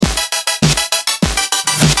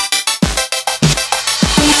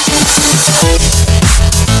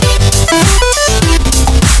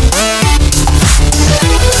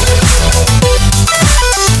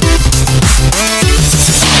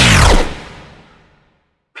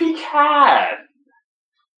can.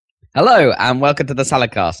 Hello, and welcome to the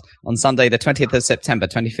Saladcast on Sunday, the 20th of September,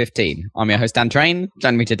 2015. I'm your host, Dan Train.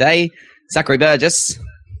 Joining me today, Zachary Burgess.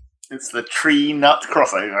 It's the tree nut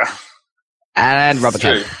crossover. And Robert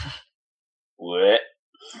Kemp. What?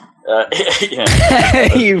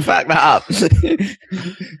 You fucked that up.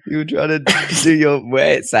 You were trying to do your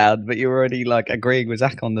weird sound, but you were already like agreeing with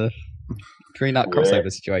Zach on the tree nut crossover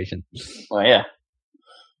situation. Well, yeah.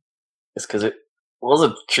 It's because it was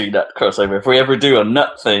a tree nut crossover. If we ever do a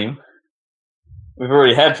nut theme, we've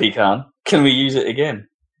already had pecan. Can we use it again?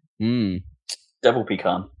 Double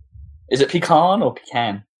pecan. Is it pecan or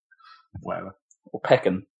pecan? Whatever. Or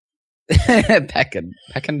pecan?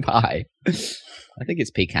 Pecan pie. I think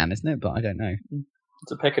it's pecan, isn't it? But I don't know.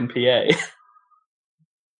 It's a pecan PA.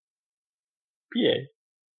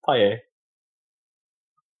 Pie.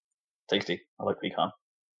 Tasty. I like pecan.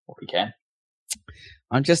 Or pecan.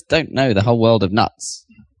 I just don't know the whole world of nuts.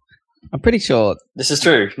 I'm pretty sure... This is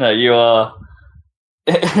true. No, you are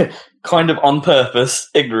kind of on purpose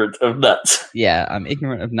ignorant of nuts. Yeah, I'm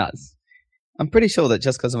ignorant of nuts. I'm pretty sure that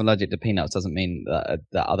just because I'm allergic to peanuts doesn't mean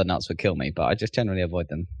that other nuts would kill me, but I just generally avoid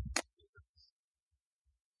them.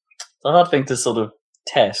 It's a hard thing to sort of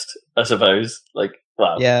test, I suppose.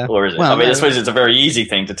 Yeah. Or is it? Well, I suppose it's a very easy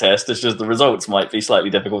thing to test. It's just the results might be slightly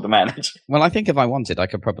difficult to manage. Well, I think if I wanted, I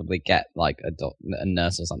could probably get like a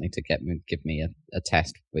nurse or something to give me a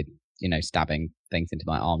test with, stabbing things into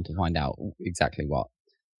my arm to find out exactly what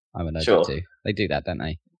I'm allergic to. They do that, don't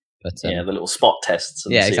they? But the little spot tests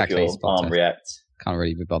and see exactly, if your arm reacts. Can't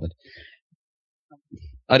really be bothered.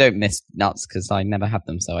 I don't miss nuts because I never have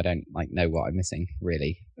them, so I don't know what I'm missing,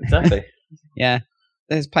 really. Exactly. Yeah.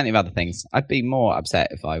 There's plenty of other things. I'd be more upset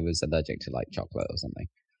if I was allergic to chocolate or something.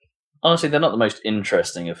 Honestly, they're not the most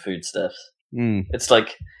interesting of foodstuffs. It's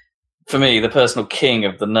like, for me, the personal king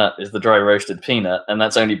of the nut is the dry roasted peanut, and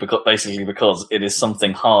that's only because it is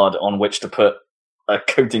something hard on which to put a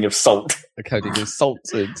coating of salt. A coating of salt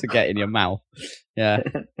to get in your mouth. Yeah.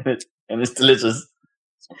 And it's delicious.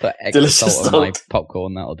 Put extra salt on my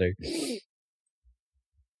popcorn, that'll do.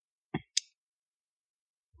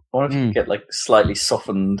 I wonder if you could get slightly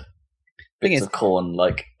softened bits of corn,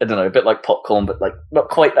 I don't know, a bit like popcorn, but not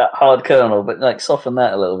quite that hard kernel, but soften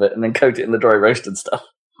that a little bit and then coat it in the dry roasted stuff.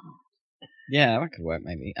 Yeah, that could work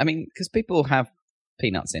maybe. I mean, because people have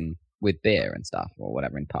peanuts in with beer and stuff or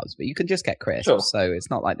whatever in pubs, but you can just get crisps, so it's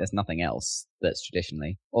not like there's nothing else that's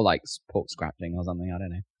traditionally, or pork scratching or something, I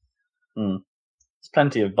don't know. There's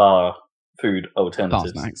plenty of bar food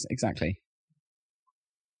alternatives. Bar snacks, exactly.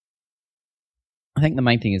 I think the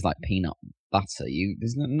main thing is peanut butter.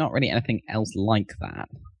 There's not really anything else like that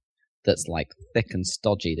that's thick and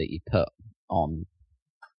stodgy that you put on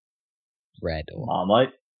bread or Marmite.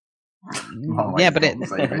 Yeah, but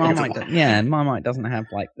Marmite doesn't have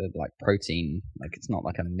the protein. It's not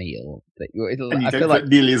like a meal. And you don't put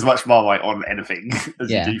nearly as much Marmite on anything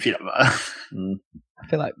as you do peanut butter. I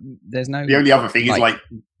feel like there's no. The only other thing is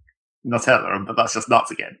Nutella, but that's just nuts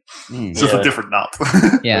again. It's just a different nut.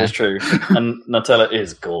 Yeah, that's true. And Nutella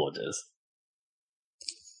is gorgeous.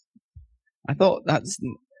 I thought that's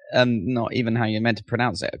not even how you're meant to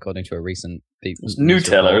pronounce it, according to a recent. It's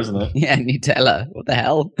Nutella, isn't it? Yeah, Nutella. What the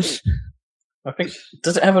hell? I think.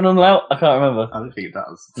 Does it have an umlaut? I can't remember. I don't think it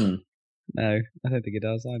does. No, I don't think it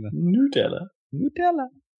does either. Nutella.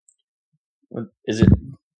 Is it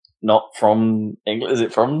not from England? Is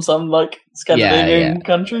it from some Scandinavian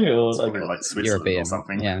country or something like Switzerland European or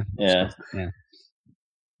something? Yeah.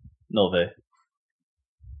 Norway.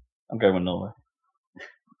 I'm going with Norway.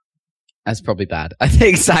 That's probably bad. I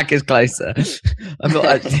think Zach is closer. I'm not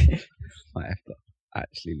actually. I have to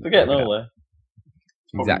actually forget Norway.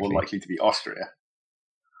 It's probably more likely to be Austria.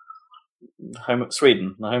 Home of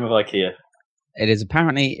Sweden, the home of IKEA. It is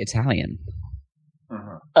apparently Italian.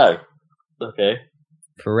 Oh, okay.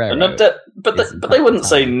 Ferrero. But they wouldn't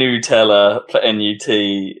say Nutella,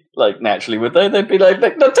 N-U-T, naturally, would they? They'd be like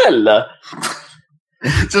Nutella.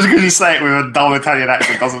 Just because you say it with a dull Italian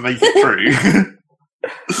accent doesn't make it true.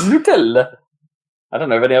 Nutella. I don't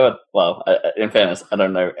know of any other. Well, in fairness, I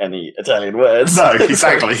don't know any Italian words. No,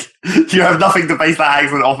 exactly. You have nothing to base that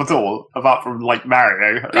accent off at all, apart from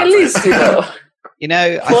Mario. Bellissimo.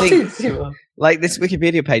 I think this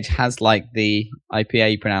Wikipedia page has the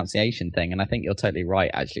IPA pronunciation thing, and I think you're totally right,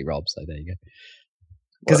 actually, Rob. So there you go.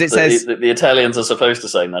 Because it says the Italians are supposed to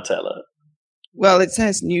say Nutella. Well, it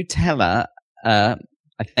says Nutella, I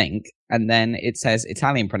think, and then it says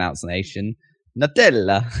Italian pronunciation.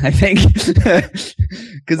 Nutella, I think.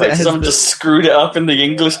 Because someone just screwed it up in the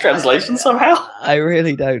English translation somehow? I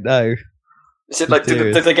really don't know. Is it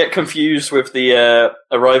did they get confused with the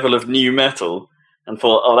arrival of new metal? and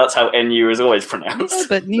thought, oh, that's how NU is always pronounced. Yeah,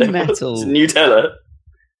 but new metal... It's Nutella.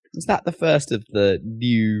 Is that the first of the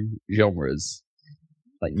new genres?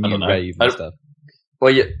 Like new rave and stuff?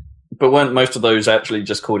 Well, yeah, but weren't most of those actually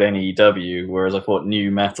just called NEW, whereas I thought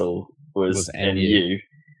new metal was NU.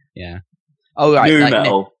 Yeah. Oh, right. New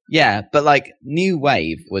metal. Yeah, but like new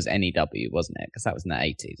wave was NEW, wasn't it? Because that was in the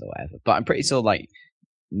 80s or whatever. But I'm pretty sure like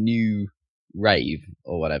new rave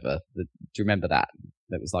or whatever. Do you remember that?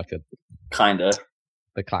 That was like a... Kinda.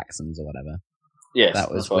 The Klaxons or whatever. Yes,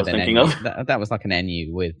 that was that's what I was thinking NU. of. That was like an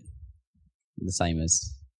NU with the same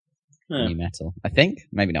as new metal. I think.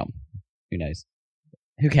 Maybe not. Who knows?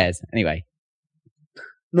 Who cares? Anyway.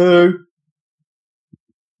 No.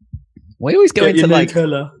 We always go into like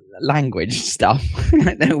Nutella. Language stuff. I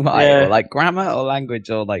don't know why. Yeah. Or like grammar or language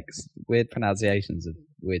or like weird pronunciations of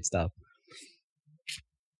weird stuff.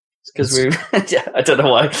 It's because yeah, I don't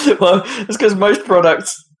know why. Well, it's because most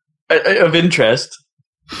products of interest.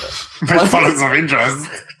 Most products of interest.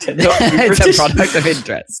 It's a product of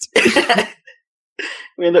interest.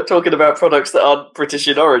 We end up talking about products that aren't British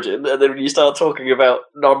in origin, and then when you start talking about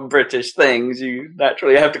non-British things, you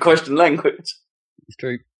naturally have to question language. It's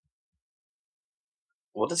true.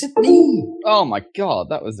 What does it mean? Oh my god,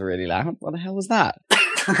 that was really loud. What the hell was that?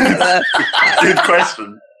 Good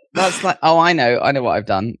question. That's like, oh, I know what I've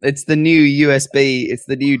done. It's the new USB. It's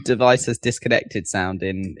the new devices disconnected sound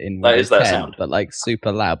in that is that 10, sound, but like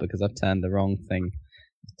super loud because I've turned the wrong thing.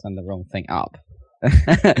 Up.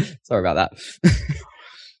 Sorry about that.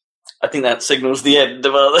 I think that signals the end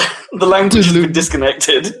of the language has been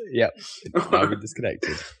disconnected. Yep, it's now been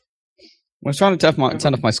disconnected. I was trying to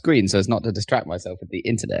turn off my screen so as not to distract myself with the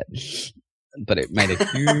internet, but it made a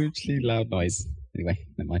hugely loud noise. Anyway,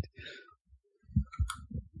 never mind.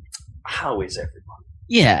 How is everyone?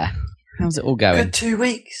 Yeah, how's it all going? Good 2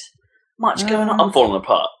 weeks. Much going on. I'm falling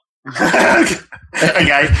apart.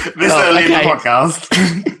 Okay, this early in the podcast.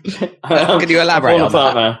 Can you elaborate on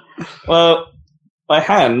that? Now. Well, my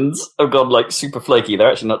hands have gone like super flaky.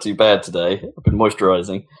 They're actually not too bad today. I've been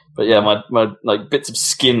moisturising. But yeah, my like bits of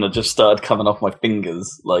skin have just started coming off my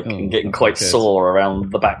fingers, and getting quite sore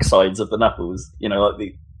around the back sides of the knuckles. You know,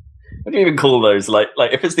 like what do you even call those? Like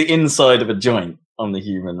if it's the inside of a joint on the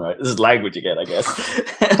human, right? This is language again, I guess.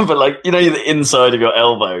 But like, you know, the inside of your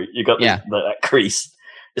elbow, you got that crease.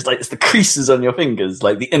 It's the creases on your fingers,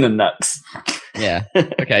 like the inner nuts. Yeah.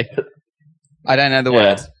 Okay. I don't know the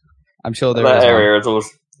word. I'm sure there that is area one.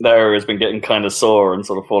 That area has been getting kind of sore and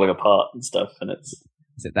sort of falling apart and stuff, and it's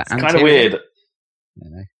kind of weird. I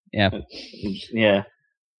don't know. Yeah.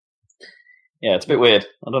 Yeah, it's a bit weird.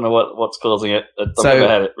 I don't know what's causing it. I've never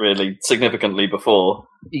had it really significantly before.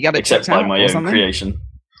 You got it except by my own creation.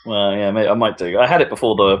 Well, yeah, I might do. I had it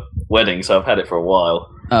before the wedding, so I've had it for a while.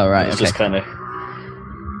 Oh, right. It's just kind of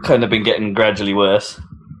been getting gradually worse,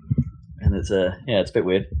 and it's it's a bit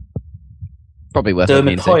weird. Probably worth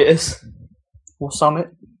dermatitis or something.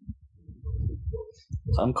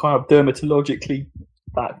 Some kind of dermatologically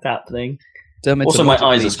backed up thing. Also, my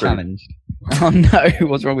eyes are challenged. Oh no!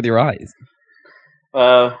 What's wrong with your eyes?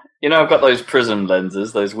 You know, I've got those prism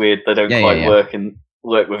lenses. Those weird. They don't quite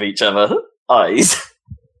work with each other. Eyes.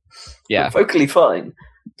 Yeah, they're focally fine,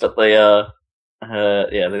 but they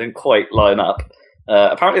they don't quite line up.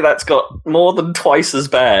 Apparently, that's got more than twice as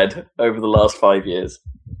bad over the last 5 years.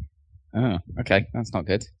 Oh, okay, that's not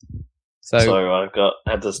good. So I've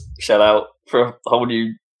had to shell out for a whole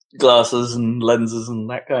new glasses and lenses and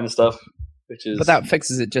that kind of stuff. But that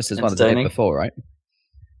fixes it just as well as it did before, right?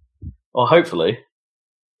 Well, hopefully.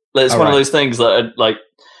 It's one of those things that,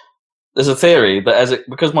 there's a theory that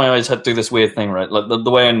because my eyes had to do this weird thing, right? Like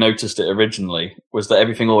the way I noticed it originally was that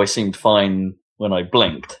everything always seemed fine when I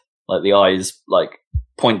blinked. Like the eyes,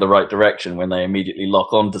 point the right direction when they immediately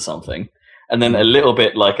lock onto something. And then a little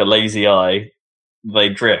bit like a lazy eye, they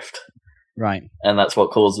drift. Right. And that's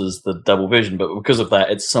what causes the double vision. But because of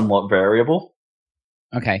that, it's somewhat variable.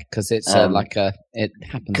 Okay, because it's it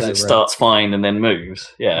happens because it starts fine and then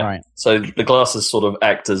moves. Yeah, right. So the glasses sort of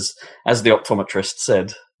act as the optometrist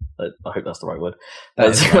said. I hope that's the right word.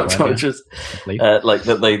 As the optometrist,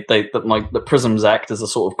 the prisms act as a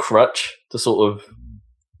sort of crutch to sort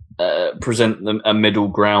of present them a middle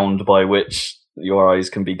ground by which your eyes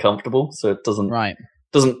can be comfortable. So it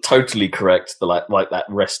doesn't totally correct the like that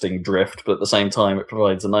resting drift, but at the same time, it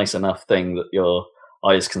provides a nice enough thing that your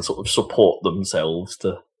eyes can sort of support themselves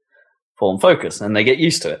to form focus, and they get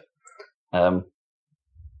used to it. But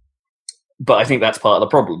I think that's part of the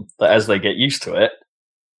problem, that as they get used to it,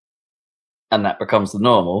 and that becomes the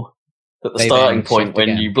normal, that the starting point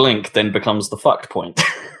when you blink then becomes the fucked point.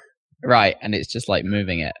 Right, and it's just like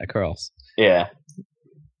moving it across. Yeah.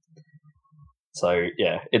 So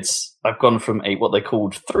yeah, I've gone from what they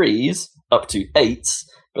called 3s up to 8s,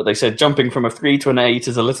 but they said jumping from a 3 to an 8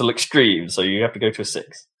 is a little extreme, so you have to go to a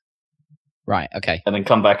 6. Right. Okay. And then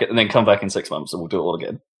come back in 6 months, and we'll do it all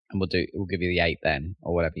again. And we'll give you the 8 then,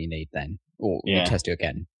 or whatever you need then, or we'll test you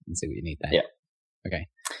again and see what you need then. Yeah. Okay.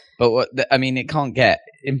 But it can't get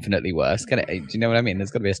infinitely worse, can it? Do you know what I mean?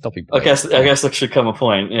 There's got to be a stopping point. I guess there should come a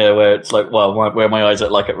point, where it's like, well, where my eyes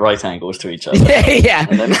are at right angles to each other. Yeah.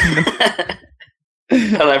 And then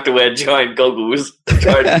I'll have to wear giant goggles to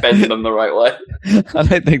try and bend them the right way. I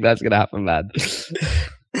don't think that's going to happen, man.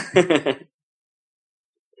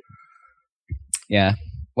 Yeah.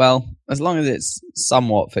 Well, as long as it's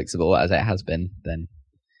somewhat fixable, as it has been, then.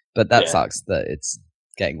 But that sucks that it's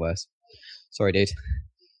getting worse. Sorry, dude.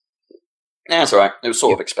 Yeah, that's all right. It was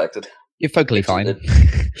sort of expected. You're focally fine.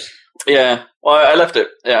 Yeah. Well, I left it.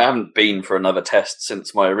 Yeah, I haven't been for another test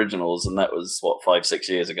since my originals, and that was 5-6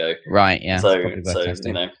 years ago. Right. Yeah. So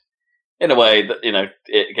in a way, that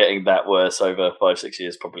it getting that worse over 5-6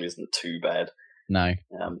 years probably isn't too bad. No.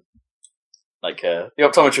 The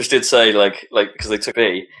optometrist did say, because they took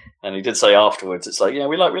me, and he did say afterwards, it's like,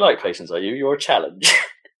 we like patients like you. You're a challenge.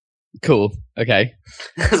 Cool. Okay.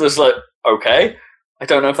 So it's like, okay. I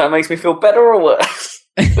don't know if that makes me feel better or worse.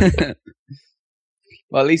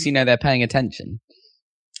 Well, at least they're paying attention.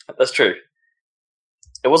 That's true.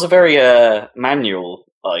 It was a very manual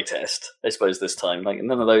eye test, I suppose, this time.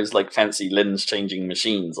 None of those fancy lens changing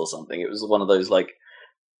machines or something. It was one of those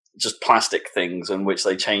just plastic things in which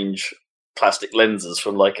they change plastic lenses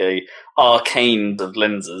from a arcane of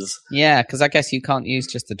lenses. Yeah, because I guess you can't use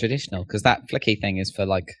just the traditional, because that flicky thing is for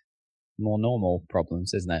more normal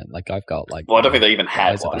problems, isn't it? I've got Well, I don't think they even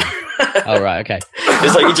had one. Oh, right, okay.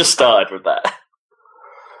 It's you just started with that.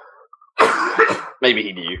 Maybe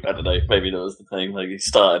he knew. I don't know. Maybe that was the thing. He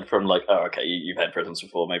started from oh, okay, you've had prisms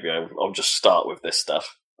before. Maybe I'll just start with this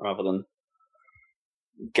stuff rather than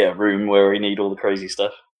get a room where we need all the crazy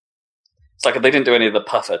stuff. It's they didn't do any of the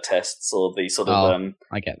puffer tests or the sort of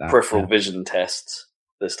I get that, peripheral vision tests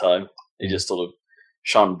this time. He just sort of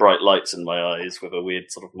shone bright lights in my eyes with a weird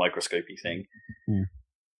sort of microscopy thing. Mm.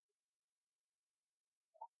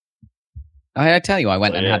 I tell you, I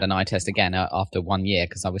went and had an eye test again after 1 year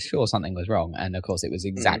because I was sure something was wrong, and of course it was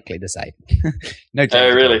exactly the same. No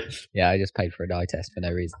change. Oh, really? Yeah, I just paid for an eye test for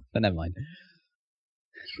no reason, but never mind. You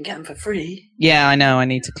can get them for free. Yeah, I know. I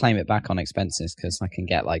need to claim it back on expenses because I can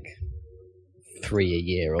get 3 a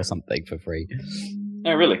year or something for free.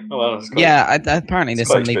 Oh, really? Oh, well, that's quite, yeah. Apparently,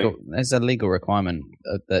 there's a legal requirement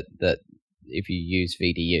that if you use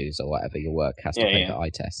VDUs or whatever, your work has to pay for eye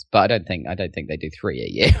tests. But I don't think they do 3 a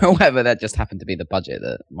year or whatever. That just happened to be the budget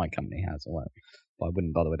that my company has or whatever. But I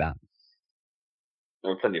wouldn't bother with that.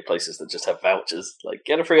 There are plenty of places that just have vouchers,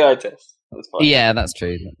 get a free eye test. That's fine. Yeah, that's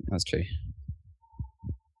true. That's true.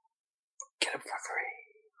 Get them for free.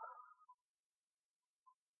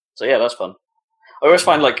 So yeah, that's fun. I always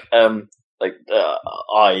find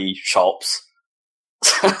eye shops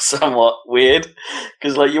somewhat weird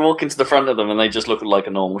because you walk into the front of them and they just look like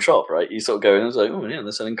a normal shop, right? You sort of go in and it's oh yeah,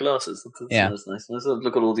 they're selling glasses. That's nice. Let's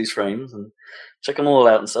look at all these frames and check them all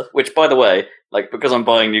out and stuff. Which, by the way, because I'm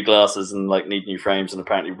buying new glasses and need new frames, and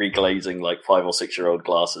apparently reglazing 5 or 6 year old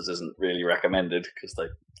glasses isn't really recommended because they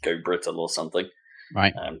go brittle or something.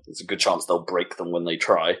 Right. There's a good chance they'll break them when they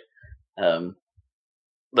try.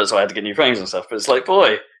 That's why I had to get new frames and stuff. But it's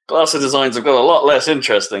boy, glasses designs have got a lot less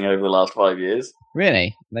interesting over the last 5 years.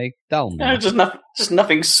 Really? They dull now? Yeah, just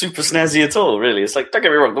nothing super snazzy at all, really. It's don't get me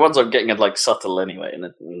wrong, the ones I'm getting are subtle anyway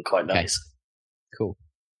and quite nice. Cool.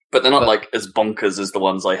 But they're not as bonkers as the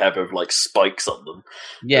ones I have with spikes on them.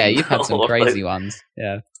 Yeah, you've had some crazy ones.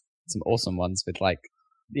 Yeah. Some awesome ones with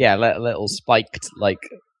little spiked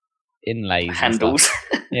inlays. Handles.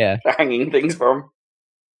 Yeah. Hanging things from.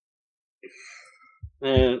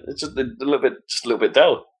 Yeah, it's just a little bit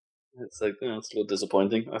dull. It's it's a little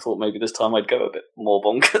disappointing. I thought maybe this time I'd go a bit more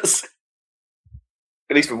bonkers.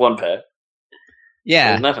 At least with one pair.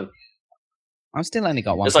 Yeah. There's nothing. I've still only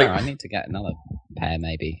got one pair. I need to get another pair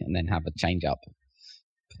maybe and then have a change up.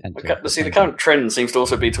 The current trend seems to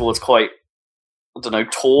also be towards quite,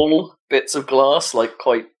 tall bits of glass,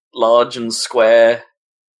 quite large and square.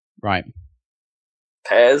 Right.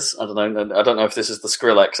 Pairs. I don't know if this is the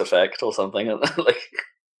Skrillex effect or something.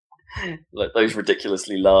 Those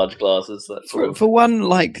ridiculously large glasses. For one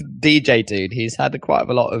DJ dude, he's had quite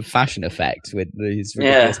a lot of fashion effect with his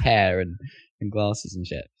ridiculous hair and glasses and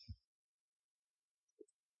shit.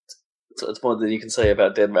 So it's more than you can say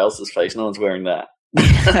about Dead Mouse's face. No one's wearing that.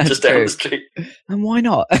 Just true. Down the street. And why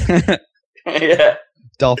not? Yeah.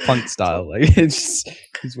 Daft Punk style. He's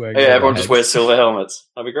wearing everyone just wears silver helmets.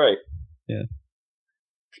 That'd be great. Yeah.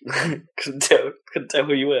 couldn't tell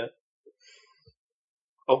who you were.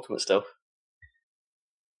 Ultimate stuff.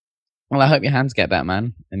 Well, I hope your hands get better,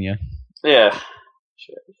 man. And you. Yeah.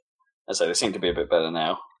 Shit. I say they seem to be a bit better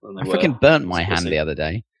now than they were. I freaking burnt my hand the other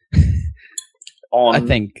day. On. I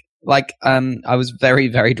think, I was very,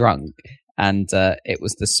 very drunk, and it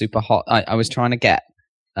was the super hot. I was trying to get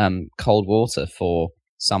cold water for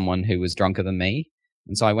someone who was drunker than me,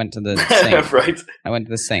 and so I went to the sink. Right. I went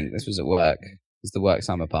to the sink. This was at work. It was the work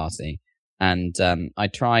summer party, and I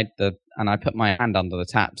tried and I put my hand under the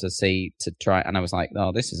tap to try, and I was like,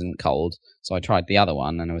 oh, this isn't cold. So I tried the other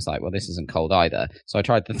one, and I was like, well, this isn't cold either. So I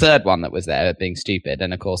tried the third one that was there, being stupid,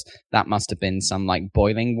 and of course that must have been some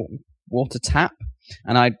boiling water tap.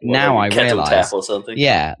 And I realize, tap or something.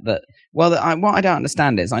 Yeah, what I don't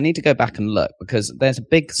understand is I need to go back and look, because there's a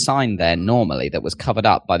big sign there normally that was covered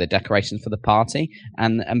up by the decorations for the party,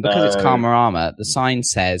 and because it's Karmarama, the sign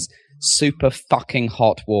says super fucking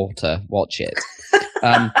hot water. Watch it.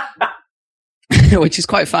 Which is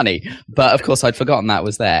quite funny, but of course I'd forgotten that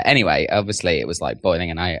was there. Anyway, obviously it was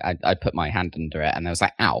boiling, and I put my hand under it, and I was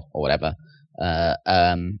like, "Ow," or whatever.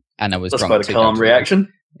 And I was That's drunk. quite a calm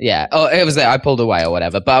reaction. Yeah. Oh, it was there. I pulled away or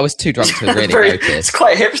whatever, but I was too drunk to really notice. It's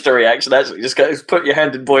quite a hipster reaction, actually. Just put your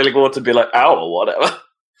hand in boiling water and be like, "Ow," or whatever.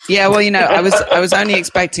 Yeah, well, I was only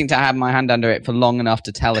expecting to have my hand under it for long enough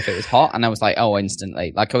to tell if it was hot, and I was like, oh,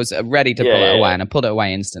 instantly. I was ready to pull it away, and I pulled it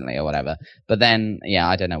away instantly or whatever. But then,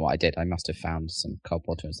 I don't know what I did. I must have found some cold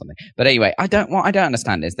water or something. But anyway, what I don't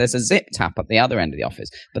understand is there's a zip tap at the other end of the office,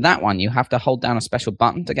 but that one you have to hold down a special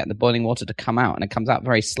button to get the boiling water to come out, and it comes out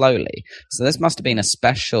very slowly. So this must have been a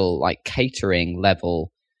special catering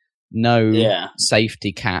level, no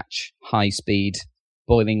safety catch, high speed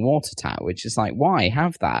boiling water tap, which is why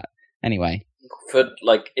have that anyway? For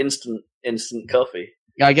instant coffee.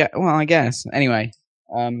 I guess anyway.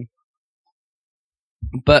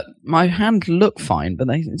 But my hand looked fine, but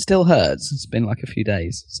it still hurts. It's been a few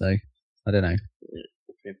days, so I don't know.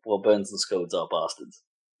 Well, burns and scalds are bastards.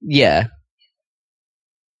 Yeah,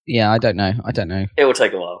 I don't know. It will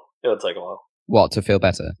take a while. What, to feel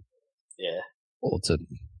better? Yeah. Or to? Do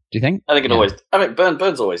you think? I think it always. I mean,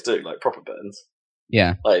 burns always do proper burns.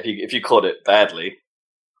 Yeah. If you caught it badly,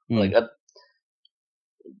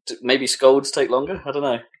 maybe scolds take longer. I don't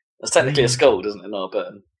know. It's technically a scald, isn't it? Not a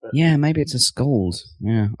burn. But... Yeah, maybe it's a scald.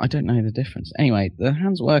 Yeah, I don't know the difference. Anyway, the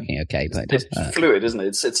hand's working okay, but it's fluid, isn't it?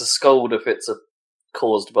 It's a scald if it's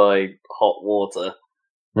caused by hot water,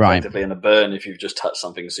 right? Effectively, and a burn if you've just touched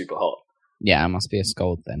something super hot. Yeah, it must be a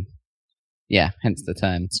scald then. Yeah, hence the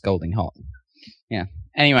term scalding hot. Yeah.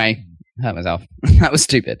 Anyway. Hurt myself. That was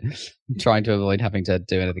stupid. I'm trying to avoid having to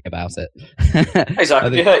do anything about it. Hey, Zach,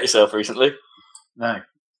 have you hurt yourself recently? No,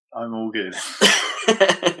 I'm all good.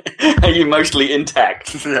 Are you mostly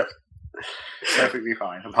intact? Yeah, perfectly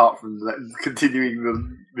fine. Apart from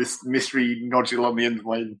continuing this mystery nodule on the end of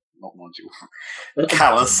my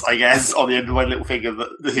callus, I guess, on the end of my little finger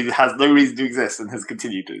that has no reason to exist and has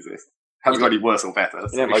continued to exist. Hasn't got any worse or better.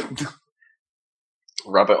 You don't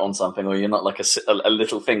rub it on something, or you're not a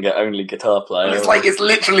little finger only guitar player. It's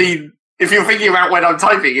literally, if you're thinking about when I'm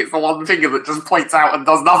typing, it's the one finger that just points out and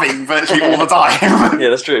does nothing virtually all the time. Yeah,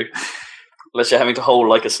 that's true. Unless you're having to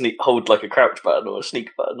hold a crouch button or a sneak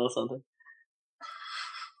button or something.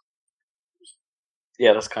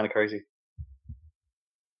 Yeah, that's kind of crazy.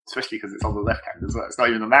 Especially because it's on the left hand as well. It's not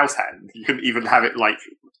even a mouse hand. You couldn't even have it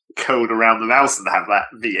curled around the mouse and have that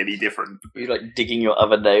be any different. You're digging your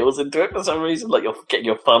other nails into it for some reason, you're getting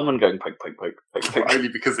your thumb and going poke, poke, poke, poke, poke. Only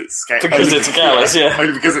because it's scared. Because it's callous, yeah.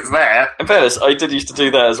 Only because it's there. In fairness, I did used to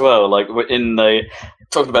do that as well.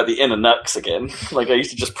 Talking about the inner knucks again. I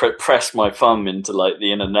used to just press my thumb into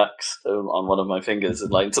the inner knucks on one of my fingers,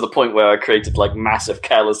 and to the point where I created massive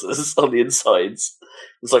calluses on the insides.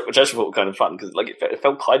 It's which I actually thought was kind of fun because it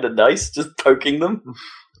felt kind of nice just poking them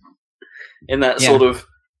in that sort of.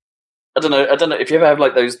 I don't know if you ever have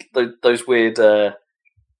those weird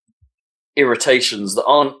irritations that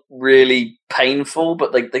aren't really painful,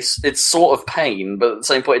 but it's sort of pain, but at the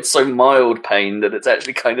same point it's so mild pain that it's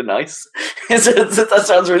actually kind of nice. That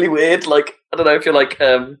sounds really weird. I don't know if you're what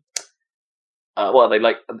are they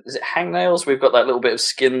is it hangnails? We've got that little bit of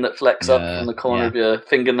skin that flecks up from the corner of your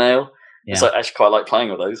fingernail. Yeah. It's I actually quite like playing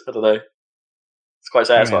with those. I don't know. It's quite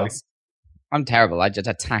satisfying. I'm terrible. I just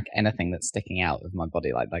attack anything that's sticking out of my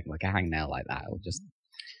body, like a hangnail like that. I'll just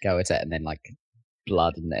go at it, and then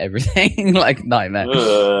blood and everything, nightmare.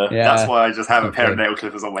 Yeah. That's why I just have a pair of nail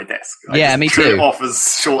clippers on my desk. Me too. Trim it off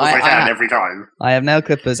as short as I can every time. I have nail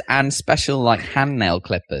clippers and special hand nail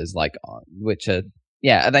clippers, which are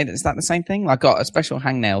Yeah, is that the same thing? I got a special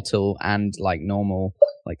hangnail tool and like normal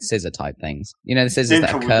like scissor type things. You know the scissors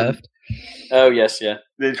that are curved? Oh yes, yeah.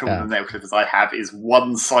 The trouble with the nail clippers I have is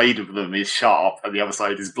one side of them is sharp and the other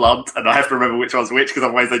side is blunt, and I have to remember which one's which because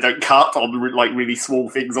otherwise they don't cut on like really small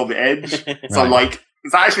things on the edge. So like,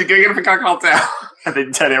 is that actually doing anything? I can't tell. And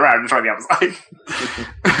then turn it around and try the other side.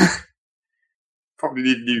 Probably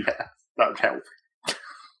need new hair. That would help.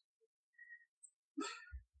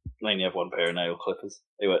 I only have one pair of nail clippers.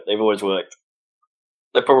 They've always worked.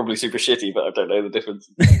 They're probably super shitty, but I don't know the difference.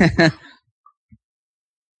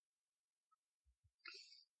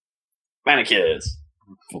 Manicures.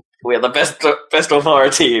 We are the best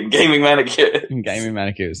authority in gaming manicures. Gaming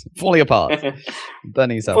manicures. Falling apart.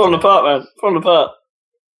 Burning yourself. Falling apart, man. Falling apart.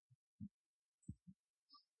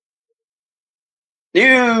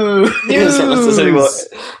 News!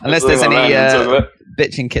 Unless there's any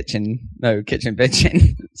bitching kitchen. No, kitchen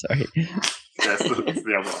bitching. Sorry. Yes,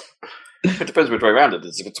 the other one. It depends which way around it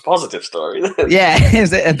is. If it's a positive story. Yeah,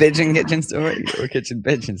 is it a bitching kitchen story or a kitchen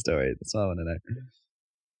bitching story? That's all I want to know.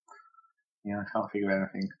 Yeah, I can't think of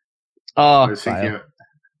anything. Oh,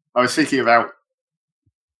 I was thinking about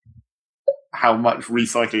how much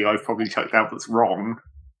recycling I've probably chucked out that's wrong.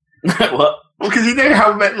 What? Well, because you know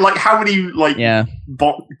how many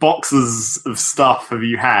boxes of stuff have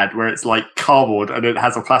you had where it's like cardboard and it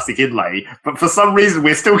has a plastic inlay, but for some reason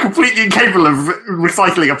we're still completely incapable of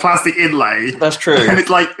recycling a plastic inlay. That's true. And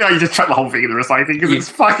it's like, you just chuck the whole thing in the recycling because it's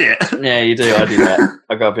fuck it. Yeah, you do. I do that.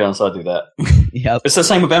 I gotta be honest, I do that. Yeah, it's the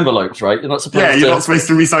same with envelopes, right? You're not supposed to. You're not supposed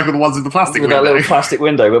to recycle the ones with the plastic window. That little plastic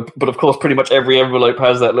window, but of course, pretty much every envelope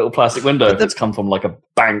has that little plastic window that's come from like a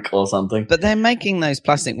bank or something. But they're making those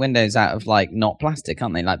plastic windows out of like not plastic,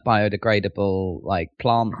 aren't they? Like biodegradable, like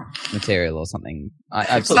plant material or something.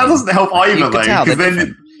 So that doesn't help either, though,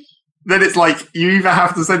 because then it's like you either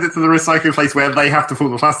have to send it to the recycling place where they have to pull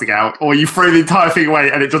the plastic out, or you throw the entire thing away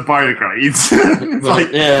and it just biodegrades.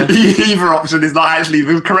 It's either option is not actually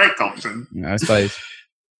the correct option. I suppose.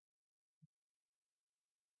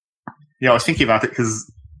 Yeah, I was thinking about it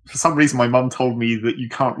because for some reason my mum told me that you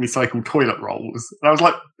can't recycle toilet rolls. And I was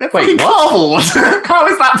like, they're fucking cardboard! How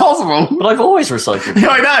is that possible? But I've always recycled. Yeah,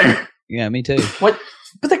 I know! Yeah, me too. What?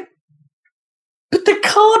 But they're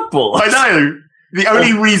cardboard! I know! The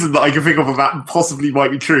only reason that I can think of that possibly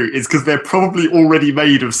might be true is because they're probably already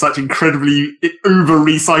made of such incredibly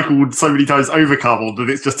over-recycled so many times over cardboard that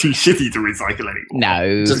it's just too shitty to recycle anymore. No.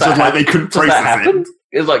 It's just like they couldn't process it.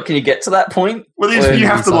 It's like, can you get to that point? Well, if you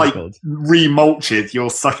have to like remulch it, you're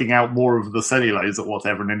sucking out more of the cellulose or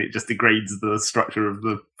whatever, and then it just degrades the structure of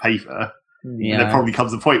the paper. Yeah. And there probably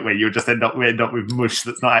comes a point where you'll just end up with mush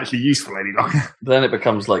that's not actually useful any longer. Then it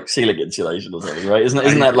becomes like ceiling insulation or something, right?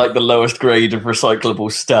 Isn't that like the lowest grade of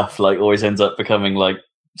recyclable stuff? Like always ends up becoming like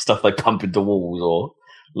stuff they pump into walls or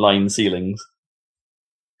line ceilings.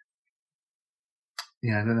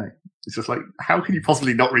 Yeah, I don't know. It's just like, how can you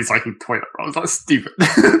possibly not recycle toilet rolls? That's stupid.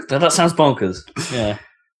 That sounds bonkers. Yeah.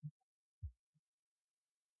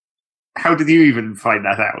 How did you even find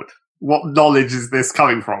that out? What knowledge is this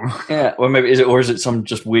coming from? Yeah, well, maybe is it some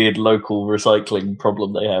just weird local recycling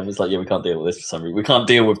problem they have? It's like, we can't deal with this for some reason. We can't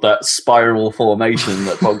deal with that spiral formation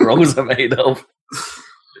that bog rolls are made of.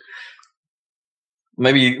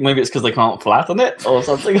 Maybe it's because they can't flatten it or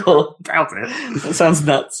something. Or doubt it. It sounds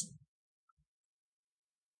nuts.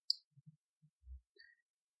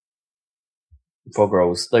 Bog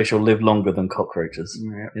rolls, they shall live longer than cockroaches.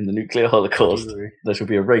 Yeah. In the nuclear holocaust, there shall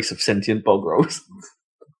be a race of sentient bog rolls.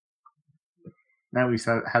 Now we've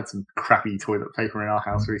had some crappy toilet paper in our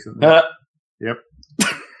house recently. Yep.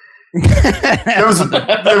 there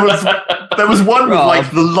was one with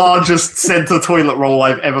like the largest centre toilet roll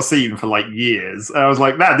I've ever seen for like years. And I was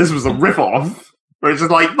like, man, this was a rip-off. Where it's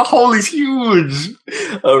just like, the hole is huge.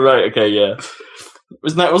 Oh, right, okay, yeah.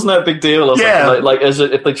 Wasn't that a big deal or something? Yeah. Like as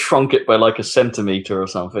if they shrunk it by like a centimetre or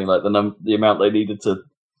something, like the amount they needed to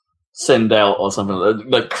send out or something,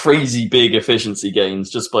 like crazy big efficiency gains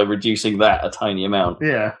just by reducing that a tiny amount.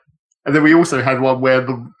 Yeah. And then we also had one where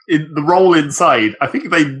the roll inside, I think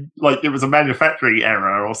it was a manufacturing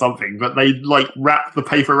error or something, but they wrapped the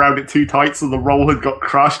paper around it too tight so the roll had got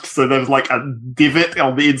crushed, so there was like a divot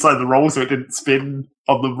on the inside of the roll so it didn't spin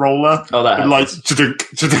on the roller. Oh, that and happens.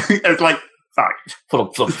 It's like, fuck.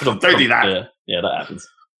 Don't do that. Yeah, that happens.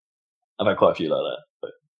 I've had quite a few like that,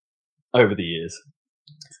 but over the years.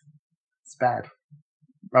 It's bad.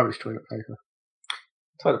 Rubbish toilet paper.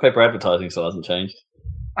 Toilet paper advertising still hasn't changed.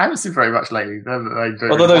 I haven't seen very much lately.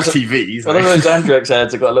 Although those TVs. Although those Andrex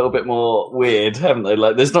ads have got a little bit more weird, haven't they?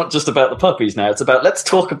 Like, there's not just about the puppies now. It's about let's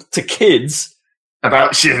talk to kids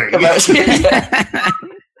about shitting. About shitting.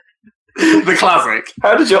 The classic.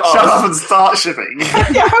 How did your shut up and start shipping?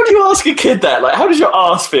 Yeah, how do you ask a kid that? Like, how does your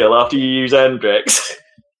arse feel after you use Andrex?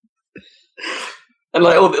 And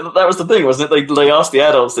like, that was the thing, wasn't it? They asked the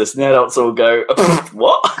adults this, and the adults all go,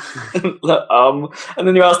 "What?" And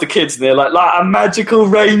then you ask the kids, and they're like a magical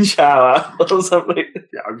rain shower or something.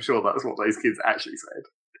 Yeah, I'm sure that's what those kids actually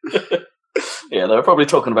said. Yeah, they were probably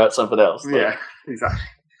talking about something else. Though. Yeah, exactly.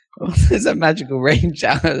 What does a magical rain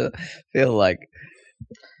shower feel like?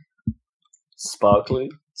 Sparkly.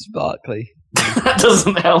 That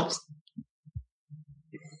doesn't help.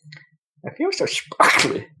 I feel so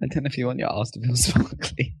sparkly. I don't know if you want your arse to feel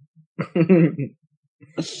sparkly.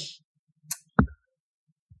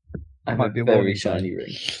 I might be a very shiny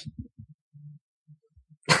ring.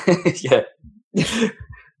 Yeah.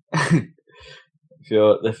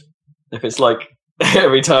 If it's like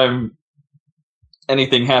every time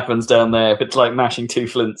anything happens down there, if it's like mashing two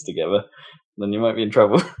flints together, then you might be in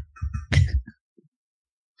trouble.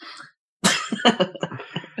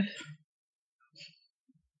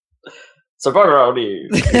 So, viral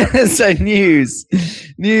news. So,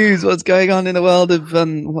 news. What's going on in the world of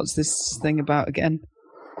what's this thing about again?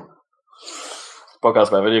 Podcast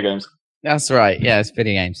about video games. That's right. Yeah, it's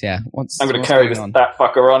video games. Yeah. I'm going to carry that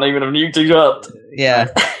fucker on, even if you do not. Yeah.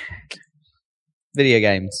 Video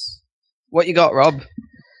games. What you got, Rob?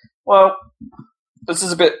 Well, this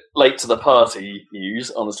is a bit late to the party news.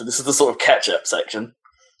 Honestly, this is the sort of catch-up section.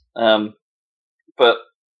 But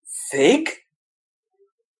Fig.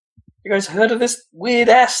 You guys heard of this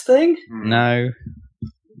weird-ass thing? No.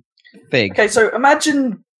 Fig. Okay, so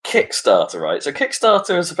imagine Kickstarter, right? So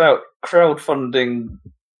Kickstarter is about crowdfunding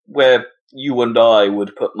where you and I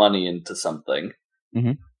would put money into something.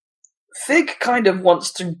 Mm-hmm. Fig kind of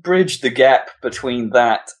wants to bridge the gap between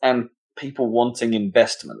that and people wanting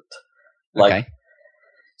investment. Okay.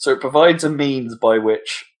 So it provides a means by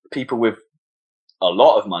which people with a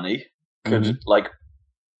lot of money could,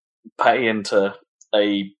 pay into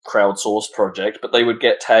a crowdsourced project, but they would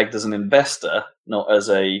get tagged as an investor, not as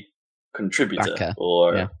a contributor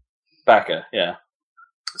backer. Yeah.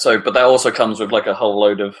 So, but that also comes with a whole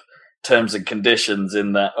load of terms and conditions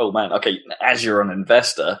in that, as you're an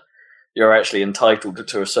investor, you're actually entitled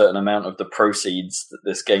to a certain amount of the proceeds that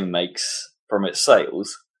this game makes from its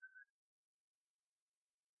sales.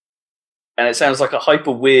 And it sounds like a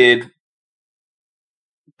hyper weird,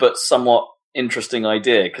 but somewhat interesting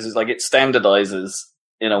idea, because it's it standardizes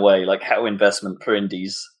in a way how investment for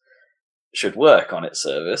indies should work on its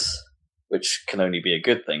service, which can only be a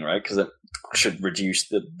good thing, right? Because it should reduce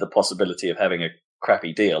the possibility of having a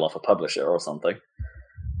crappy deal off a publisher or something.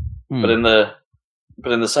 But in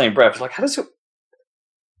the same breath, it's how does it?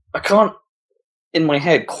 I can't in my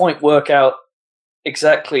head quite work out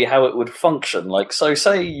exactly how it would function. So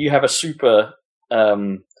say you have a super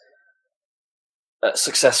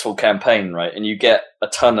successful campaign, right? And you get a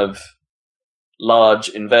ton of large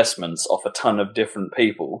investments off a ton of different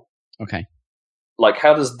people. Okay.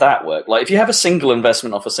 How does that work? If you have a single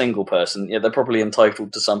investment off a single person, yeah, they're probably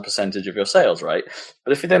entitled to some percentage of your sales, right?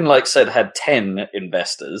 But if you then, had 10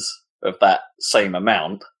 investors of that same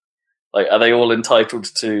amount, are they all entitled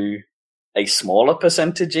to a smaller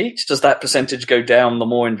percentage each? Does that percentage go down the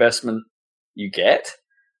more investment you get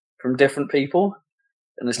from different people?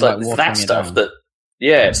 And it's it's that stuff that,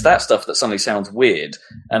 it's that stuff that suddenly sounds weird.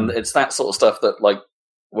 And it's that sort of stuff that,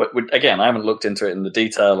 again, I haven't looked into it in the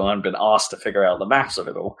detail and I haven't been asked to figure out the maths of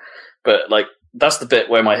it all. But, that's the bit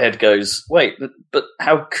where my head goes, wait, but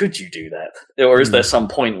how could you do that? Or is there some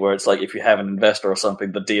point where it's if you have an investor or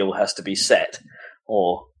something, the deal has to be set?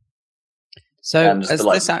 Or... So, is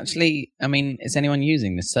this actually... I mean, is anyone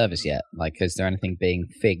using this service yet? Is there anything being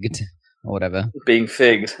figged or whatever? Being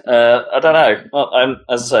figged? I don't know. Well, I'm,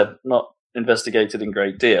 as I said, not investigated in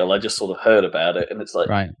great deal. I just sort of heard about it, and it's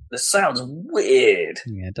right. This sounds weird.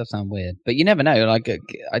 Yeah, it does sound weird. But you never know.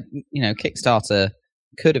 Kickstarter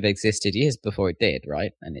could have existed years before it did,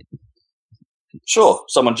 right? And it... Sure,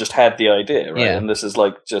 someone just had the idea, right? Yeah. And this is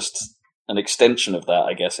just an extension of that,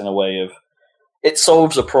 I guess, in a way of... It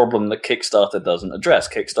solves a problem that Kickstarter doesn't address.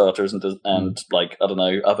 Kickstarter and I don't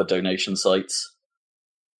know, other donation sites,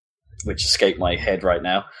 which escape my head right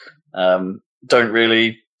now, don't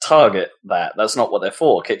really target that. That's not what they're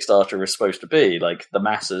for. Kickstarter is supposed to be the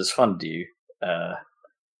masses fund you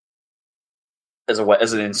as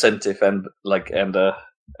an incentive and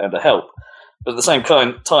a help. But at the same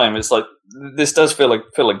time, it's this does fill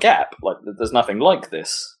a gap. There's nothing like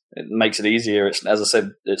this. It makes it easier. It's, as I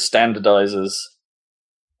said, it standardizes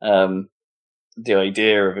the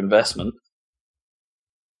idea of investment.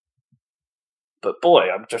 But boy,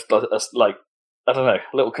 I'm just I don't know,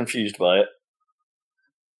 a little confused by it.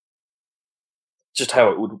 just how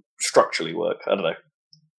it would structurally work. I don't know.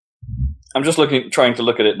 I'm just trying to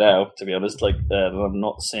look at it now, to be honest. Like, I'm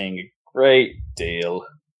not seeing a great deal.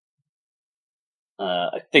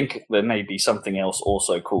 I think there may be something else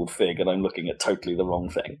also called Fig, and I'm looking at totally the wrong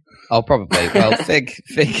thing. Oh, probably. Well, Fig,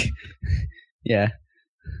 yeah.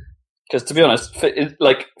 Because to be honest,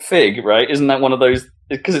 Fig, right? Isn't that one of those?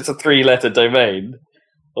 Because it's a 3-letter domain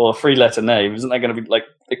or a 3-letter name. Isn't that going to be like?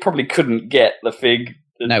 They probably couldn't get the Fig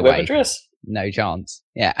web address. No chance.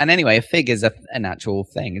 Yeah, and anyway, a fig is an actual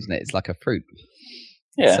thing, isn't it? It's like a fruit.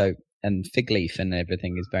 Yeah. So, and fig leaf and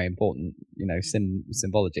everything is very important.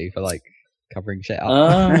 Symbology for like covering shit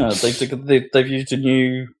up. They've used a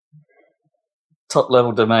new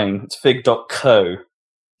top-level domain. It's fig.co.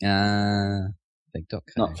 Fig.co.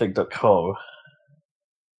 Not fig.co.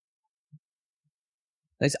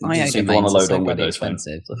 Those IO domains are so bloody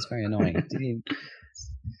expensive. That's very annoying.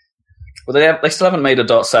 Well, they still haven't made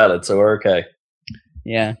a .salad, so we're okay.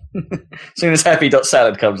 Yeah. As soon as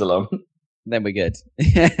happy.salad comes along, then we're good.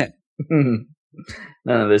 None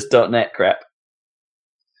of this .net crap.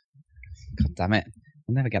 God damn it.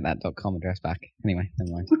 We'll never get that .com address back. Anyway,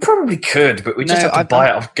 never mind. We probably could, but we just have to buy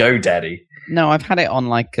it off GoDaddy. No, I've had it on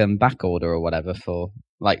like back order or whatever for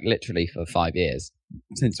like literally for 5 years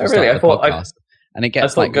since we started the podcast. And it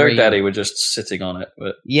gets GoDaddy were just sitting on it.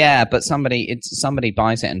 But... Yeah, but somebody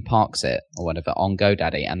buys it and parks it or whatever on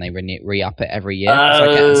GoDaddy, and they re-up it every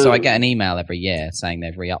year. So I get an email every year saying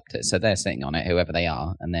they've re-upped it. So they're sitting on it, whoever they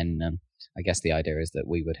are, and then I guess the idea is that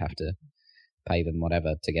we would have to pay them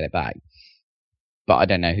whatever to get it back. But I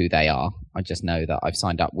don't know who they are. I just know that I've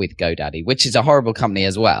signed up with GoDaddy, which is a horrible company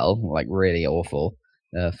as well, like really awful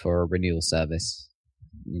for a renewal service.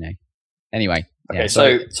 Anyway. Okay, yeah,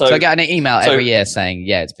 so I get an email every year saying,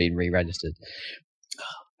 it's been re-registered.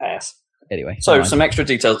 Ass. Anyway. So some extra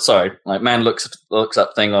details. Sorry, like man looks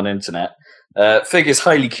up thing on internet. Fig is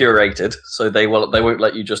highly curated, so they won't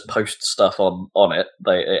let you just post stuff on it.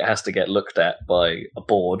 It has to get looked at by a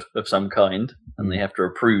board of some kind, and they have to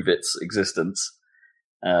approve its existence.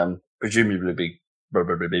 Presumably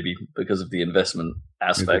because of the investment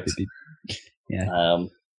aspect. Yeah.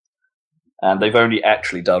 And they've only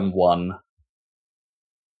actually done one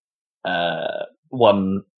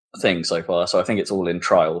thing so far, so I think it's all in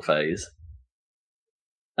trial phase.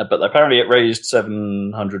 But apparently it raised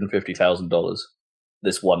 $750,000,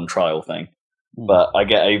 this one trial thing. But I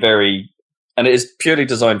get and it is purely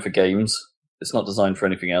designed for games. It's not designed for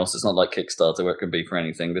anything else. It's not like Kickstarter where it can be for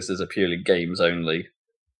anything. This is a purely games-only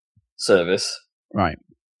service. Right.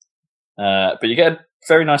 But you get a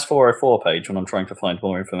very nice 404 page when I'm trying to find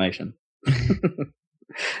more information.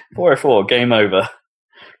 404, game over.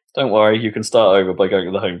 Don't worry, you can start over by going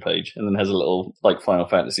to the home page, and then has a little like Final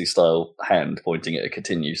Fantasy style hand pointing at a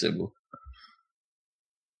continue symbol.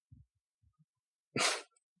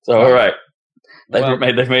 So all right,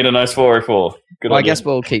 they've made a nice 404. Good. I guess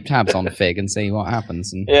we'll keep tabs on Fig and see what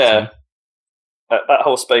happens. That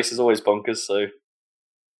whole space is always bonkers. So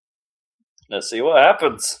let's see what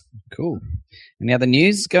happens. Cool. Any other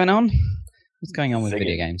news going on? What's going on with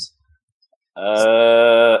video games?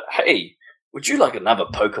 Hey, would you like another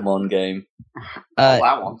Pokemon game?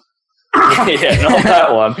 That one. Yeah, not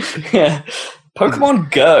that one. Yeah,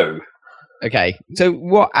 Pokemon Go. Okay, so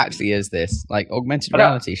what actually is this? Like augmented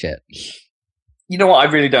reality shit? You know what?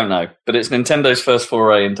 I really don't know, but it's Nintendo's first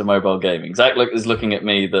foray into mobile gaming. Zach is looking at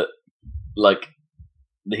me that, like,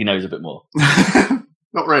 he knows a bit more.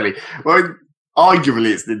 Not really. Well,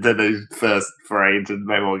 arguably, it's Nintendo's first foray into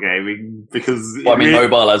mobile gaming because... Well, I mean,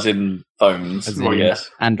 mobile as in phones, yes.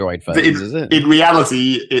 Android phones, is it? In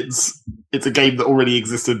reality, it's a game that already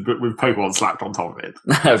existed, but with Pokemon slapped on top of it.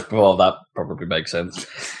 Well, that probably makes sense.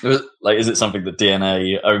 Is it something that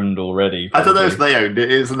DNA owned already? Probably? I don't know if they owned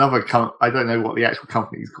it. It's another... I don't know what the actual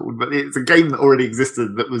company is called, but it's a game that already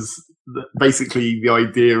existed that was... Basically, the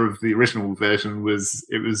idea of the original version was...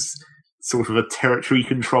 It was sort of a territory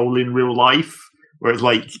control in real life, where it's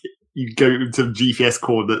like you go to GPS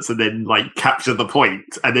coordinates and then like capture the point,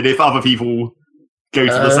 and then if other people go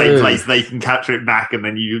to the same place, they can capture it back, and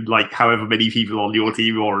then you like however many people on your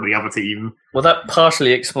team or on the other team. Well, that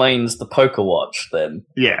partially explains the Pokewatch then.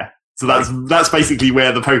 Yeah, so that's basically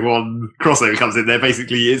where the Pokemon crossover comes in.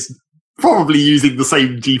 It's probably using the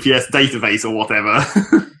same GPS database or whatever.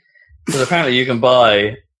 Because apparently you can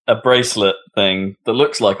buy a bracelet thing that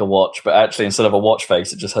looks like a watch, but actually instead of a watch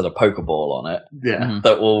face, it just has a Pokeball on it. Yeah.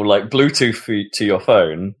 That will like Bluetooth to your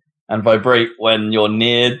phone and vibrate when you're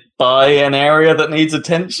nearby an area that needs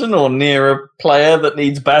attention or near a player that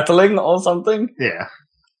needs battling or something. Yeah.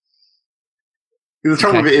 The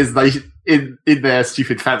trouble with it is in their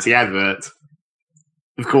stupid fancy advert,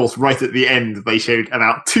 of course, right at the end, they showed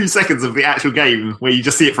about 2 seconds of the actual game where you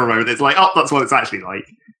just see it for a moment. It's like, oh, that's what it's actually like.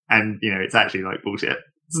 And, it's actually like bullshit.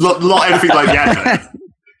 It's not anything like the advert.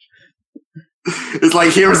 It's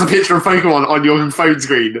like, here is a picture of Pokemon on your phone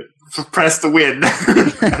screen. Press to win.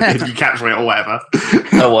 And you capture it or whatever.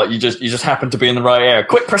 Oh, what? You just happen to be in the right area.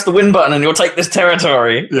 Quick, press the win button and you'll take this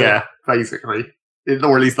territory. Yeah, basically.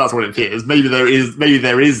 Or at least that's what it appears. Maybe there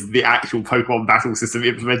is the actual Pokemon battle system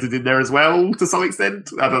implemented in there as well, to some extent.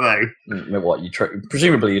 I don't know. What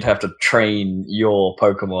presumably you'd have to train your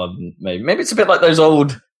Pokemon. Maybe it's a bit like those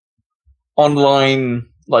old online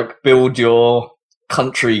build your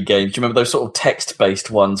country games. Do you remember those sort of text-based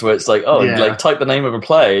ones where it's like, type the name of a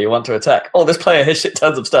player you want to attack. Oh, this player has shit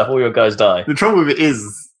tons of stuff. All your guys die. The trouble with it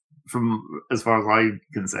is, from as far as I'm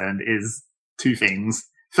concerned, is 2 things.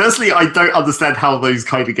 Firstly, I don't understand how those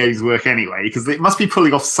kind of games work anyway, because it must be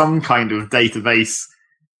pulling off some kind of database.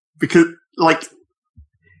 Because,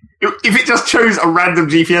 if it just chose a random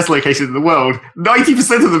GPS location in the world,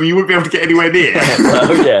 90% of them you wouldn't be able to get anywhere near.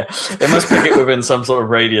 Oh, yeah. It must pick it within some sort of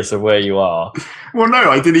radius of where you are. Well,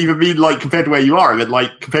 no, I didn't even mean, compared to where you are. I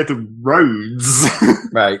meant, compared to roads.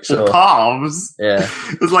 Right, sure. Or paths. Yeah.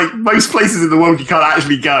 It's most places in the world you can't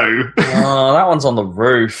actually go. Oh, that one's on the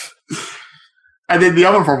roof. And then the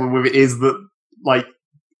other problem with it is that,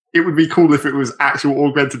 it would be cool if it was actual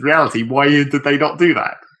augmented reality. Why did they not do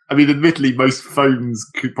that? I mean, admittedly, most phones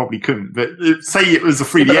probably couldn't, but say it was a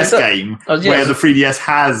 3DS game where the 3DS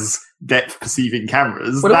has depth perceiving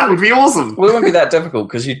cameras, that would be awesome. Well, it wouldn't be that difficult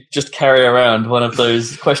because you just carry around one of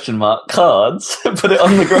those question mark cards and put it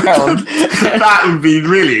on the ground. That would be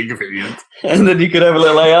really inconvenient. And then you could have a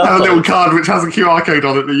little AR. Have a little card which has a QR code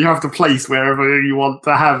on it that you have to place wherever you want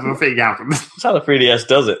to have a thing happen. That's how the 3DS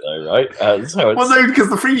does it, though, right? Well, no, because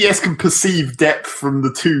the 3DS can perceive depth from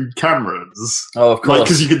the 2 cameras. Oh, of course.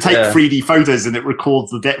 Because you can take 3D photos and it records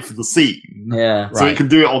the depth of the scene. Yeah, so it can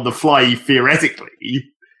do it on the fly, theoretically.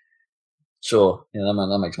 Sure. Yeah,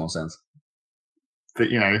 that makes more sense. But,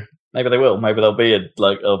 maybe they will. Maybe there'll be a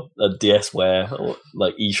DSware or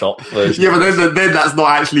eShop version. Yeah, but then that's not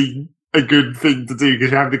actually a good thing to do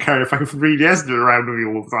because you have to carry a fucking 3DS around with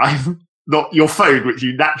you all the time. Not your phone, which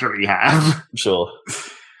you naturally have. Sure.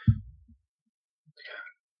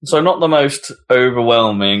 So not the most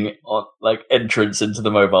overwhelming entrance into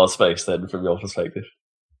the mobile space then, from your perspective.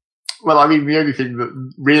 Well, I mean, the only thing that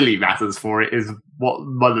really matters for it is what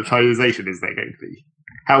monetization is there going to be.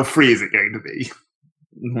 How free is it going to be?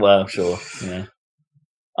 Well, sure, yeah.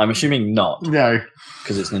 I'm assuming not. No.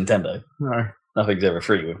 Because it's Nintendo. No. Nothing's ever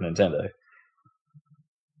free with Nintendo.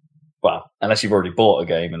 Well, unless you've already bought a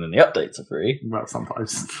game and then the updates are free. Well,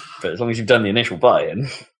 sometimes. But as long as you've done the initial buy-in.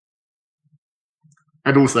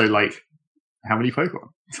 And also, how many Pokemon?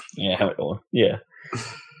 Yeah.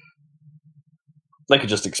 They could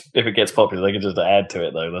just, if it gets popular, they could just add to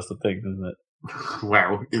it, though. That's the thing, isn't it?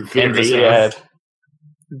 Well, in theory, yes.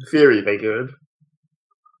 In theory, they could.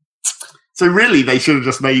 So really, they should have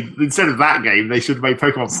just made, instead of that game, they should have made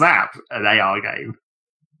Pokemon Snap an AR game.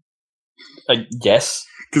 Yes.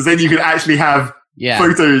 Because then you could actually have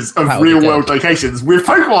photos of real-world locations with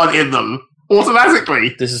Pokemon in them,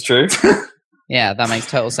 automatically. This is true. Yeah, that makes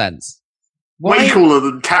total sense. Way cooler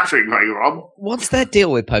than capturing Pokemon. What's their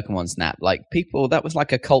deal with Pokemon Snap? People, that was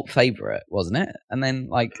a cult favorite, wasn't it? And then,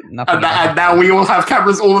 nothing. And now we all have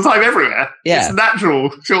cameras all the time everywhere. Yeah. It's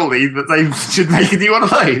natural, surely, that they should make a new one of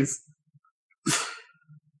those.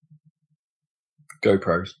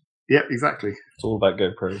 GoPros. Yep, exactly. It's all about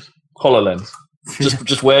GoPros. HoloLens.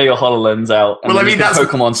 Just wear your HoloLens out and that's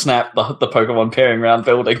Pokemon Snap the Pokemon peering around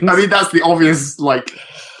buildings. I mean, that's the obvious,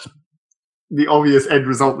 the obvious end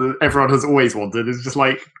result that everyone has always wanted is just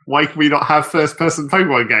why can we not have first-person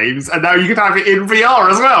Pokemon games? And now you can have it in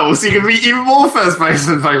VR as well, so you can be even more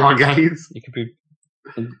first-person Pokemon games. You could be,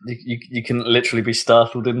 you can literally be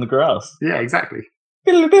startled in the grass. Yeah, exactly.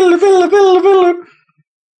 I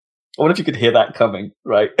wonder if you could hear that coming,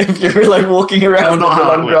 right? If you're walking around in the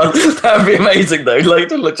long grass, that would be amazing, though.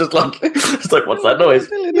 To look just what's that noise?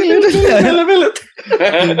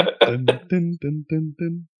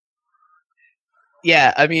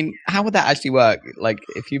 Yeah, I mean, how would that actually work?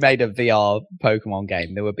 If you made a VR Pokemon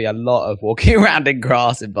game, there would be a lot of walking around in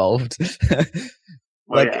grass involved.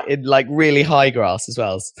 In really high grass as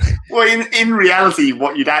well. Well, in reality,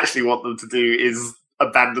 what you'd actually want them to do is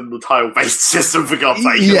abandon the tile-based system, for God's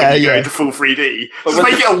sake, and go into full 3D. Just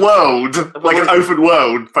make it a world, an open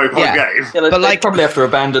world Pokemon game. Yeah, but they'd probably have to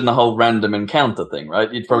abandon the whole random encounter thing,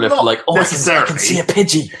 right? You'd probably have to I can see a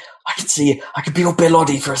Pidgey. I could be all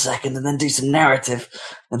Belloddy for a second and then do some narrative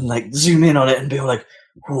and zoom in on it and be all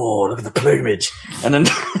whoa, look at the plumage. And then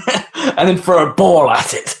and then throw a ball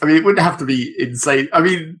at it. I mean, it wouldn't have to be insane. I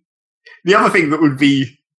mean, the other thing that would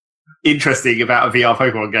be interesting about a VR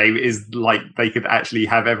Pokemon game is like they could actually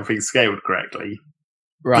have everything scaled correctly.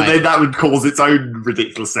 Right. But then that would cause its own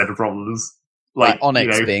ridiculous set of problems. Like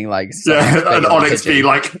Onyx being like... and Onyx being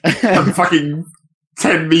like a fucking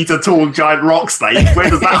 10-meter tall giant rock snake. Where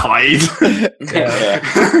does that hide?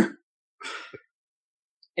 Yeah.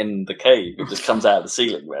 In the cave, it just comes out of the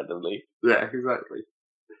ceiling randomly. Yeah, exactly.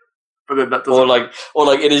 But then that doesn't... Or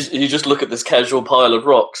like it is. You just look at this casual pile of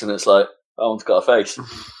rocks, and it's like, that one's got a face.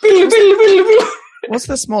 What's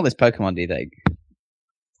the smallest Pokemon, do you think?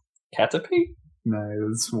 Caterpie? No,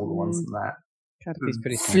 there's smaller ones than that. Caterpie's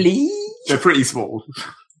pretty small. Flea? They're pretty small.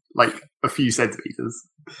 Like a few centimeters.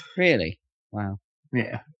 Really? Wow.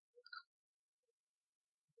 Yeah.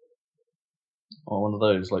 Or one of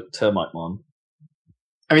those, like Termite-mon.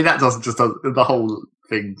 I mean, that the whole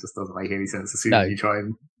thing just doesn't make any sense as soon as you try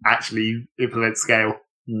and actually implement scale.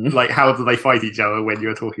 Like, how do they fight each other when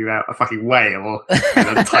you're talking about a fucking whale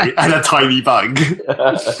and a tiny bug?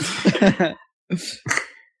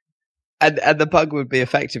 and the bug would be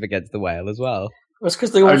effective against the whale as well. It's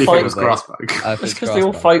because they all Only fight with grass bug. It's because they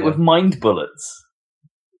all fight with mind bullets.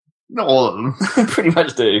 Not all of them. Pretty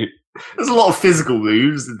much do. There's a lot of physical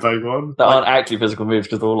moves in Pokemon. That aren't actually physical moves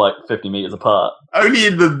because they're all like 50 meters apart. Only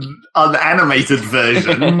in the unanimated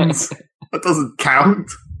versions. That doesn't count.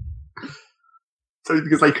 So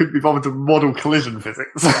because they couldn't be bothered to model collision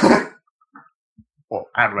physics. Or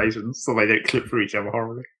animations, so they don't clip through each other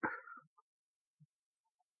horribly.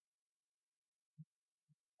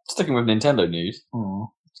 Sticking with Nintendo news.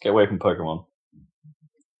 Let's get away from Pokemon.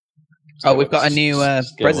 We've got a new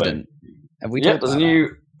president. Have we talked about there's a new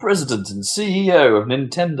president and CEO of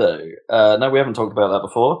Nintendo. No, we haven't talked about that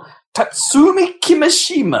before. Tatsumi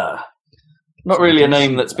Kimishima. Not really a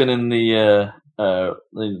name that's been in the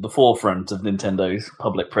forefront of Nintendo's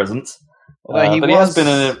public presence. But he has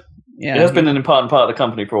been an important part of the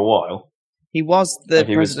company for a while. He was the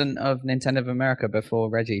president of Nintendo of America before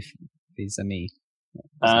Reggie Fils-Aimé.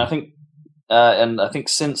 I think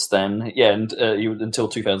since then, until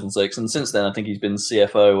 2006, and since then I think he's been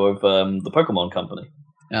CFO of the Pokemon company.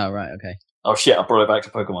 Oh, right, okay. Oh shit, I brought it back to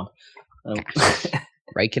Pokemon.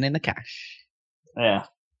 Raking in the cash. Yeah.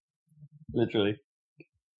 Literally.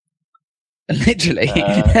 Literally.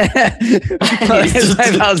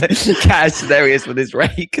 Cash, there he is with his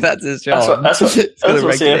rake. That's his job. That's what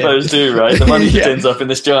CFOs do, right? The money just ends up in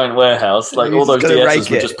this giant warehouse. Like all those DSs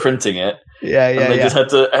were just printing it. Yeah. And they just had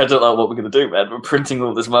to like, what we're going to do, man? We're printing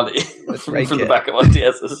all this money from the back of our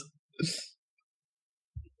DSs.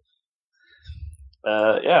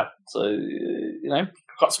 So,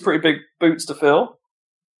 got some pretty big boots to fill.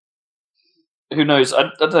 Who knows? I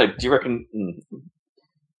don't know. Do you reckon...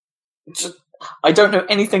 I don't know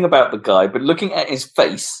anything about the guy, but looking at his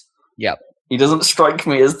face, he doesn't strike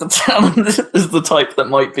me as the type that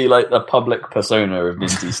might be like the public persona of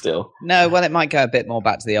Ninty still. No, well, it might go a bit more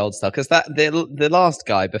back to the old style because the last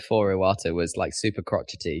guy before Iwata was like super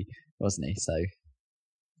crotchety, wasn't he? So,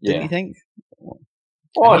 didn't you think?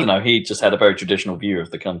 Well, I don't know. He just had a very traditional view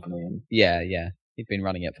of the company, and yeah, he'd been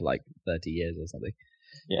running it for like 30 years or something.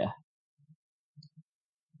 Yeah.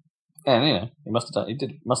 And he must have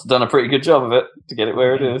done a pretty good job of it to get it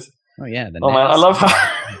where it is. Oh yeah. Man, I love how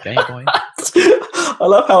Game Boy. I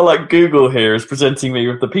love how like Google here is presenting me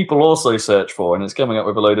with the people also search for, and it's coming up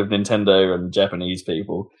with a load of Nintendo and Japanese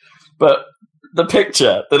people. But the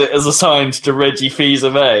picture that it is assigned to Reggie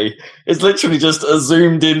Fils-Aimé is literally just a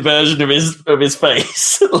zoomed-in version of his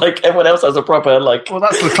face. Like everyone else has a proper like. Well,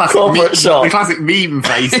 that's the classic corporate shot. The classic meme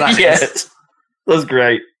face. That yes, that's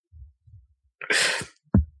great.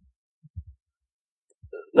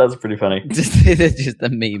 That's pretty funny. just the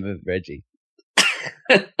meme of Reggie.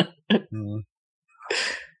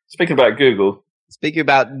 Speaking about Google. Speaking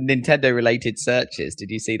about Nintendo-related searches, did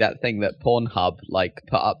you see that thing that Pornhub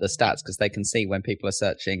put up the stats because they can see when people are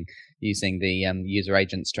searching using the user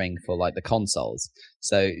agent string for like the consoles?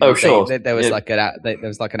 So there was like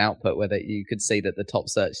an output where you could see that the top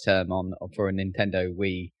search term for a Nintendo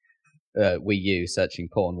Wii U searching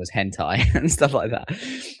porn was hentai and stuff like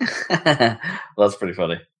that. That's pretty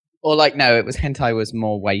funny. Or it was hentai was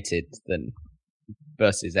more weighted than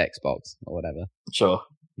versus Xbox or whatever. Sure.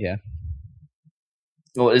 Yeah.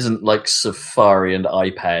 Well, isn't like Safari and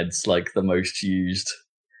iPads like the most used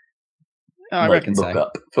I reckon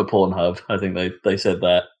lookup for Pornhub? I think they said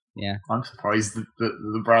that. Yeah. I'm surprised that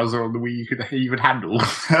the browser on the Wii could even handle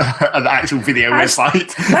an actual video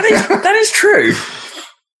website. That is true.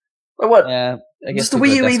 What? Yeah. I guess does the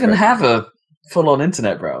Wii U even have a full-on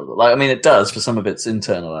internet browser. Like, I mean, it does for some of its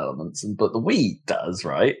internal elements, but the Wii does,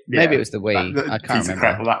 right? Maybe it was the Wii. I can't remember.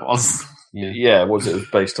 Crap that was. Yeah, was it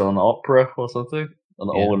based on Opera or something? An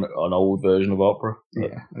old version of Opera?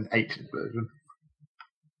 Yeah, an ancient version.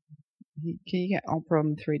 Can you get Opera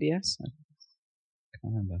on 3DS? I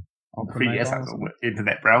can't remember. Opera 3DS has an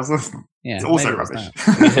internet browser. Yeah, it's also rubbish.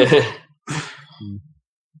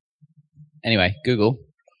 Anyway, Google.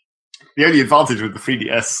 The only advantage with the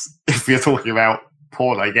 3DS, if you're talking about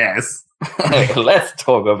porn, I guess. Let's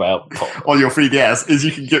talk about porn. On your 3DS, is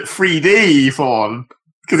you can get 3D porn.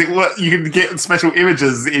 Because you can get special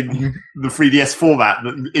images in the 3DS format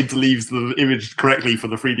that interleaves the image correctly for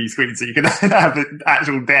the 3D screen, so you can have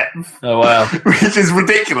actual depth. Oh, wow. Which is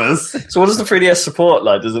ridiculous. So what does the 3DS support?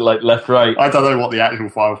 Like, does it like left, right? I don't know what the actual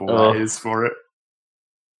file format is for it.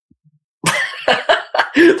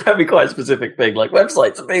 That'd be quite a specific thing, like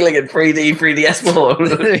websites appealing in 3D 3DS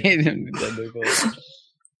porn.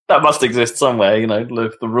 That must exist somewhere, you know,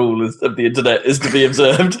 if the rule of the internet is to be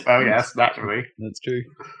observed. Oh yes, naturally. That's true.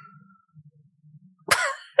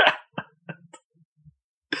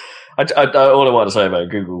 All I want to say about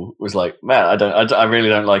Google was like, man, I really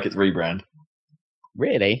don't like its rebrand.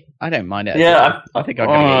 Really? I don't mind it. Yeah, I think I'm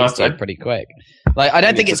going to get used to it pretty quick. Like, I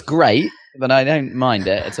don't think it's great, but I don't mind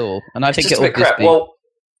it at all. And I think it's just a bit crap. Well,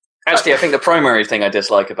 actually, I think the primary thing I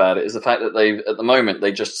dislike about it is the fact that at the moment,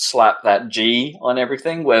 they just slap that G on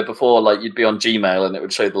everything, where before, like, you'd be on Gmail and it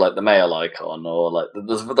would show the mail icon or like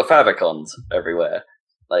the favicons everywhere.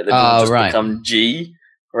 Like, they've just become G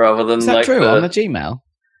rather than. Is that true on the Gmail?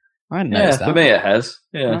 I hadn't noticed that. For me it has.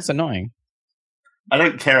 Yeah, that's annoying. I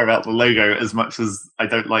don't care about the logo as much as I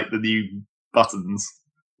don't like the new buttons,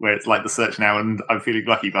 where it's like the search now and I'm feeling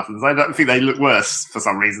lucky buttons. I don't think they look worse for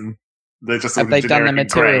some reason. They're just have they done the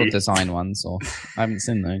material design ones, or I haven't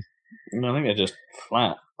seen those? No, I think they're just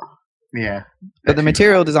flat. Yeah, but the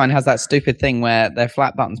material design has that stupid thing where they're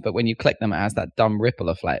flat buttons, but when you click them, it has that dumb ripple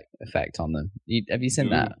effect on them. Have you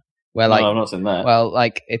seen that? Where, like, no, I've not seen that. Well,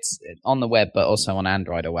 like, it's on the web, but also on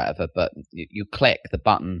Android or whatever. But you click the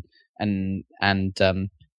button, and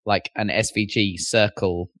like an SVG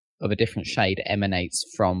circle of a different shade emanates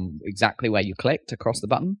from exactly where you clicked across the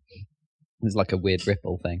button. There's like a weird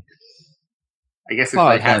ripple thing. I guess if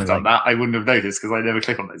I had done that, I wouldn't have noticed because I never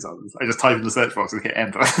click on those others. I just type in the search box and hit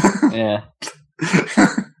enter. Yeah.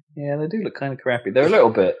 Yeah, they do look kind of crappy. They're a little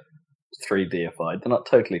bit 3D-ified. They're not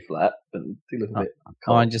totally flat, but they do look a bit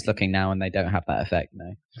cold. I'm just looking now and they don't have that effect,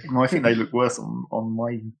 no. Well, I think they look worse on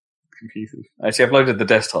my computers. Actually, I've loaded the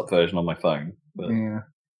desktop version on my phone. But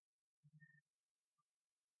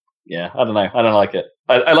yeah, I don't know. I don't like it.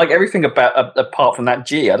 I like everything apart from that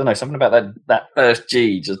G. I don't know, something about that first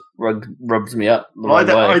G just rubs me up. I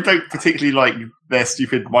don't particularly like their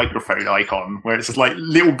stupid microphone icon, where it's just like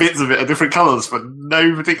little bits of it are different colours for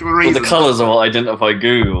no particular reason. Well, the colours are what identify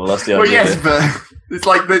Google. That's the idea. Well, yes, but it's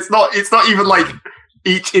like it's not even like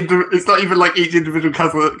each individual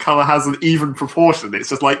colour has an even proportion. It's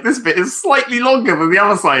just like this bit is slightly longer than the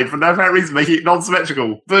other side for no apparent reason, making it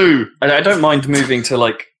non-symmetrical. Boo! And I don't mind moving to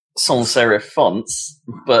like sans serif fonts,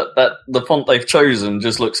 but the font they've chosen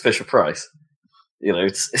just looks Fisher Price. You know,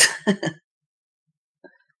 it's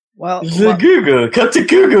Google. Come to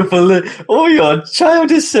Google for all your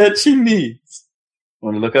childish searching needs.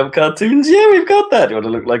 Want to look up cartoons? Yeah, we've got that. You want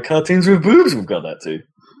to look like cartoons with boobs? We've got that too.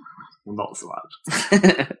 Well, not so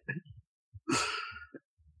much.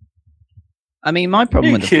 I mean, my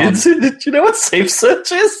problem with the kids, font... do you know what safe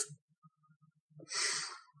search is?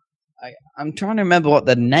 I'm trying to remember what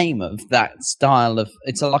the name of that style of...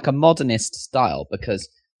 It's like a modernist style because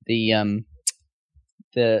the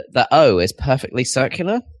O is perfectly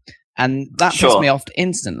circular, and that puts me off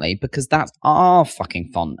instantly because that's our fucking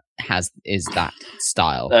font is that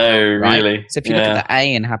style. Oh, right? really? So if you look at the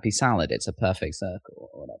A in Happy Salad, it's a perfect circle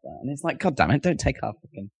or whatever, and it's like, God damn it, don't take our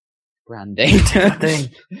fucking branding thing,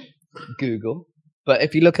 Google. But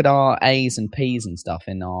if you look at our A's and P's and stuff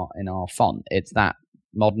in our font, it's that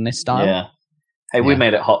modernist style. Yeah. Hey, we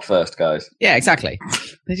made it hot first, guys. Yeah, exactly.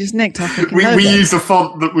 They just nicked our freaking we used a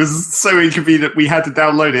font that was so inconvenient we had to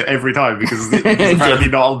download it every time because it was apparently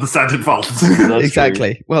not on the standard font.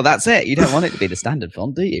 Exactly. True. Well, that's it. You don't want it to be the standard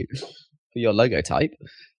font, do you? For your logo type.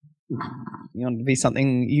 You want it to be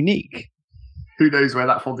something unique. Who knows where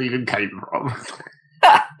that font even came from?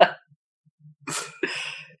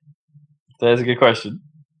 There's a good question.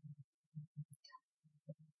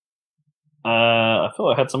 I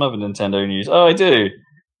thought I had some other Nintendo news. Oh, I do.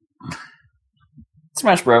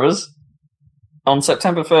 Smash Brothers. On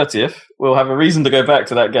September 30th, we'll have a reason to go back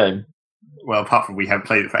to that game. Well, apart from we haven't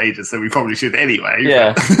played it for ages, so we probably should anyway.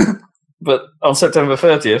 Yeah. But on September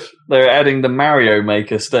 30th, they're adding the Mario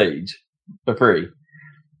Maker stage for free.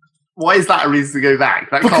 Why is that a reason to go back?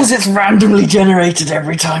 Because it's randomly generated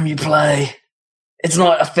every time you play. It's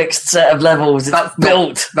not a fixed set of levels. It's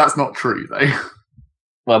built. That's not true, though.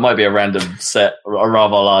 Well, it might be a random set, a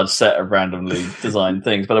rather large set of randomly designed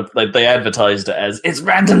things, but they advertised it as it's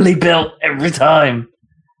randomly built every time.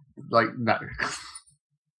 Like, no.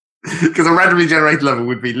 Because a randomly generated level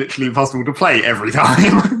would be literally impossible to play every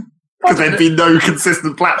time. Because there'd be no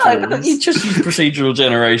consistent platforms. No, you just use procedural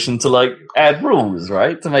generation to, like, add rules,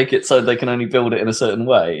 right? To make it so they can only build it in a certain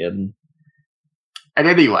way. And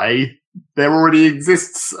anyway, there already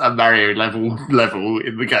exists a Mario level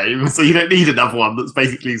in the game, so you don't need another one that's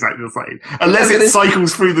basically exactly the same. Unless it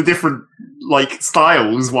cycles through the different like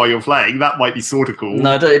styles while you're playing, that might be sort of cool.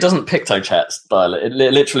 No, it doesn't PictoChat style it.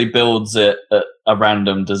 It literally builds it at a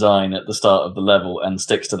random design at the start of the level and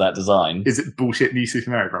sticks to that design. Is it bullshit New Super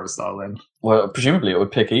Mario Bros. Style then? Well, presumably it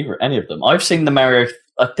would pick any of them. I've seen the Mario...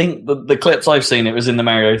 I think the clips I've seen, it was in the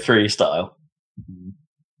Mario 3 style.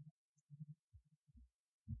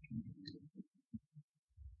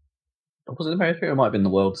 Was it the Mario 3 or it might have been the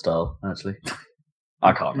World style, actually?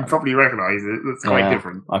 I can't remember. You probably recognise it. That's quite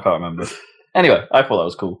different. I can't remember. Anyway, I thought that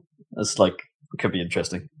was cool. It's like, it could be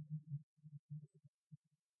interesting.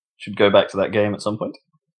 Should go back to that game at some point.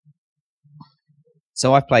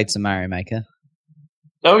 So I've played some Mario Maker.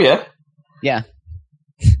 Oh, yeah? Yeah.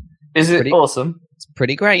 Is it awesome? It's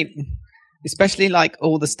pretty great. Especially like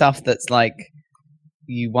all the stuff that's like,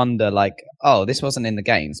 you wonder like, oh, this wasn't in the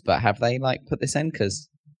games, but have they like put this in? Because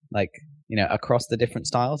like, you know, across the different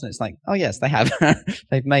styles, and it's like, oh yes, they have.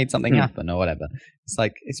 They've made something happen or whatever. It's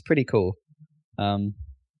like, it's pretty cool.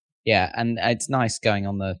 Yeah, and it's nice going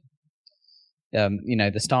on the, you know,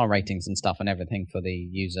 the star ratings and stuff and everything for the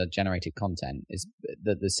user-generated content is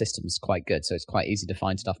the system's quite good, so it's quite easy to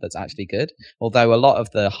find stuff that's actually good. Although a lot of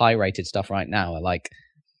the high-rated stuff right now are like,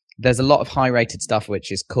 there's a lot of high-rated stuff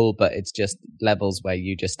which is cool, but it's just levels where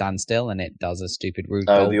you just stand still and it does a stupid Rube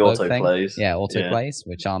Goldberg the auto thing. plays. Yeah, auto plays,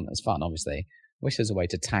 which aren't as fun, obviously. Wish there's a way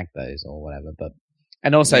to tag those or whatever, but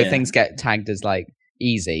and also things get tagged as like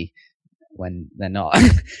easy when they're not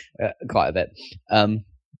quite a bit.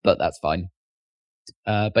 But that's fine.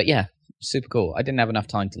 But yeah, super cool. I didn't have enough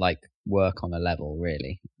time to like work on a level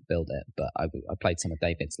really, build it, but I played some of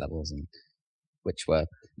David's levels and which were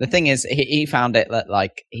the thing is he found it that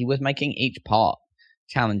like he was making each part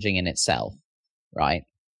challenging in itself, right?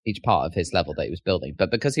 Each part of his level that he was building, but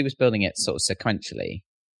because he was building it sort of sequentially,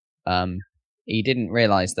 he didn't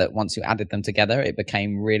realize that once you added them together, it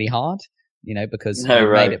became really hard. You know, because he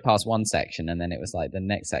made it past one section, and then it was like the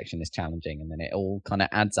next section is challenging, and then it all kind of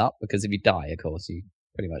adds up. Because if you die, of course, you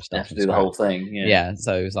pretty much have to do the whole thing. Yeah,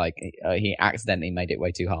 so it was like he accidentally made it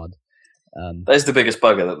way too hard. That's the biggest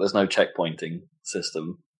bugger, that there's no checkpointing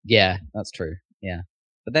system. Yeah, that's true. Yeah,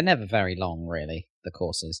 but they're never very long, really. The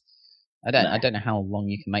courses. I don't know how long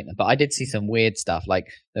you can make them, but I did see some weird stuff. Like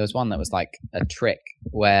there was one that was like a trick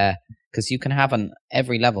where, because you can have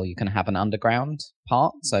every level you can have an underground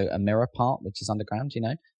part, so a mirror part which is underground, you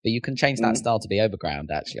know, but you can change that style to be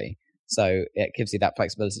overground actually. So it gives you that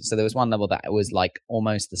flexibility. So there was one level that was like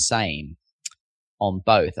almost the same on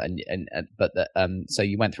both, so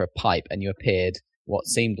you went through a pipe and you appeared what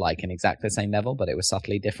seemed like an exactly the same level, but it was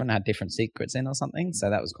subtly different, had different secrets in or something.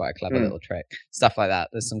 So that was quite a clever little trick. Stuff like that.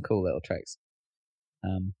 There's some cool little tricks.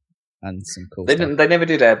 And some cool stuff. They never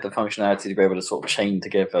did add the functionality to be able to sort of chain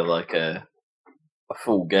together like a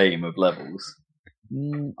full game of levels.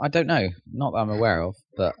 I don't know. Not that I'm aware of,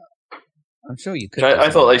 but I'm sure you could.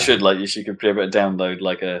 I thought they should, like, you could be able to download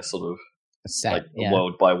like a sort of a set, like a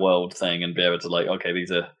world by world thing and be able to like, okay,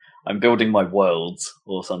 I'm building my worlds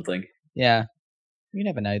or something. Yeah. You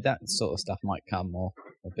never know. That sort of stuff might come or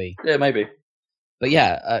be. Yeah, maybe. But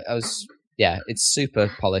yeah, it's super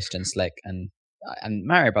polished and slick, and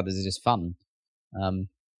Mario Brothers is just fun.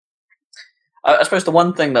 I suppose the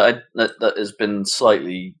one thing that has been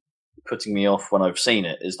slightly putting me off when I've seen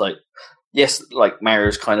it is like, yes, like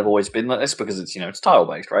Mario's kind of always been like this because it's, you know, it's tile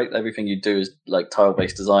based, right? Everything you do is like tile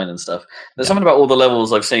based design and stuff. There's something about all the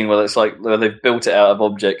levels I've seen where it's like where they've built it out of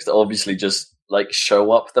objects that obviously just like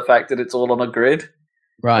show up the fact that it's all on a grid.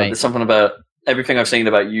 Right. Like, there's something about everything I've seen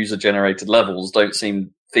about user generated levels don't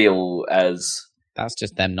feel as. That's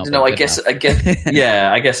just them not. No, I guess,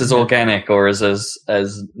 yeah, I guess as organic or as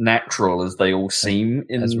natural as they all seem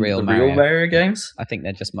in real Mario games. I think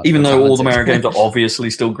they're just much even though talented. all the Mario games are obviously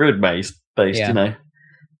still grid based. Yeah. You know,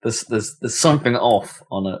 there's something off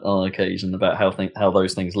on occasion about how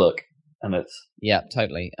those things look, and it's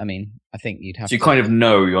totally. I mean, I think you'd have. So you kind of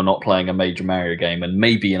know you're not playing a major Mario game, and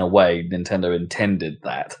maybe in a way Nintendo intended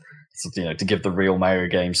that. to give the real Mario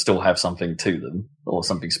games still have something to them or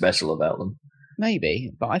something special about them.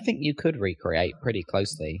 Maybe, but I think you could recreate pretty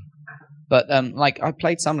closely. But I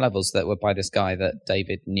played some levels that were by this guy that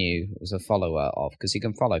David knew was a follower of, because you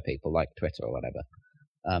can follow people like Twitter or whatever,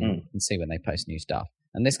 and see when they post new stuff.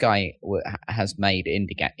 And this guy has made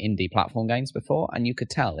indie platform games before, and you could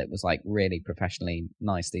tell it was like really professionally,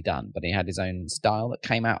 nicely done. But he had his own style that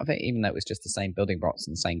came out of it, even though it was just the same building blocks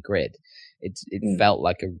and the same grid. It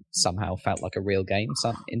somehow felt like a real game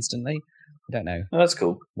instantly. I don't know. Oh, that's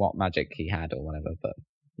cool. What magic he had or whatever, but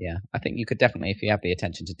yeah, I think you could definitely, if you have the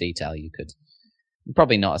attention to detail, you could.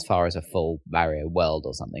 Probably not as far as a full Mario world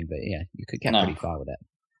or something, but yeah, you could get pretty far with it.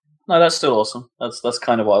 No, that's still awesome. That's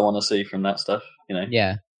kind of what I want to see from that stuff,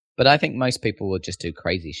 Yeah, but I think most people would just do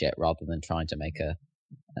crazy shit rather than trying to make a.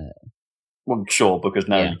 Well, sure, because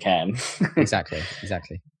now you can. Exactly.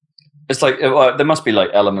 It's like there must be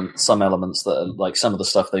some elements that are like some of the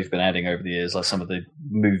stuff they've been adding over the years, like some of the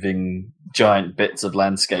moving giant bits of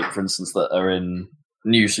landscape, for instance, that are in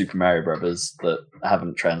New Super Mario Brothers that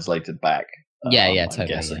haven't translated back. Totally.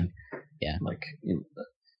 Guessing. Yeah. Like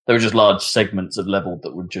there were just large segments of level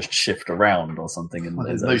that would just shift around or something.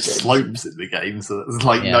 There's no slopes in the game, so that's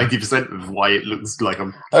like 90% of why it looks like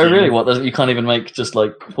I'm. Oh, really? What? You can't even make just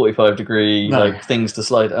like 45-degree things to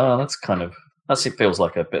slide. Oh, that's kind of. That feels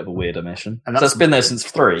like a bit of a weird omission. And that's been there since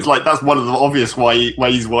 3. It's like that's one of the obvious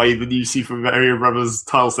ways why the new Super Mario Brothers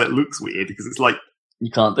tile set looks weird, because it's like you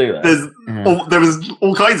can't do that. There was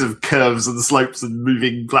all kinds of curves and slopes and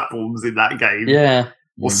moving platforms in that game. Yeah.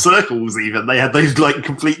 Or circles even. They had those like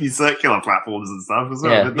completely circular platforms and stuff as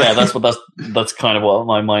well. Yeah, that's kind of what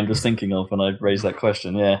my mind was thinking of when I raised that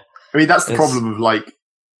question, yeah. I mean, that's the problem of like,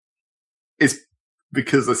 it's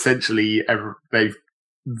because essentially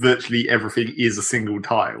virtually everything is a single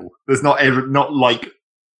tile. There's not like,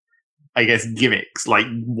 I guess, gimmicks, like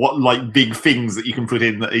big things that you can put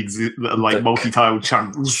in that are like multi-tile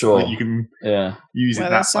chunks that you can use in that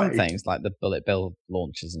there's some way. things like the bullet bill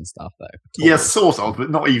launchers and stuff though. Yeah, sort of,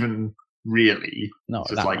 but not even really. Not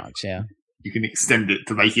just that like, much, yeah. You can extend it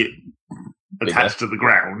to make it attached to the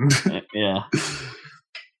ground. Yeah.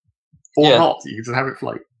 Or not. You can just have it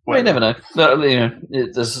float. Well, you never know.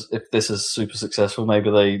 If this is super successful,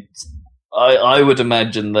 maybe I would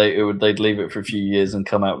imagine they'd leave it for a few years and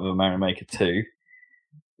come out with a Mario Maker 2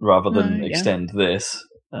 rather than extend this.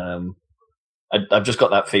 I've just got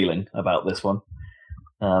that feeling about this one.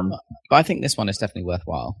 But I think this one is definitely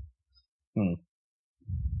worthwhile.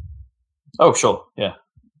 Oh, sure, yeah.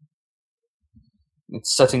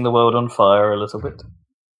 It's setting the world on fire a little bit.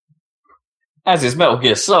 As is Metal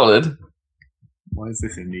Gear Solid. Why is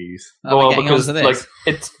this in news? Well, because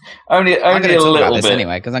it's only a little bit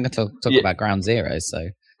anyway. Because I'm going to talk about Ground Zero.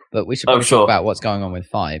 But we should talk about what's going on with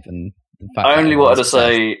 5 and the fact. I only wanted to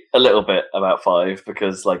say a little bit about 5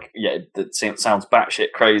 because, it sounds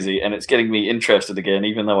batshit crazy, and it's getting me interested again,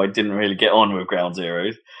 even though I didn't really get on with Ground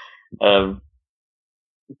Zero. But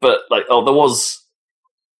there was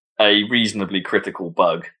a reasonably critical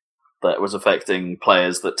bug that was affecting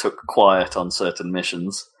players that took quiet on certain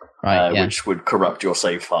missions. Which would corrupt your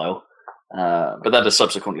save file. But that has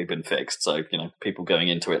subsequently been fixed, so people going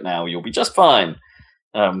into it now, you'll be just fine.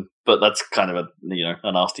 But that's kind of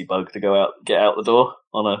a nasty bug to get out the door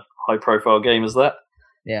on a high-profile game as that.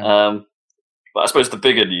 Yeah. But I suppose the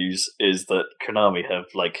bigger news is that Konami have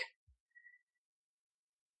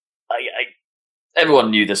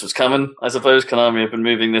everyone knew this was coming. I suppose Konami have been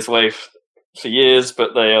moving this way for years,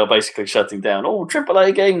 but they are basically shutting down all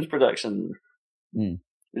AAA games production.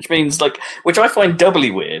 Which means, which I find doubly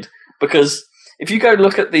weird, because if you go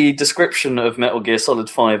look at the description of Metal Gear Solid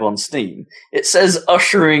 5 on Steam, it says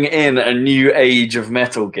ushering in a new age of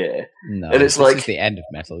Metal Gear. No, and it's this is the end of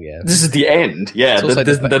Metal Gear. This is the end, yeah.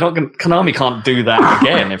 They're not Konami can't do that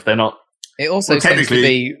again if they're not. It also seems to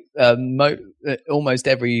be almost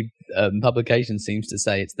every publication seems to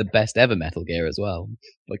say it's the best ever Metal Gear as well,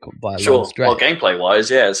 by a long stretch. Well, gameplay-wise,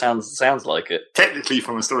 yeah, it sounds like it. Technically,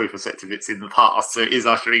 from a story perspective, it's in the past, so it is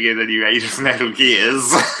ushering in a new age of Metal Gears.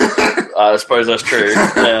 I suppose that's true.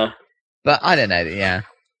 Yeah, but I don't know.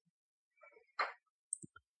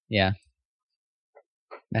 Yeah.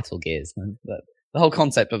 Metal Gears. The whole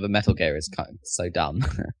concept of a Metal Gear is kind of so dumb,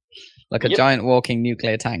 like a giant walking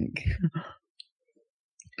nuclear tank.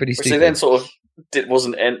 Pretty stupid. So then, sort of, it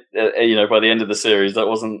wasn't by the end of the series, that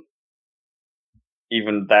wasn't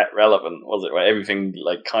even that relevant, was it? Right? Everything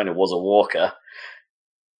kind of was a walker,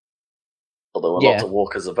 although there were lots of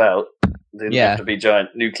walkers about. They didn't have to be giant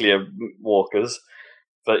nuclear walkers,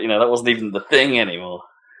 but that wasn't even the thing anymore.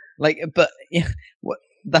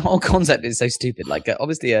 The whole concept is so stupid.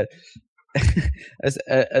 Obviously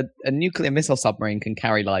a nuclear missile submarine can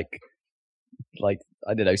carry like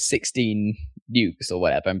I don't know 16 nukes or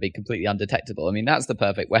whatever and be completely undetectable. I mean, that's the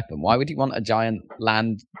perfect weapon. Why would you want a giant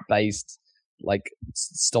land-based like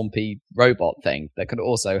stompy robot thing that could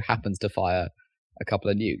also happens to fire a couple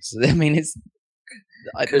of nukes? I mean, it's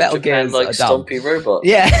Metal Gear like stompy robot.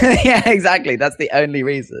 Yeah, yeah, exactly. That's the only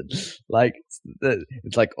reason. Like,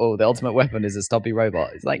 it's like, oh, the ultimate weapon is a stompy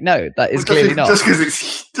robot. It's like, no, that is clearly not. Just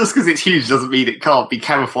because it's huge doesn't mean it can't be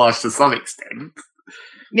camouflaged to some extent.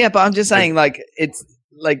 Yeah, but I'm just saying, like, it's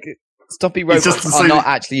like stompy robots are not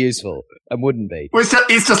actually useful and wouldn't be. Well,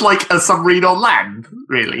 it's just like a submarine on land,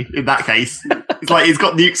 really. In that case, it's like it's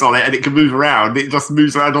got nukes on it and it can move around. It just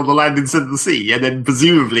moves around on the land instead of the sea, and then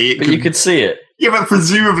presumably you could see it. Yeah, but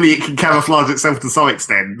presumably it can camouflage itself to some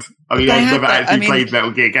extent. I mean, I've never actually played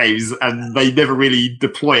Metal Gear games, and they never really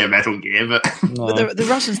deploy a Metal Gear. But, but the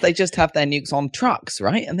Russians, they just have their nukes on trucks,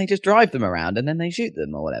 right? And they just drive them around, and then they shoot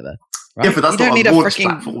them or whatever. Right? Yeah, but that's not a launch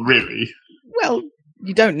platform, really. Well,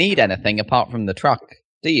 you don't need anything apart from the truck,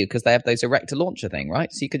 do you? Because they have those erector launcher thing,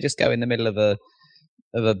 right? So you could just go in the middle of a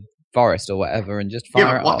forest or whatever and just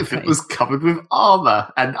fire it off. What if it was covered with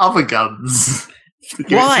armor and other guns?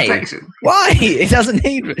 Why? Why? It doesn't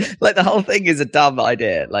need... Like, the whole thing is a dumb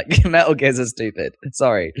idea. Like, Metal Gears are stupid.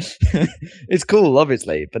 Sorry. It's cool,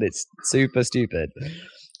 obviously, but it's super stupid.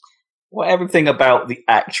 Well, everything about the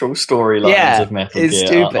actual storylines of Metal Gear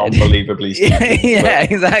stupid. Are unbelievably stupid. Yeah,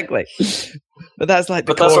 exactly. But that's like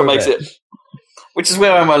the that's what makes it... Which is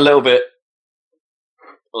where I'm a little bit,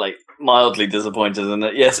 like, mildly disappointed in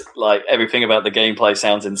that. Yes, like, everything about the gameplay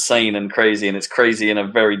sounds insane and crazy, and it's crazy in a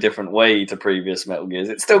very different way to previous Metal Gears.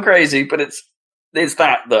 It's still crazy, but it's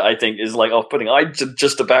that I think is, like, off-putting. I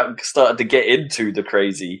just about started to get into the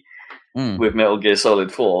crazy with Metal Gear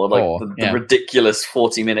Solid 4, like the ridiculous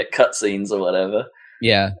 40-minute cutscenes or whatever.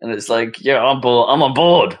 Yeah. And it's like, yeah, I'm on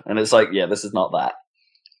board. And it's like, yeah, this is not that.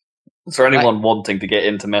 So anyone wanting to get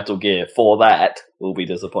into Metal Gear for that will be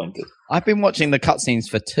disappointed. I've been watching the cutscenes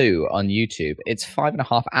for 2 on YouTube. It's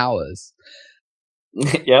 5.5 hours.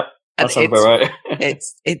 Yep, that sounds about right.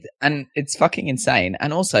 It's fucking insane.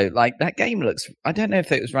 And also, like, that game looks... I don't know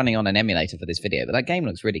if it was running on an emulator for this video, but that game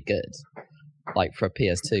looks really good. Like, for a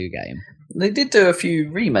PS2 game. They did do a few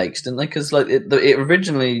remakes, didn't they? Because like it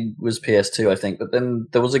originally was PS2, I think, but then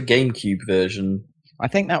there was a GameCube version. I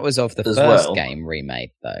think that was of the first game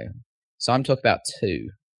remade, though. So I'm talking about 2.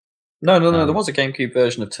 No. There was a GameCube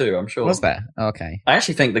version of 2, I'm sure. Was there? Oh, okay. I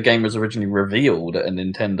actually think the game was originally revealed at a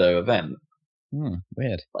Nintendo event.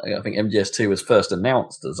 Weird. I think MGS2 was first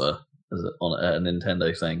announced as a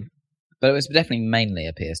Nintendo thing. But it was definitely mainly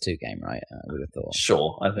a PS2 game, right? I would have thought.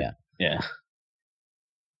 Sure, I think. Yeah.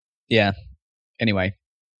 Yeah. Anyway,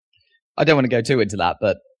 I don't want to go too into that,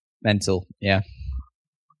 but mental. Yeah.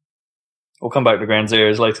 We'll come back to Ground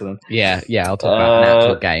Zeroes later then. Yeah. I'll talk about an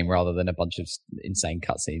actual game rather than a bunch of insane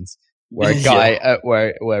cutscenes where a guy,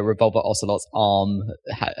 where Revolver Ocelot's arm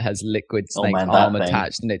has Liquid Snake's arm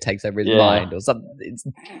attached and it takes over his mind or something.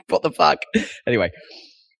 What the fuck? Anyway.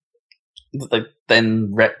 They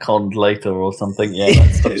then retconned later or something. Yeah,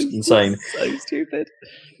 that's insane. So stupid.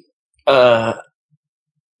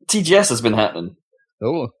 TGS has been happening.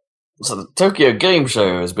 Oh. So the Tokyo Game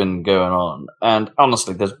Show has been going on, and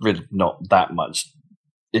honestly, there's really not that much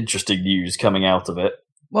interesting news coming out of it.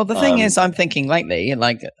 Well, the thing is, I'm thinking lately,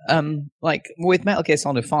 like with Metal Gear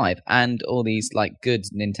Solid 5 and all these like good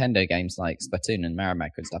Nintendo games like Splatoon and Mario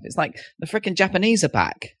Maker and stuff, it's like the freaking Japanese are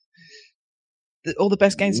back. All the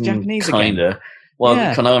best games are Japanese again. Kinda. Well,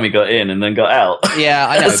 Konami got in and then got out. Yeah,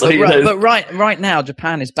 I know. So, but right now,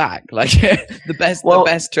 Japan is back. Like the best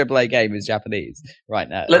AAA game is Japanese right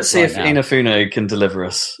now. Let's see if Inafune can deliver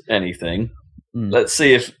us anything. Let's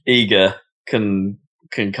see if Iga can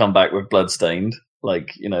come back with Bloodstained.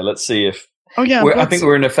 Like, let's see if. Oh yeah, I think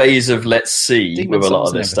we're in a phase of let's see Demon with a lot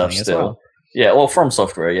of this stuff still. Well. Yeah, well, From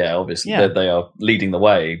Software, yeah, obviously they are leading the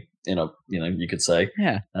way. You could say,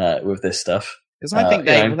 with this stuff. Because I think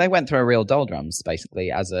they went through a real doldrums,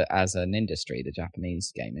 basically, as an industry, the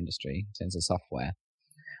Japanese game industry, in terms of software.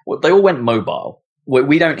 Well, they all went mobile.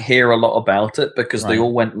 We don't hear a lot about it because they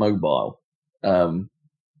all went mobile,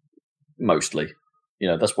 mostly.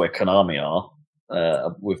 That's where Konami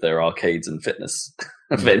are, with their arcades and fitness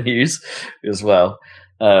venues as well.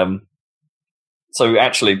 So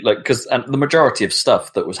actually, because the majority of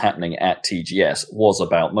stuff that was happening at TGS was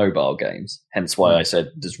about mobile games. Hence why I said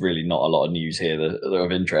there's really not a lot of news here that are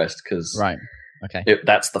of interest, because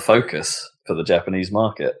that's the focus for the Japanese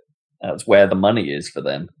market. That's where the money is for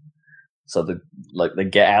them. So they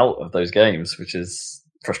get out of those games, which is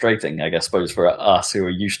frustrating, I suppose, for us who are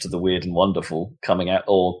used to the weird and wonderful coming out,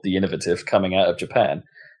 or the innovative coming out of Japan,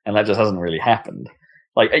 and that just hasn't really happened.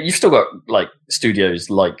 Like, you've still got like studios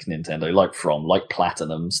like Nintendo, like From, like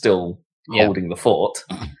Platinum, still holding the fort.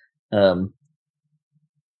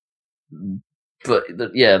 But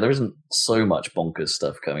there isn't so much bonkers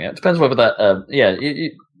stuff coming out. Depends whether that.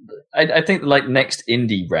 I think like next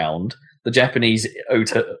indie round, the Japanese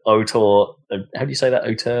auteur. How do you say that?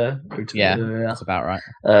 Auteur. Yeah, that's about right.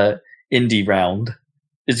 Indie round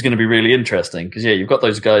is going to be really interesting because you've got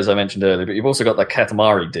those guys I mentioned earlier, but you've also got that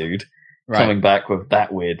Katamari dude coming back with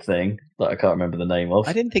that weird thing that I can't remember the name of.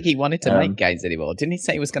 I didn't think he wanted to make games anymore. Didn't he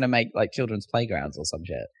say he was going to make like children's playgrounds or some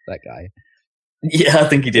shit? That guy. Yeah, I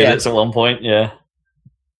think he did it at one point. Yeah.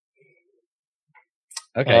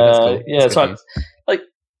 Okay, that's cool. That's so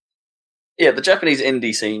the Japanese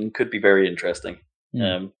indie scene could be very interesting.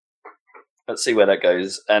 Let's see where that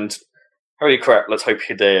goes. And holy crap, let's hope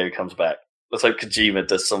Hideo comes back. Let's hope Kojima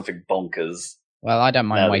does something bonkers. Well, I don't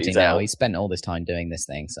mind waiting now. He spent all this time doing this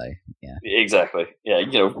thing, so yeah. Exactly. Yeah,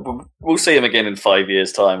 we'll see him again in 5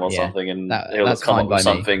 years' time or something, and he'll come up with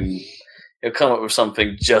something. He'll come up with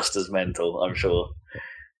something just as mental, I'm sure.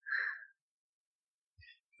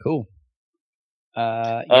 Cool.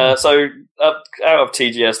 So out of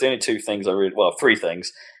TGS, the only three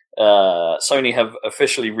things. Sony have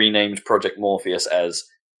officially renamed Project Morpheus as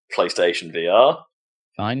PlayStation VR.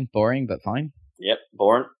 Fine, boring, but fine. Yep,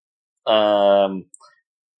 boring.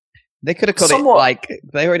 They could have called it like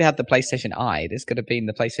they already had the PlayStation Eye. This could have been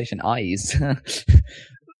the PlayStation Eyes.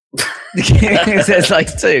 There's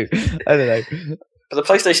like two. I don't know. But the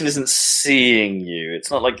PlayStation isn't seeing you.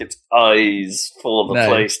 It's not like it's eyes for the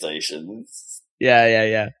PlayStation.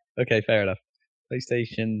 Yeah. Okay, fair enough.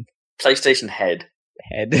 PlayStation head.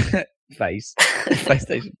 Face.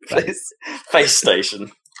 PlayStation face. Face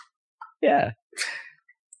station. Yeah.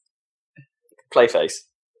 Playface.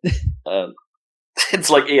 It's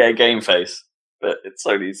like EA Game Face, but it's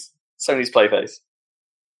Sony's Playface.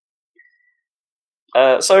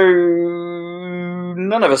 So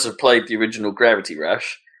none of us have played the original Gravity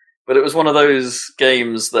Rush, but it was one of those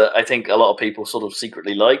games that I think a lot of people sort of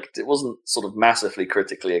secretly liked. It wasn't sort of massively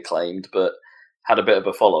critically acclaimed, but had a bit of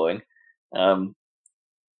a following. It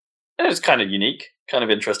was kind of unique, kind of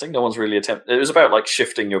interesting. No one's really attempted. It was about like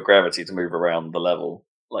shifting your gravity to move around the level.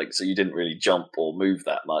 Like, so you didn't really jump or move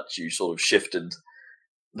that much. You sort of shifted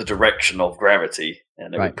the direction of gravity,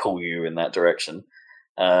 and it would pull you in that direction.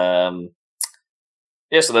 So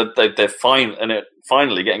they're fine, and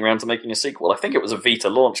finally getting around to making a sequel. I think it was a Vita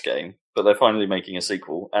launch game, but they're finally making a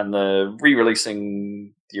sequel, and they're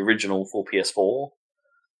re-releasing the original for PS4,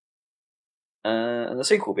 and the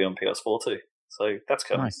sequel will be on PS4 too. So that's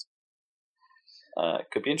coming. Nice.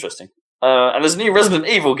 Could be interesting. And there's a new Resident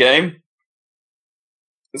Evil game.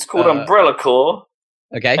 It's called Umbrella Corps.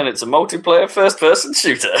 Okay. And it's a multiplayer first-person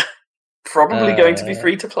shooter. Probably going to be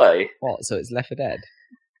free to play. What? So it's Left 4 Dead?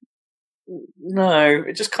 No,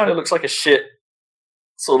 it just kind of looks like a shit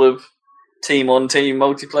sort of team-on-team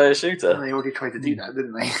multiplayer shooter. They already tried to do that,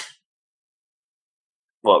 didn't they?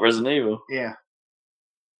 What, Resident Evil? Yeah.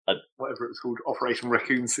 Whatever it was called, Operation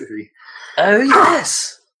Raccoon City. Oh,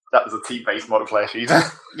 yes! That was a team-based multiplayer shooter.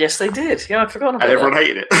 Yes, they did. Yeah, I'd forgotten about that. And everyone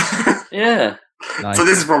hated it. Yeah. Nice. So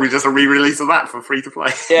this is probably just a re-release of that for free to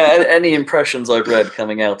play. Yeah, any impressions I've read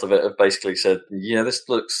coming out of it have basically said, yeah, this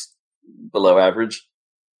looks below average.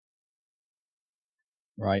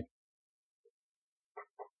 Right.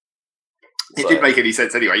 It didn't make any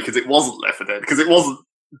sense anyway, because it wasn't Left 4 Dead, because it wasn't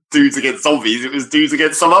dudes against zombies, it was dudes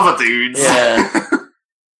against some other dudes. Yeah.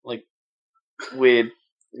 Like, weird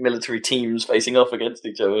military teams facing off against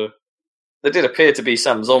each other. There did appear to be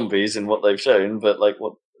some zombies in what they've shown, but like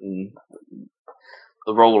what...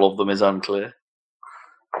 the role of them is unclear.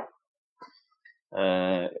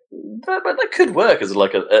 But that could work as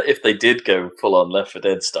like if they did go full on Left 4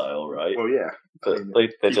 Dead style, right? Well, yeah, but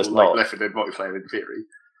they're just not Left 4 Dead multiplayer in theory.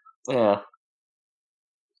 Yeah.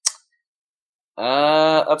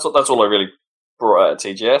 That's all I really brought out of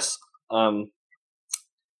TGS.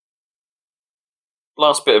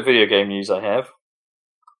 Last bit of video game news I have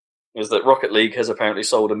is that Rocket League has apparently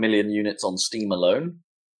sold 1 million units on Steam alone.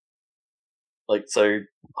 Like, so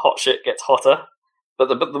hot shit gets hotter. But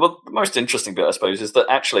the most interesting bit, I suppose, is that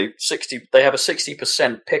actually they have a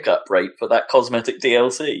 60% pickup rate for that cosmetic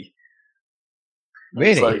DLC.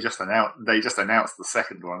 Really? So they just announced the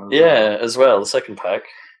second one. As well, the second pack.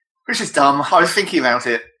 Which is dumb. I was thinking about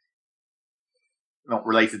it, not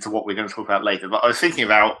related to what we're going to talk about later, but I was thinking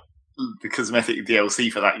about the cosmetic DLC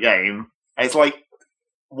for that game. And it's like,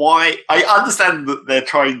 why? I understand that they're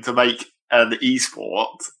trying to make an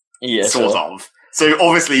esport, sort of, So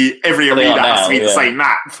obviously every arena has to be the same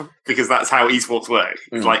map because that's how esports work.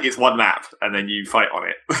 It's like it's one map and then you fight on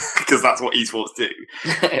it because that's what esports do.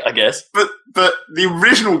 I guess. But the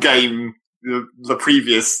original game, the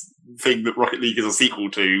previous thing that Rocket League is a sequel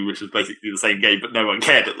to, which was basically the same game, but no one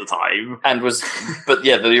cared at the time.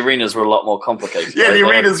 The arenas were a lot more complicated. Yeah, the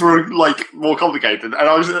arenas were like more complicated, and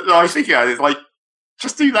I was thinking, it's like,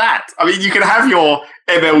 just do that. I mean, you can have your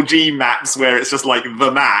MLG maps where it's just like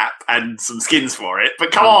the map and some skins for it,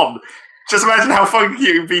 but come on, just imagine how funky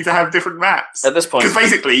it would be to have different maps at this point. Because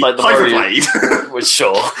basically, Hyperblade was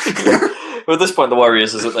sure. But at this point, the worry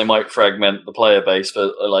is that they might fragment the player base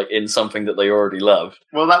for like in something that they already loved.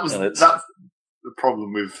 Well, that's the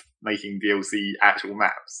problem with making DLC actual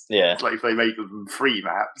maps. Yeah, it's like if they make them free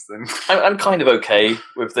maps, then I'm kind of okay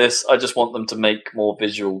with this. I just want them to make more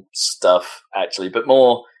visual stuff, actually, but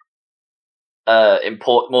more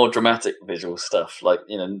more dramatic visual stuff. Like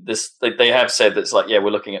this, they have said that it's like we're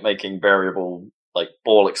looking at making variable like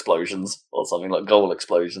ball explosions or something like goal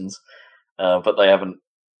explosions, but they haven't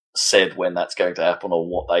said when that's going to happen or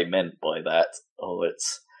what they meant by that. Or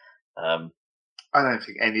it's I don't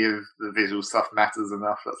think any of the visual stuff matters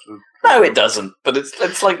enough. No, it doesn't. But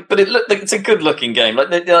it's a good looking game.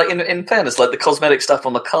 Like in fairness, like the cosmetic stuff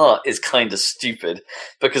on the car is kind of stupid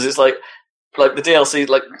because it's like the DLC.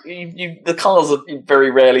 Like the cars that you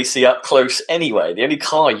very rarely see up close anyway. The only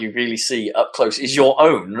car you really see up close is your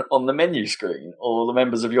own on the menu screen or the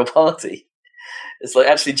members of your party. It's like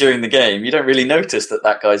actually during the game, you don't really notice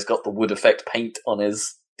that guy's got the wood effect paint on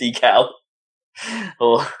his decal.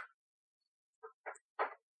 Or,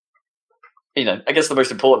 I guess the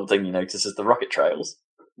most important thing you notice is the rocket trails.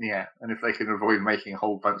 Yeah, and if they can avoid making a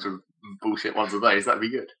whole bunch of bullshit ones of those, that'd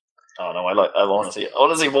be good. Oh no, I want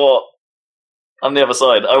to see more on the other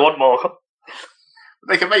side. I want more.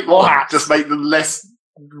 They can make more, just make them less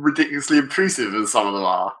ridiculously obtrusive as some of them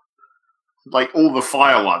are. Like all the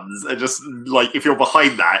fire ones are just like if you're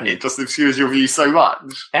behind that, it just obscures your view so much.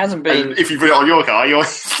 It hasn't been. And if you put it on your car, you're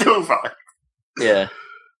still fine. Yeah.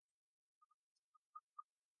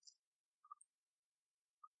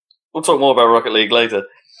 We'll talk more about Rocket League later.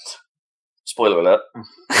 Spoiler alert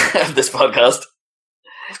of this podcast.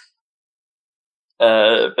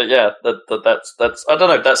 But yeah, that's I don't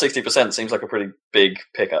know. That 60% seems like a pretty big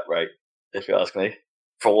pickup rate, if you ask me,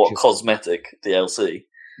 for what cosmetic DLC.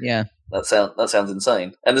 Yeah. That sounds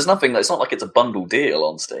insane. And there's nothing. It's not like it's a bundle deal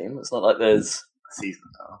on Steam. It's not like there's season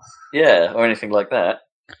pass. Yeah, or anything like that.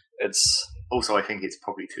 It's also, I think it's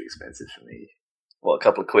probably too expensive for me. What, a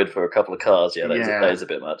couple of quid for a couple of cars? Yeah, that is a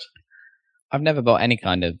bit much. I've never bought any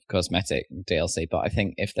kind of cosmetic DLC, but I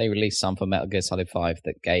think if they released some for Metal Gear Solid 5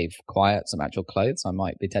 that gave Quiet some actual clothes, I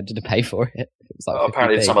might be tempted to pay for it. It's like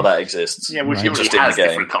apparently some of that exists. Yeah, which just has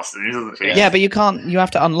different costumes, doesn't it? Yeah, but you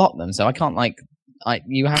have to unlock them, so I can't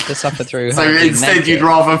you have to suffer through. So instead, you'd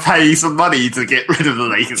rather pay some money to get rid of the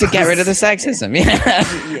nakedness. To get rid of the sexism,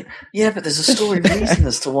 yeah. Yeah, but there's a story reason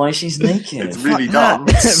as to why she's naked. It's really dumb.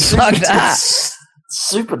 Fuck that.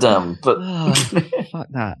 Super dumb, but fuck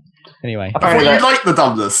that. Anyway, I thought you like the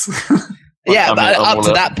dumbness. Yeah, but up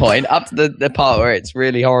to that point, up to the part where it's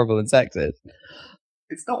really horrible and sexist.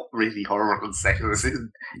 It's not really horrible and sexist.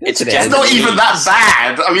 It's not even that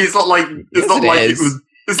bad. I mean, it's not like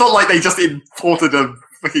It's not like they just imported a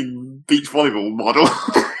fucking beach volleyball model.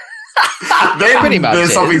 Then pretty much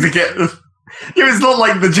there's something to get. Yeah, it's not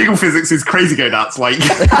like the jiggle physics is crazy go nuts, like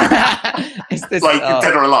Dead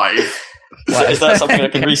or Alive. Is that something I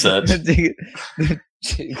can research? The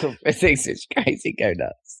jiggle physics is crazy go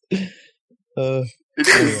nuts. It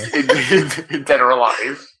is in Dead or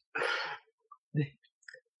Alive.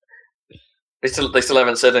 They still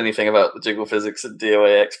haven't said anything about the jiggle physics in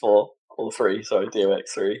DOA X4 or 3. Sorry,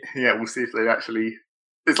 DOX 3. Yeah, we'll see if they actually.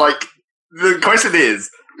 It's like the question is,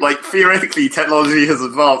 like, theoretically, technology has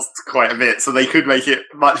advanced quite a bit, so they could make it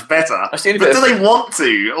much better. But do they want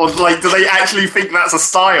to, or like, do they actually think that's a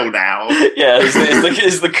style now? Yeah,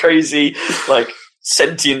 is the crazy like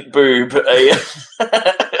sentient boob a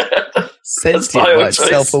sentient,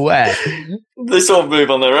 self-aware? They sort of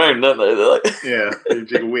move on their own, don't they? They're like, yeah, they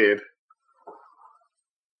jiggle weird.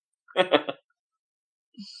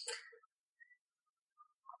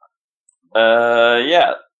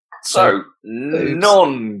 Yeah. So,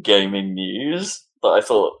 non-gaming news that I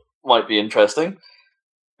thought might be interesting. Have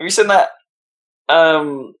you seen that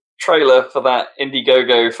trailer for that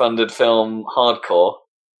Indiegogo-funded film, Hardcore?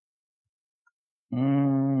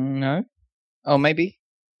 No. Oh, maybe?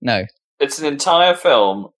 No. It's an entire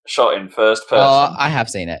film shot in first person. Oh, I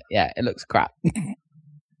have seen it. Yeah, it looks crap.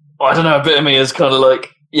 Well, I don't know, a bit of me is kind of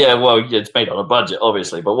like, yeah, well, it's made on a budget,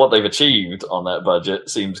 obviously, but what they've achieved on that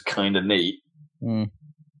budget seems kind of neat.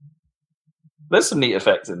 There's some neat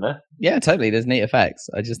effects in there. Yeah, totally. There's neat effects.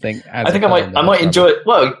 I just think I might enjoy it.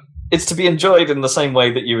 Well, it's to be enjoyed in the same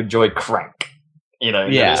way that you enjoyed Crank.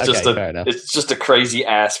 It's just a crazy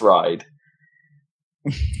ass ride.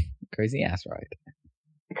 Crazy ass ride.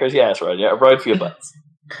 Crazy ass ride. Yeah, a ride for your butts.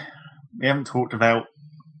 We haven't talked about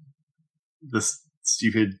the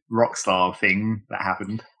stupid Rockstar thing that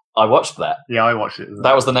happened. I watched that. Yeah, I watched it.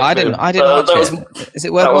 That was the next. I didn't watch it. Is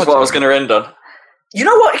it worth That was watching? what I was going to end on. You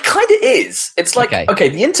know what? It kind of is. It's like, okay,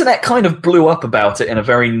 the internet kind of blew up about it in a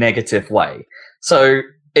very negative way. So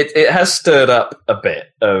it has stirred up a bit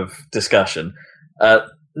of discussion,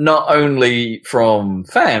 not only from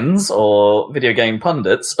fans or video game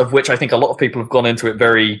pundits, of which I think a lot of people have gone into it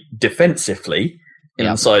very defensively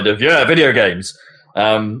inside of, video games.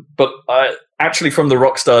 But actually from the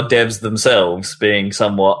Rockstar devs themselves being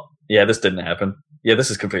somewhat, this didn't happen. Yeah,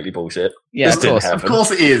 this is completely bullshit. Yeah, this didn't happen. Of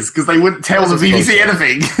course it is, because they wouldn't tell the BBC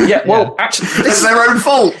anything. Yeah, well, actually, it's their own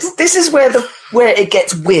fault. This is where it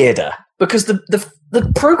gets weirder, because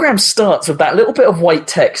the program starts with that little bit of white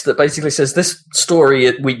text that basically says this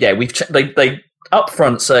story. They up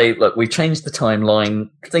front say, look, we've changed the timeline.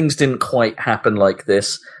 Things didn't quite happen like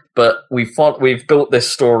this, but we've built this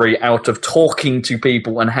story out of talking to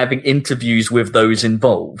people and having interviews with those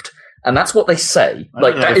involved. And that's what they say.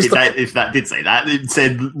 Like if that did say that, it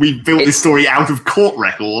said we built this story out of court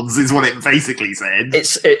records. Is what it basically said.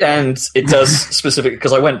 It does specifically,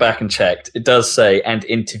 because I went back and checked. It does say and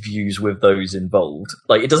interviews with those involved.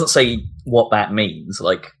 Like, it doesn't say what that means.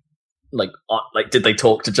 Like did they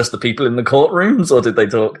talk to just the people in the courtrooms, or did they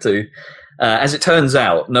talk to? As it turns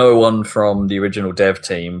out, no one from the original dev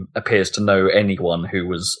team appears to know anyone who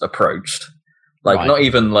was approached. Like, not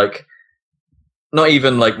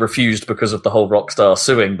even refused because of the whole Rockstar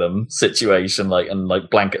suing them situation, and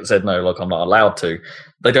blanket said, no, look, I'm not allowed to.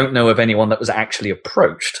 They don't know of anyone that was actually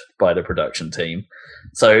approached by the production team.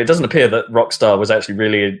 So it doesn't appear that Rockstar was actually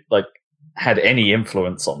really, had any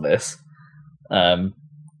influence on this.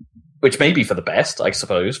 Which may be for the best, I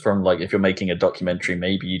suppose, from, if you're making a documentary,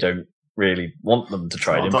 maybe you don't really want them to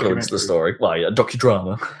try and influence the story. Well, a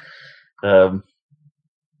docudrama.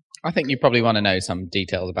 I think you probably want to know some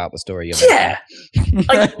details about the story you're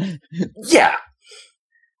making. Yeah.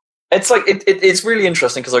 It's it's really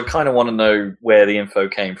interesting because I kind of want to know where the info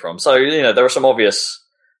came from. So, there are some obvious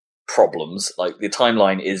problems. Like, the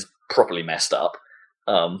timeline is properly messed up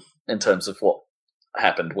in terms of what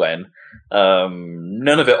happened when.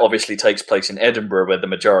 None of it obviously takes place in Edinburgh, where the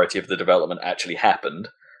majority of the development actually happened.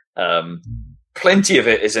 Plenty of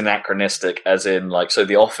it is anachronistic, as in, so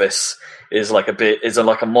The Office is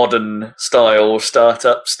a modern style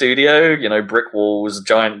startup studio, brick walls,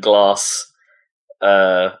 giant glass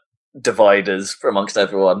dividers amongst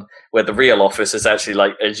everyone, where the real office is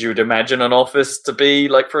actually as you would imagine an office to be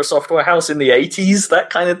for a software house in the 80s, that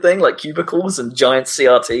kind of thing, cubicles and giant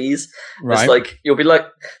CRTs. Right. It's you'll be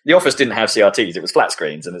The Office didn't have CRTs, it was flat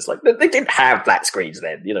screens, and it's they didn't have flat screens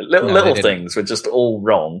then, little things were just all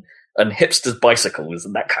wrong. And hipsters' bicycles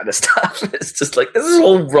and that kind of stuff. It's just this is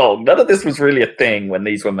all wrong. None of this was really a thing when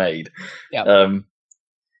these were made. Yeah.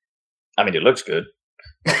 I mean, it looks good,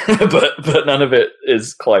 but none of it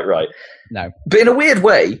is quite right. No. But in a weird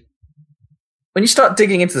way, when you start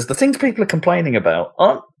digging into this, the things people are complaining about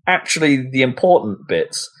aren't actually the important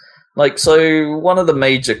bits. So one of the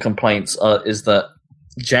major complaints is that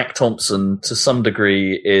Jack Thompson, to some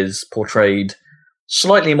degree, is portrayed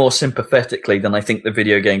slightly more sympathetically than I think the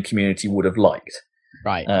video game community would have liked.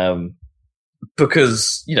 Right.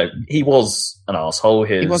 Because, he was an asshole.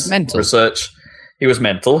 He was mental. He was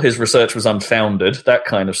mental. His research was unfounded, that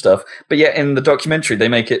kind of stuff. But yet in the documentary, they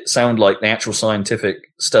make it sound like the actual scientific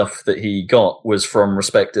stuff that he got was from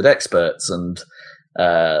respected experts and,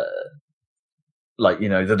 that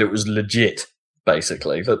it was legit,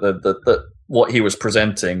 basically. That what he was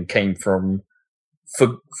presenting came from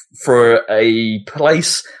for a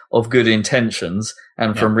place of good intentions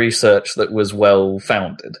and from research that was well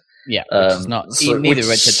founded. Yeah, which is not neither of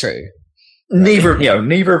which are true. Neither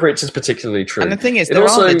of which is particularly true. And the thing is, there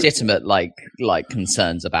are legitimate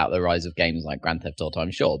concerns about the rise of games like Grand Theft Auto,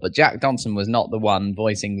 I'm sure. But Jack Thompson was not the one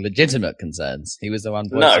voicing legitimate concerns. He was the one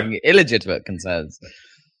voicing illegitimate concerns.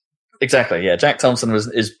 Exactly, yeah. Jack Thompson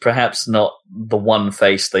is perhaps not the one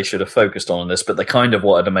face they should have focused on in this, but they kind of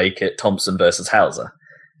wanted to make it Thompson versus Hauser.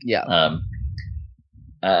 Yeah.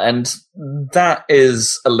 And that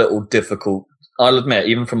is a little difficult, I'll admit,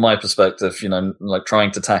 even from my perspective,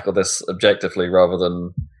 trying to tackle this objectively rather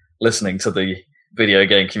than listening to the video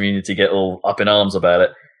game community get all up in arms about it.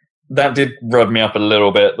 That did rub me up a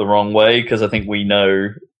little bit the wrong way, because I think we know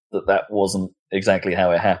that wasn't exactly how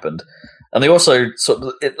it happened. And they also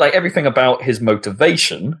like everything about his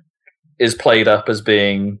motivation is played up as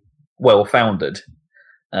being well-founded.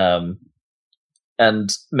 And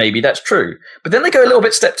maybe that's true. But then they go a little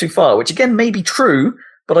bit step too far, which again may be true,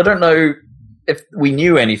 but I don't know if we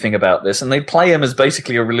knew anything about this. And they play him as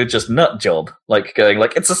basically a religious nut job, like going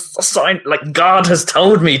like, it's a sign, like God has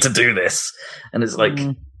told me to do this. And it's like,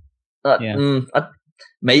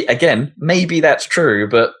 maybe that's true,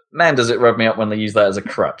 but man, does it rub me up when they use that as a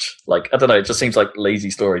crutch. Like, I don't know, it just seems like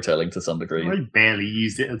lazy storytelling to some degree. They barely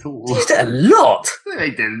used it at all. They used it a lot!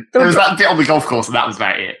 They didn't. There was that bit on the golf course, and that was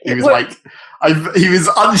about it. He was he was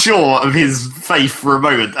unsure of his faith for a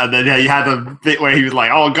moment, and then he had a bit where he was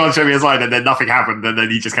like, oh, God, show me a sign, and then nothing happened, and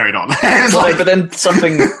then he just carried on. But then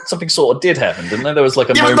something sort of did happen, didn't there? There was like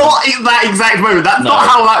a moment. But not in that exact moment. That's not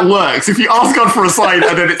how that works. If you ask God for a sign,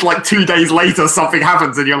 and then it's like 2 days later something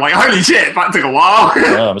happens, and you're like, holy shit, that took a while.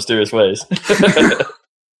 Oh, mysterious ways.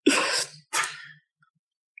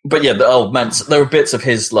 But yeah, there were bits of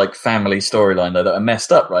his like family storyline though that are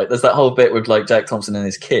messed up, right? There's that whole bit with like Jack Thompson and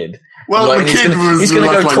his kid. Well, like, the kid was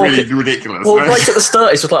really ridiculous. Well, right at the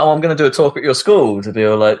start, it's just like, oh, I'm going to do a talk at your school to be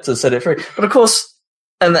like to set it free. But of course,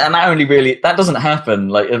 and that doesn't happen.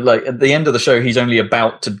 Like at the end of the show, he's only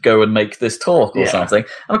about to go and make this talk or something.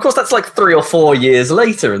 And of course, that's like 3 or 4 years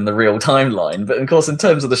later in the real timeline. But of course, in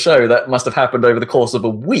terms of the show, that must have happened over the course of a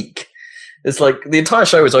week. It's like the entire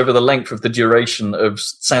show is over the length of the duration of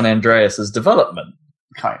San Andreas's development.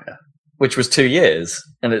 Kinda. Which was 2 years.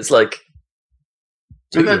 And it's like...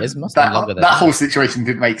 2 years must be longer than that whole situation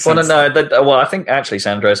didn't make sense. Well, I think actually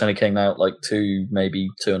San Andreas only came out like 2, maybe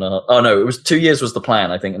 2.5. Oh no, it was 2 years was the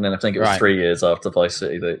plan, I think, and then I think it was 3 years after Vice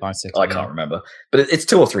City. I can't remember, but it's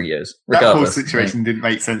 2 or 3 years. Regardless, that whole situation didn't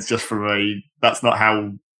make sense just from that's not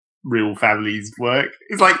how real families work.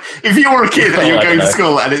 It's like if you're a kid and you're going to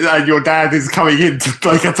school and your dad is coming in to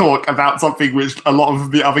make a talk about something which a lot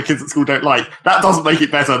of the other kids at school don't like, that doesn't make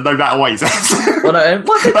it better no matter what he says. Well,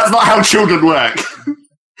 that's not how children work.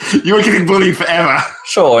 You were getting bullied forever.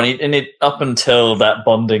 Sure, and it up until that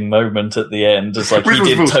bonding moment at the end, it's like he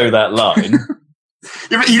did toe that line.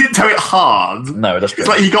 Yeah, but he didn't toe it hard. No, that's true. It's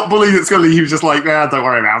like he got bullied at school and he was just like, don't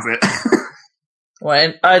worry about it.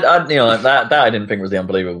 Well, that I didn't think was the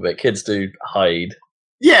unbelievable bit. Kids do hide.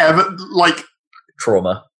 Yeah, but like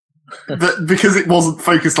trauma. Because it wasn't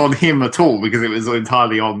focused on him at all, because it was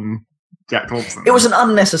entirely on Jack Thompson. It was an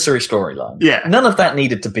unnecessary storyline. Yeah. None of that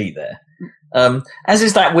needed to be there. As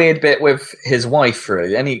is that weird bit with his wife,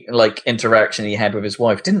 really. Any like interaction he had with his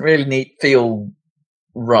wife didn't really feel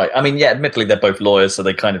right. I mean, yeah, admittedly they're both lawyers, so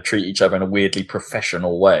they kind of treat each other in a weirdly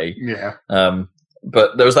professional way. Yeah.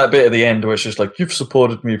 But there was that bit at the end where it's just like, you've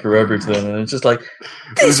supported me for everything, and it's just like,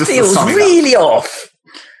 this feels really off.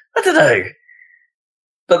 I don't know.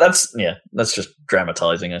 But that's just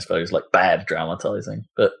dramatizing, I suppose, like bad dramatizing.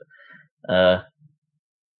 But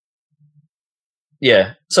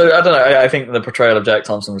yeah, so I don't know. I think the portrayal of Jack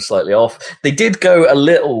Thompson was slightly off. They did go a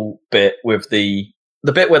little bit with the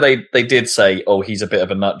bit where they did say, oh, he's a bit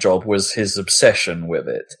of a nut job, was his obsession with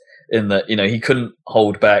it. In that, he couldn't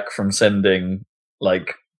hold back from sending,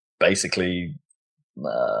 like, basically,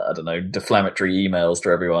 I don't know, defamatory emails to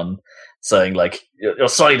everyone saying, like, you're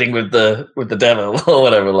siding with the devil or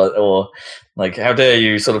whatever, or like, how dare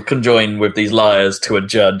you sort of conjoin with these liars to a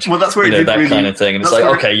judge? Well, that's where that kind of thing. And it's like,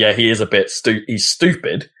 okay, yeah, he is a bit he's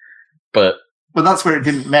stupid, but that's where it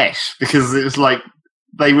didn't mesh, because it was like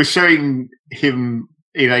they were showing him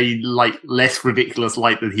in a like less ridiculous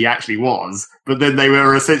light than he actually was, but then they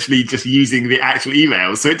were essentially just using the actual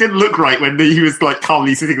emails, so it didn't look right when he was like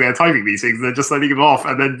calmly sitting there typing these things and then just sending them off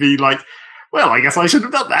and then be like, well, I guess I should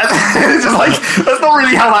have done that. It's just like, that's not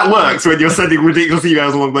really how that works when you're sending ridiculous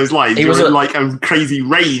emails along those lines. You're in like a crazy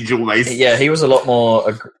rage almost. Yeah, he was a lot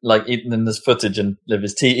more, like, in this footage and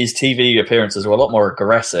his TV appearances were a lot more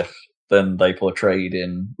aggressive than they portrayed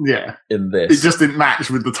in this. It just didn't match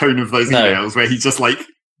with the tone of those emails where he's just like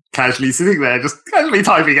casually sitting there, just casually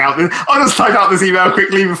typing out this. I'll just type out this email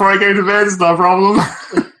quickly before I go to bed, it's no problem.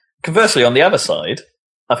 Conversely, on the other side,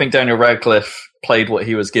 I think Daniel Radcliffe played what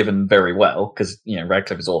he was given very well, because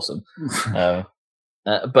Radcliffe is awesome.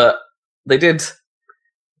 But they did.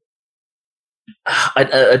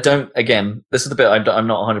 I don't. Again, this is the bit I'm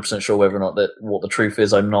not 100% sure whether or not what the truth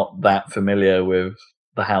is. I'm not that familiar with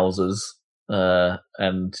the houses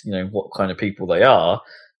and what kind of people they are.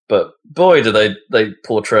 But boy, do they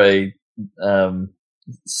portray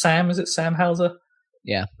Sam? Is it Sam Hauser?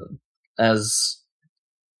 Yeah, as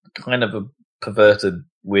kind of a perverted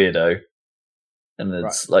weirdo. And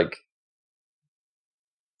it's like...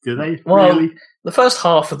 Do they? Well, really? The first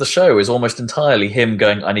half of the show is almost entirely him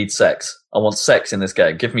going, I need sex. I want sex in this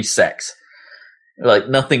game. Give me sex. Like,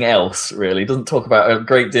 nothing else, really. It doesn't talk about a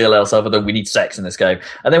great deal else other than we need sex in this game.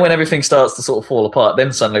 And then when everything starts to sort of fall apart,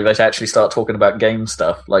 then suddenly they actually start talking about game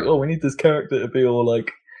stuff. Like, oh, we need this character to be all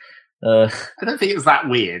like... I don't think it was that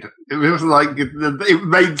weird. It was like... It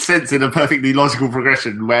made sense in a perfectly logical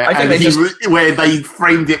progression where they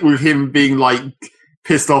framed it with him being, like,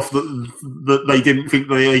 pissed off that they didn't think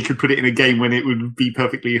that they could put it in a game when it would be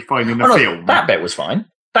perfectly fine in a film. That bit was fine.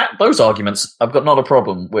 Those arguments I've got not a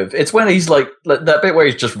problem with. It's when he's like that bit where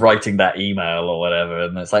he's just writing that email or whatever,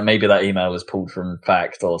 and it's like maybe that email is pulled from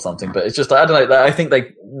fact or something. But it's just I don't know. I think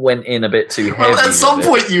they went in a bit too heavy. Well, at some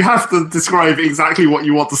point, you have to describe exactly what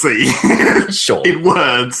you want to see, sure, in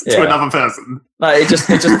words to another person. No, it just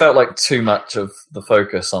felt like too much of the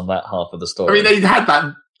focus on that half of the story. I mean, they had that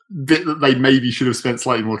bit that they maybe should have spent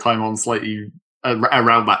slightly more time on,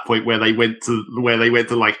 around that point where they went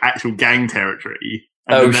to like actual gang territory.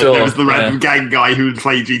 And sure. There was the random gang guy who would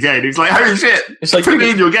play GTA, and he was like, "Holy shit! It's like put me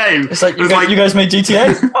in your game." It's like, you guys made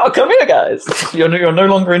GTA. Oh, come here, guys! You're no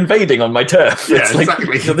longer invading on my turf. Yeah, it's like,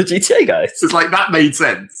 exactly. You're the GTA guys. It's like that made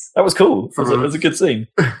sense. That was cool. It was a good scene.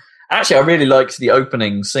 Actually, I really liked the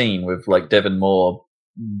opening scene with like Devon Moore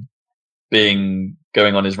going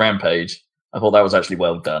on his rampage. I thought that was actually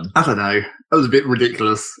well done. I don't know. That was a bit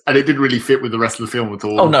ridiculous. And it didn't really fit with the rest of the film at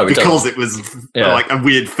all. Oh, no, because it was like a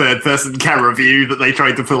weird third-person camera view that they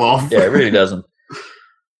tried to pull off. Yeah, it really doesn't.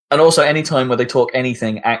 And also, any time where they talk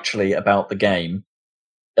anything actually about the game,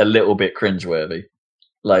 a little bit cringeworthy.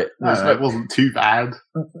 Like, it wasn't too bad.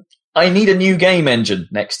 I need a new game engine,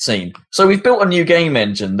 next scene. So we've built a new game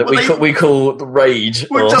engine that we call the Rage.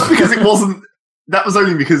 Well, just because it wasn't... That was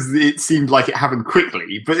only because it seemed like it happened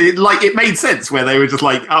quickly, but it made sense where they were just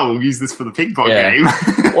like, "Oh, we'll use this for the ping pong game."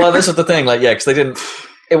 Well, this is the thing, because they didn't.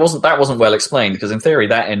 That wasn't well explained because in theory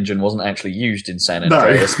that engine wasn't actually used in San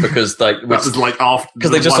Andreas because that was like after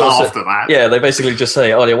because they just after that. Yeah, they basically just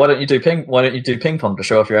say, "Oh, yeah, why don't you do ping pong to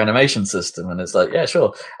show off your animation system?" And it's like, yeah,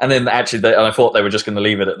 sure. And then actually, and I thought they were just going to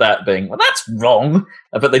leave it at that, being, well, that's wrong.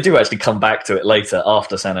 But they do actually come back to it later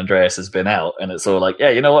after San Andreas has been out, and it's all like, yeah,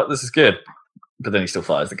 you know what, this is good. But then he still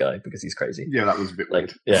fires the guy because he's crazy. Yeah, that was a bit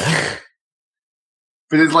weird. Yeah.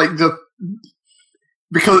 But it's like just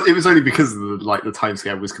because it was only because of the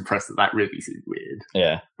timescale was compressed that really seemed weird.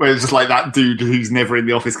 Yeah. Where it's just like that dude who's never in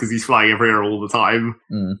the office because he's flying everywhere all the time.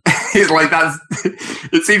 Mm. It's like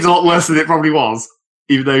it seems a lot worse than it probably was.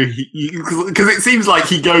 Even though because it seems like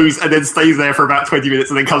he goes and then stays there for about 20 minutes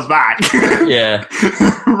and then comes back. Yeah.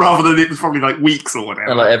 Rather than it was probably like weeks or whatever.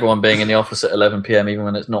 And like everyone being in the office at 11 p.m. even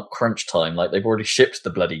when it's not crunch time. Like they've already shipped the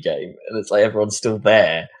bloody game. And it's like everyone's still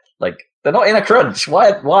there. Like they're not in a crunch.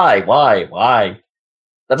 Why? That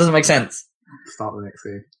doesn't make sense. Start the next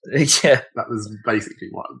scene. Yeah. That was basically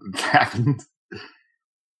what happened.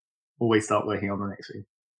 Always start working on the next scene.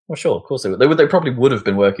 Well, sure, of course they would. They probably would have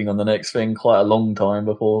been working on the next thing quite a long time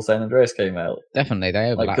before San Andreas came out. Definitely,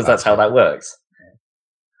 they overlap. Because that's how that works.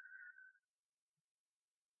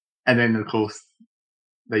 And then, of course,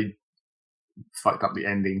 they fucked up the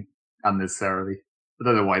ending unnecessarily. I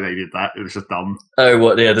don't know why they did that. It was just dumb. Oh,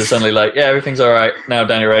 what? Yeah, they're suddenly like, yeah, everything's all right. Now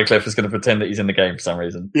Daniel Radcliffe is going to pretend that he's in the game for some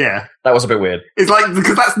reason. Yeah. That was a bit weird. It's like,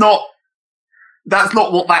 because that's not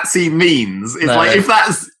what that scene means. It's like, if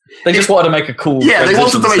that's... They just wanted to make a cool. Yeah, they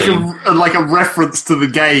wanted to make a reference to the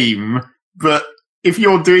game, but if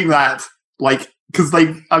you're doing that, because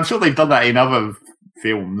I'm sure they've done that in other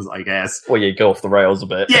films, I guess. Well, you go off the rails a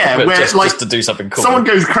bit. Yeah, but where just to do something cool. Someone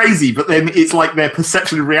goes crazy, but then it's like their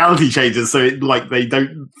perception of reality changes, so they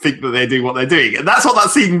don't think that they're doing what they're doing, and that's what that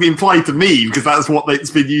scene implied to me, because that's what it's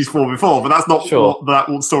been used for before. But that's not what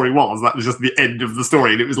that story was. That was just the end of the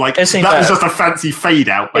story, and it was like that was just a fancy fade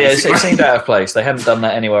out. Basically. Yeah, it seemed out of place. They hadn't done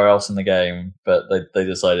that anywhere else in the game, but they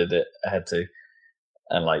decided it had to,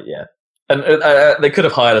 and And they could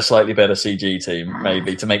have hired a slightly better CG team,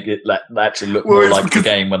 maybe, to make it actually look more like the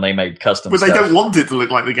game when they made custom stuff. But they don't want it to look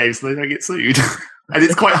like the game, so they don't get sued. And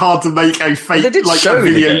it's quite hard to make a fake they did show a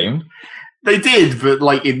video. The game. They did,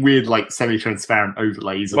 but in weird semi-transparent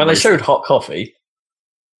overlays. When they showed hot coffee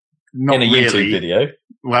not in a really. YouTube video.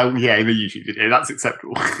 Well, yeah, in a YouTube video, that's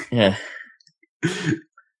acceptable. Yeah.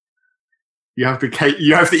 You have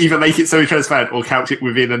to either make it semi-transparent or couch it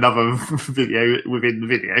within another video within the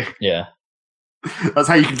video. Yeah. That's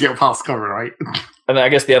how you can get past cover, right? And I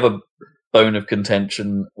guess the other bone of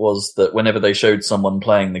contention was that whenever they showed someone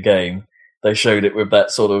playing the game, they showed it with that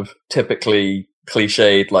sort of typically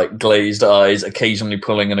cliched, glazed eyes, occasionally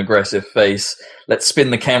pulling an aggressive face. Let's spin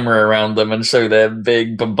the camera around them and show them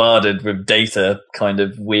being bombarded with data, kind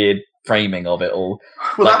of weird framing of it all.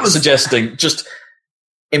 Well, that was suggesting,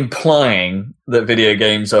 implying that video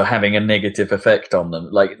games are having a negative effect on them.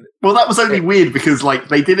 Well, that was only weird because like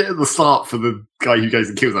they did it at the start for the guy who goes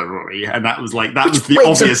and kills everybody, and that was the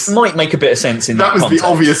obvious. Might make a bit of sense in that. Was context. The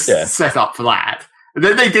obvious setup for that. And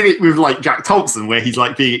then they did it with like Jack Thompson, where he's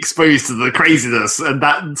like being exposed to the craziness, and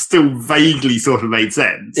that still vaguely sort of made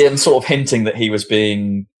sense. Yeah, and sort of hinting that he was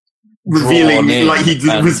being revealing, like he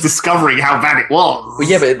was discovering how bad it was. Well,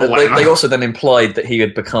 yeah, but they also then implied that he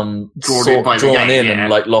had become drawn in and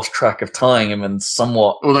like lost track of time and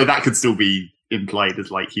somewhat. Although that could still be implied as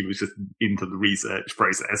like he was just into the research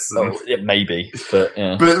process. Oh, yeah, maybe, but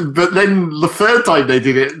yeah. But then the third time they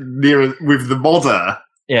did it with the modder,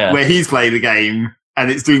 where he's playing the game and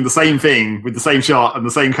it's doing the same thing with the same shot and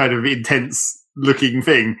the same kind of intense looking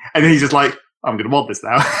thing, and then he's just like, I'm going to mod this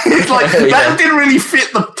now. It's like, that didn't really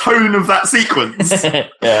fit the tone of that sequence.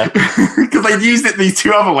 Because they'd used it these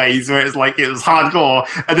two other ways where it's like, it was hardcore,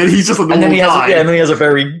 and then he's just a normal guy. And then he has a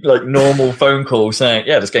very, like, normal phone call saying,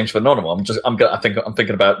 yeah, this game's phenomenal. I'm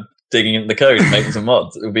thinking about digging into the code and making some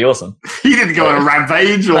mods. It would be awesome. He didn't go on a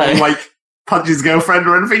rampage or, like, punch his girlfriend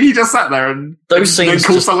or anything. He just sat there and those scenes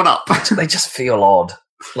call someone up. They just feel odd.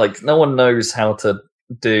 Like, no one knows how to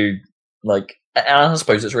do, like, and I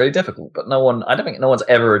suppose it's really difficult, but I don't think no one's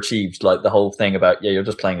ever achieved like the whole thing about, you're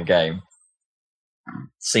just playing a game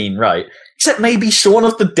scene right. Except maybe Shaun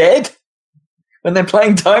of the Dead when they're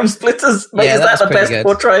playing Time Splitters. Is that the best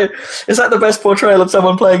portrayal? Is that the best portrayal of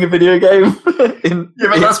someone playing a video game? But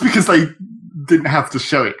that's because they didn't have to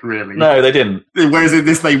show it, really. No, they didn't. Whereas in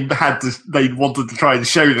this, they wanted to try and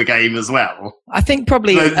show the game as well. I think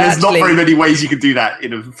probably there's not very many ways you can do that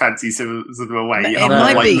in a fancy sort of way. It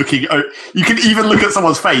might be. You can even look at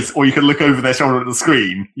someone's face, or you can look over their shoulder at the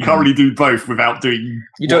screen. You can't really do both without doing.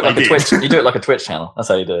 You do it like a Twitch. You do it like a Twitch channel. That's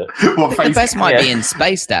how you do it. The best might be in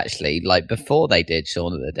Spaced, actually. Like before they did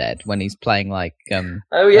Shaun of the Dead, when he's playing like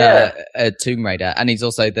a Tomb Raider, and he's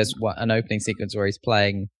also there's an opening sequence where he's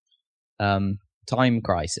playing. Time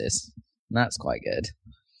Crisis. And that's quite good.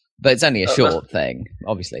 But it's only a short thing,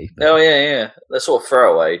 obviously. Oh, yeah. They're sort of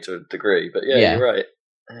throwaway to a degree, but yeah, you're right.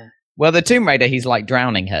 Well, the Tomb Raider, he's like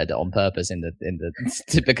drowning her on purpose in the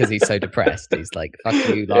because he's so depressed. He's like, fuck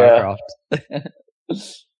you, Lara Croft.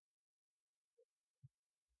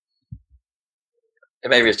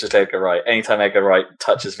 Maybe it's just Edgar Wright. Anytime Edgar Wright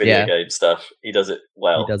touches video game stuff, he does it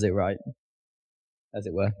well. He does it right. As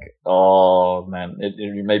it were. Oh man,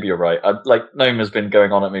 maybe you're right. Noam has been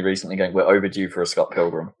going on at me recently, going, "We're overdue for a Scott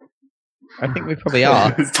Pilgrim." I think we probably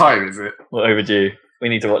are. It's time, is it? We're overdue. We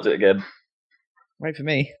need to watch it again. Wait for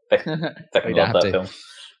me. We don't have that film.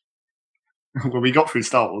 Well, we got through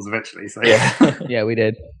Star Wars eventually, so yeah, we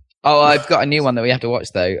did. Oh, I've got a new one that we have to watch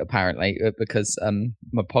though. Apparently, because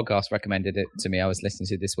my podcast recommended it to me. I was listening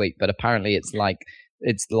to it this week, but apparently it's like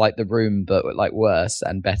The Room, but like worse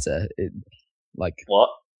and better. Like what?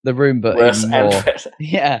 The Room, but worse even more. And better.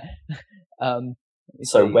 Yeah.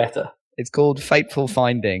 Wetter. It's called Fateful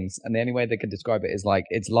Findings, and the only way they can describe it is like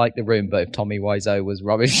it's like The Room, but if Tommy Wiseau was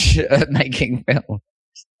rubbish at making films.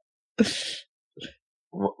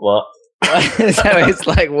 What? So it's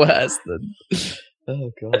like worse than.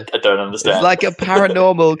 Oh god! I don't understand. It's like a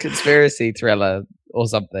paranormal conspiracy thriller or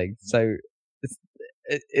something. So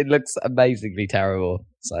it looks amazingly terrible.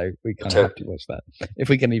 So we kind of have to watch that if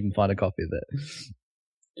we can even find a copy of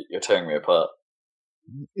it. You're tearing me apart.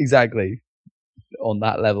 Exactly. On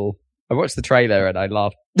that level, I watched the trailer and I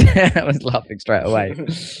laughed. I was laughing straight away.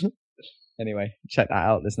 Anyway, check that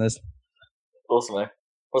out, listeners. Awesome, mate.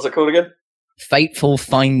 What's it called again? Fateful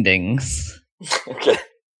Findings. Okay.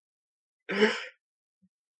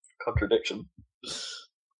 Contradiction.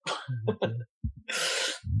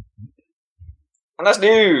 And that's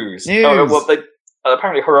news.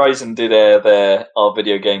 Apparently Horizon did our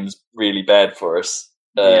video games really bad for us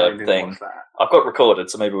thing. I've got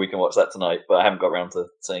recorded, so maybe we can watch that tonight, but I haven't got around to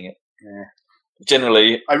seeing it. Yeah.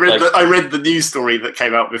 Generally, I read the news story that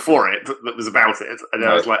came out before it that was about it, and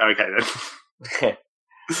I was like, okay then.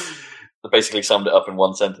 They basically summed it up in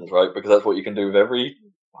one sentence, right? Because that's what you can do with every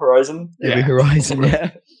Horizon. Every Horizon,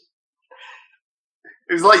 yeah.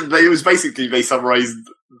 It was basically they summarised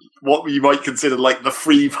what you might consider like the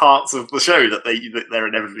 3 parts of the show that they're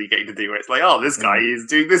inevitably going to do. Where it's like, oh, this guy is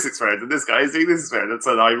doing this experiment, and this guy is doing this experiment. And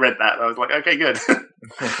so I read that, and I was like, okay, good.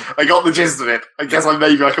 I got the gist of it. I guess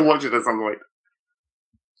maybe I can watch it at some point.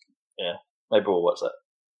 Yeah, maybe we'll watch that.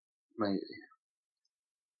 Maybe.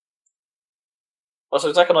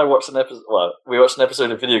 Also, Zach and I watched an episode. Well, we watched an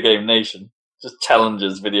episode of Video Game Nation, just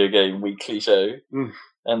challenges video game weekly show,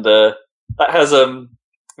 and that has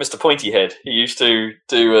Mr. Pointy Head. He used to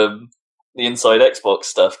do the Inside Xbox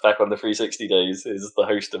stuff back on the 360 days. Is the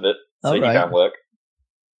host of it, so he can work.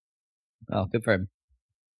 Oh, good for him.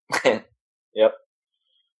 Yep.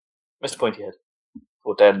 Mr. Pointyhead.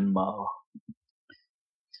 Or Denmark.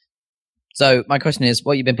 So, my question is,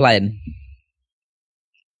 what have you been playing?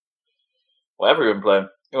 Whatever you've been playing.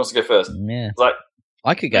 Who wants to go first? Yeah. Like,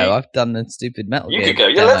 I could go. I've done the stupid Metal Gear. You could go.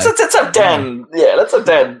 Yeah, let's have Dan. Yeah, let's have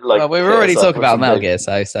Dan. Well, we were already talking about Metal Gear,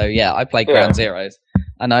 so yeah, I played Ground Zeroes.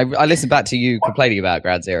 And I listened back to you complaining about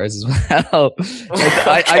Ground Zeroes as well.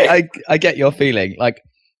 I get your feeling. Like,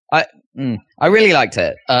 I really liked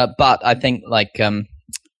it, but I think like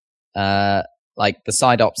the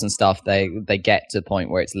side ops and stuff, they get to a point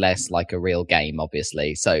where it's less like a real game,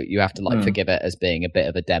 obviously. So you have to forgive it as being a bit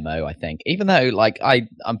of a demo, I think. Even though I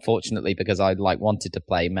unfortunately, because I wanted to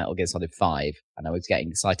play Metal Gear Solid 5 and I was getting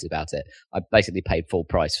excited about it, I basically paid full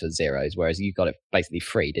price for Zeros, whereas you got it basically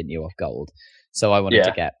free, didn't you, off gold. So I wanted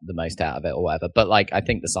to get the most out of it or whatever. But I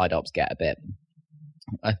think the side ops get a bit.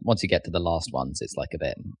 Once you get to the last ones, it's like a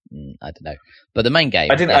bit. I don't know. But the main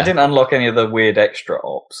game, I didn't unlock any of the weird extra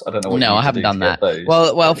ops. I don't know. No, I haven't done that.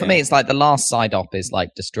 Well, for me, it's like the last side op is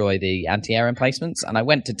destroy the anti-air emplacements, and I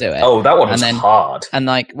went to do it. Oh, that one was hard. And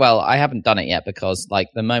I haven't done it yet because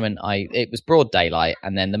the moment it was broad daylight,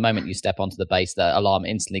 and then the moment you step onto the base, the alarm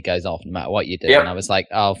instantly goes off no matter what you do. Yep. And I was like,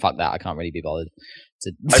 oh fuck that, I can't really be bothered.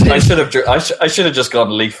 I should have just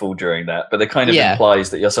gone lethal during that, but it kind of implies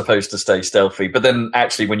that you're supposed to stay stealthy. But then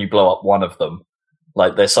actually, when you blow up one of them,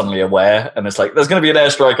 they're suddenly aware, and it's like there's going to be an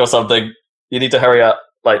airstrike or something. You need to hurry up.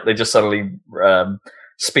 They just suddenly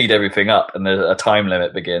speed everything up, and a time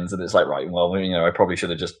limit begins, and it's like, right, well, I probably should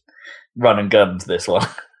have just run and gunned this one.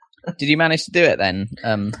 Did you manage to do it then?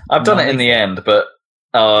 I've done it in the end, but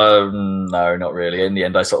no, not really. In the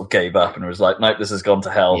end, I sort of gave up and was like, nope, this has gone to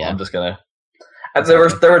hell. Yeah. I'm just gonna. And there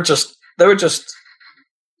were just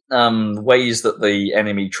ways that the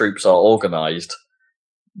enemy troops are organized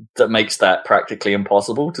that makes that practically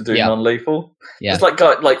impossible to do non-lethal. Yeah. It's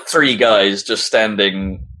like three guys just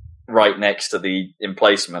standing right next to the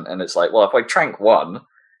emplacement, and it's like, well, if I trank one,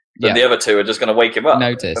 then the other two are just going to wake him up.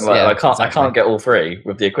 Notice, and I can't get all three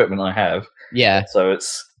with the equipment I have. Yeah,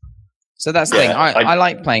 So that's the thing. I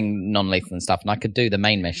like playing non-lethal and stuff, and I could do the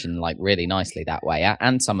main mission really nicely that way,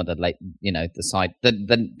 and some of the the side,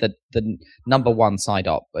 the number one side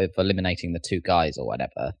op of eliminating the two guys or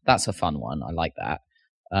whatever. That's a fun one. I like that.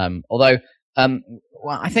 Although,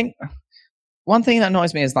 I think one thing that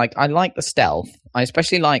annoys me is I like the stealth. I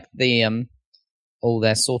especially like the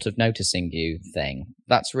they're sort of noticing you thing.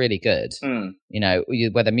 That's really good.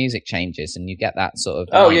 Where the music changes and you get that sort of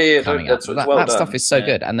coming up. That stuff is so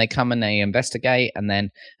good. And they come and they investigate, and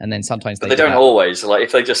then sometimes they don't always.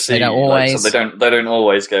 If they just see, they don't always. So they don't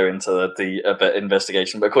always go into the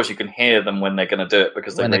investigation. But of course, you can hear them when they're going to do it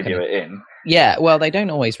because they radio it in. Yeah, well, they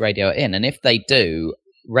don't always radio it in, and if they do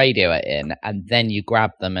radio it in, and then you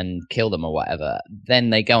grab them and kill them or whatever,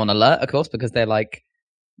 then they go on alert, of course, because they're like,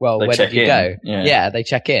 well, where did you go? Yeah, they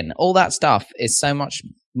check in. All that stuff is so much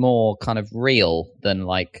more kind of real than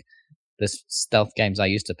the stealth games I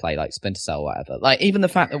used to play, like Splinter Cell or whatever. Even the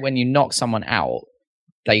fact that when you knock someone out,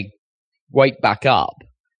 they wake back up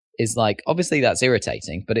is obviously that's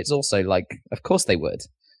irritating, but it's also of course they would.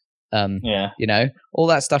 All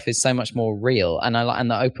that stuff is so much more real, and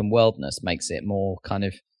the open worldness makes it more kind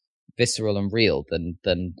of visceral and real than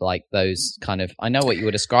those kind of. I know what you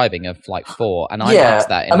were describing of 4, and I liked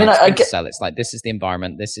that. Splinter Cell, it's this is the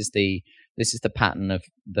environment, this is the pattern of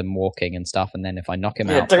them walking and stuff, and then if I knock him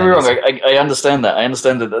out, don't get me wrong, I understand that. I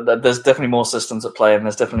understand that there's definitely more systems at play, and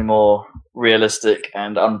there's definitely more realistic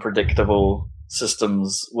and unpredictable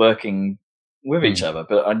systems working with each other.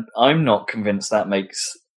 But I'm not convinced that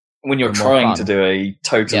makes. When you're trying to do a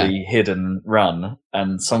totally hidden run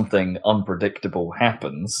and something unpredictable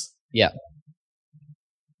happens, that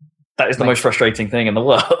is the most frustrating thing in the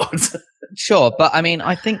world. Sure, but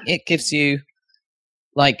I think it gives you,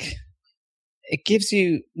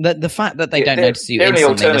 the fact that they don't notice you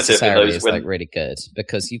instantly necessarily is really good,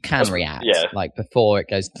 because you can react before it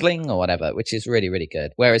goes cling or whatever, which is really, really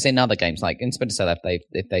good. Whereas in other games, like in Splinter Cell,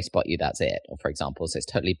 if they spot you, that's it. Or for example, so it's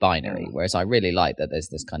totally binary. Whereas I really like that there's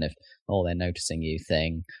this kind of they're noticing you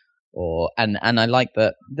thing, and I like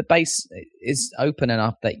that the base is open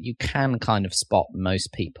enough that you can kind of spot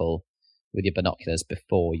most people with your binoculars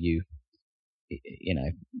before you.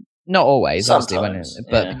 Not always, obviously,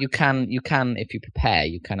 but you can if you prepare,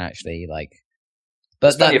 you can actually But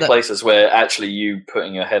there's plenty of places where actually you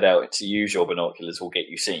putting your head out to use your binoculars will get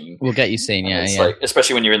you seen.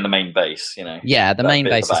 Especially when you're in the main base, Yeah, the main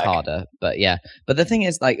base is harder, but But the thing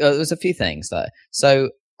is, there's a few things so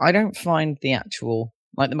I don't find the actual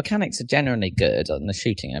the mechanics are generally good, and the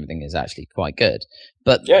shooting and everything is actually quite good,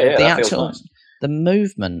 but the actual. Nice. The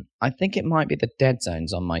movement, I think it might be the dead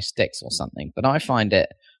zones on my sticks or something, but I find it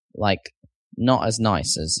like not as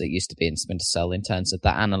nice as it used to be in Splinter Cell in terms of the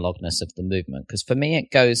analogness of the movement. Because for me,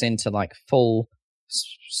 it goes into like full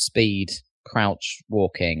speed crouch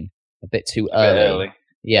walking a bit too early.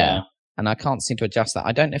 Yeah. And I can't seem to adjust that.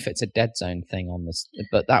 I don't know if it's a dead zone thing on this,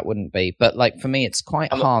 but that wouldn't be. But like for me, it's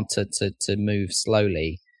quite hard to move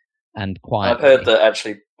slowly and quietly. I've heard that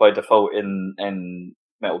actually by default in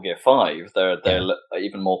Metal Gear 5, they're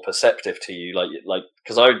even more perceptive to you. Like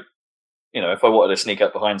because if I wanted to sneak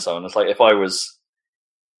up behind someone, it's like if I was,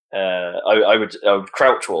 I would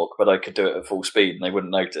crouch walk, but I could do it at full speed and they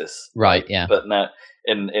wouldn't notice. Right. Yeah. But now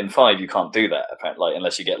in 5 you can't do that apparently,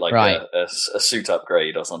 unless you get like a suit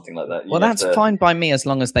upgrade or something like that. Well, that's fine by me as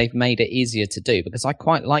long as they've made it easier to do, because I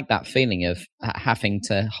quite like that feeling of having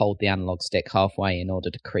to hold the analog stick halfway in order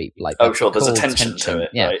to creep. Like, there's a tension to it.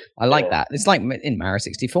 Yeah, right? I like that. It's like in Mario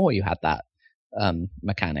 64, you had that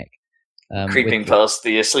mechanic. Creeping past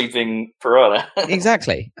the sleeping piranha.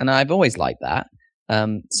 Exactly, and I've always liked that.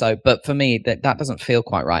 But for me, that doesn't feel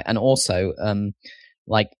quite right. And also,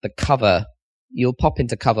 like the cover, you'll pop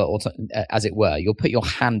into cover, as it were. You'll put your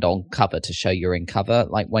hand on cover to show you're in cover,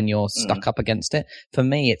 like when you're stuck up against it. For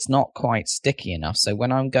me, it's not quite sticky enough. So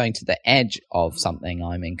when I'm going to the edge of something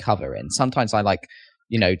I'm in cover in, sometimes I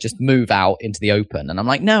just move out into the open. And I'm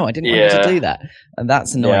like, no, I didn't want you to do that. And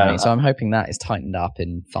that's annoying me. So I'm hoping that is tightened up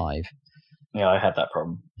in 5. Yeah, I had that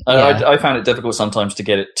problem. I found it difficult sometimes to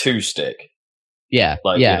get it to stick. Yeah,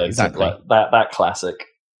 exactly. That classic.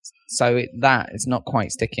 So it's not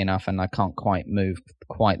quite sticky enough, and I can't quite move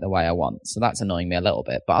quite the way I want. So that's annoying me a little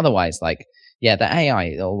bit. But otherwise, the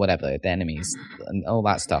AI or whatever, the enemies and all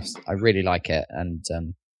that stuff, I really like it. And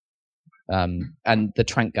the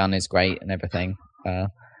trank gun is great and everything. I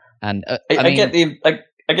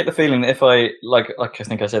get the feeling that if I like I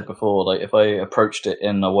think I said before, like if I approached it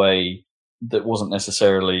in a way that wasn't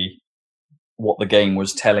necessarily what the game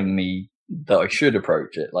was telling me that I should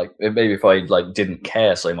approach it, like maybe if I didn't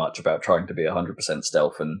care so much about trying to be 100%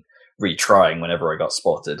 stealth and retrying whenever I got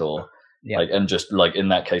spotted, or and just in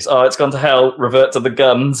that case, it's gone to hell, revert to the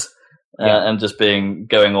guns, and just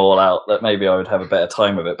going all out, that maybe I would have a better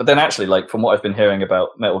time with it. But then actually, from what I've been hearing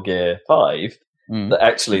about Metal Gear 5, that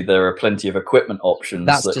actually there are plenty of equipment options.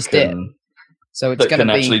 That's that just can, it. So it's going to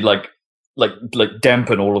be actually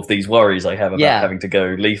dampen all of these worries I have about having to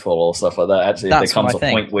go lethal or stuff like that. Actually, there comes a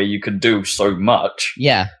point where you can do so much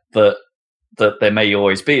that there may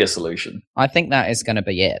always be a solution. I think that is going to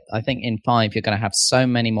be it. I think in 5 you're going to have so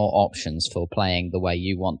many more options for playing the way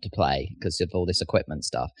you want to play because of all this equipment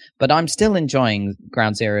stuff. But I'm still enjoying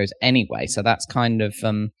Ground Zeroes anyway, so that's kind of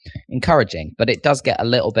encouraging. But it does get a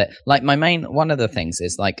little bit one of the things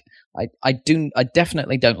is I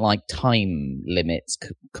definitely don't like time limits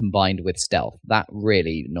combined with stealth. That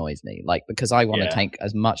really annoys me. Because I want to take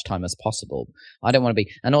as much time as possible. I don't want to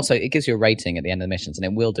be, and also it gives you a rating at the end of the missions, and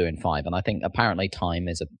it will do in 5. And I think apparently time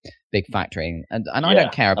is a big factor in, and I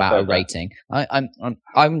don't care about a rating.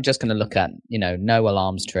 I'm just going to look at no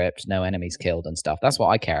alarms tripped, no enemies killed, and stuff. That's what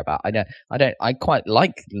I care about. I quite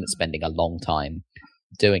like spending a long time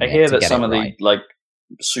doing it. I hear that some of the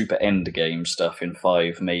super end game stuff in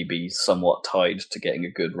 5 may be somewhat tied to getting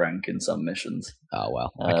a good rank in some missions. Oh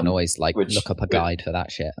well, I can always look up a guide for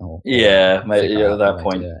that shit. Maybe at that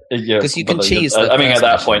point, because you can cheese. At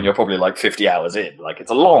that point, you're probably 50 hours in.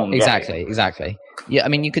 It's a long exactly. Yeah, I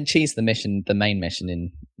mean, you can cheese the main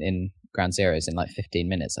mission in Ground Zeroes in 15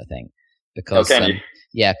 minutes, I think. Because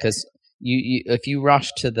because you if you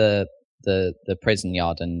rush to the prison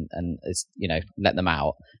yard and let them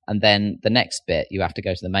out, and then the next bit you have to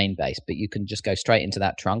go to the main base, but you can just go straight into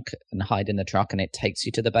that trunk and hide in the truck, and it takes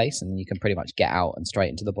you to the base, and you can pretty much get out and straight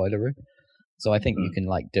into the boiler room. So I think you can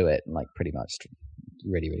do it pretty much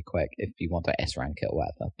really, really quick if you want to S rank it or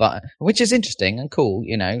whatever. But which is interesting and cool,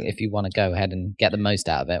 if you want to go ahead and get the most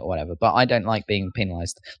out of it or whatever. But I don't like being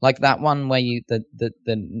penalized. Like that one where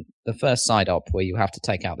the first side op where you have to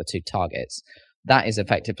take out the 2 targets. That is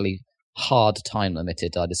effectively hard time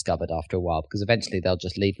limited, I discovered after a while, because eventually they'll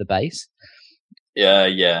just leave the base. I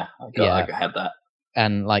had that.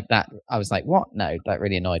 And that, I was like, what? No, that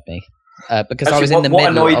really annoyed me. Because actually, I was in the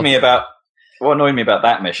middle. What annoyed me about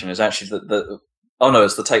that mission is actually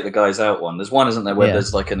it's the take the guys out one. There's one, isn't there, where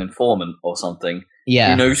there's an informant or something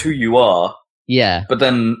who knows who you are. Yeah. But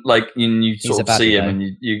then, you sort of see him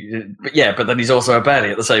and but then he's also a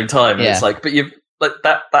baddie at the same time. And it's but you've,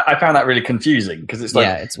 that I found that really confusing, because it's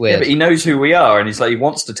it's weird. But he knows who we are, and he's he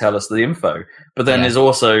wants to tell us the info, but then is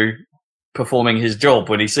also performing his job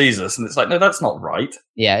when he sees us, and it's no, that's not right.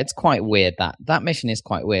 Yeah, it's quite weird. That mission is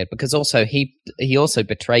quite weird, because also he also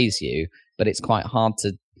betrays you, but it's quite hard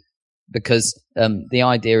to, because the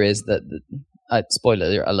idea is that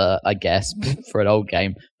spoiler alert, I guess, for an old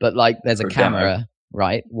game, but like there's a camera,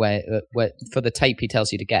 right, where for the tape he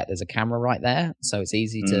tells you to get, there's a camera right there, so it's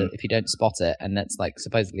easy to, if you don't spot it, and that's like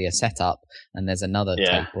supposedly a setup, and there's another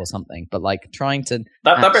tape or something, but like trying to...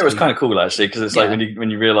 That bit was kind of cool, actually, because it's like when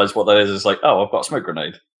you realise what that is, it's like, oh, I've got a smoke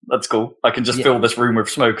grenade. That's cool. I can just fill this room with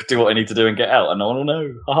smoke, do what I need to do, and get out, and no one will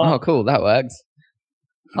know. Oh, cool, that works.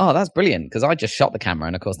 Oh, that's brilliant, because I just shot the camera,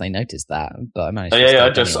 and of course they noticed that, but I managed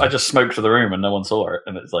to I just smoked to the room, and no one saw it,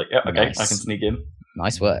 and it's like, okay, nice. I can sneak in.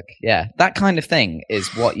 Nice work. Yeah, that kind of thing is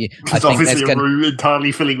what you... Because obviously a room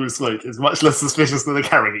entirely filling with smoke is much less suspicious than a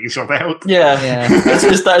camera getting shot out. Yeah.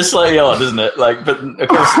 That is slightly odd, isn't it? Like, but of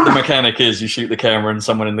course the mechanic is you shoot the camera and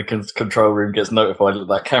someone in the control room gets notified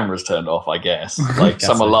that camera's turned off, I guess. Like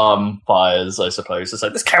some alarm fires, I suppose. It's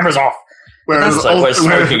like, this camera's off! Whereas we're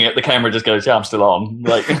smoking it, the camera just goes, I'm still on.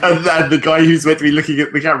 Like, and the guy who's meant to be looking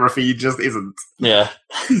at the camera feed just isn't. Yeah.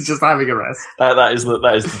 He's just having a rest. That is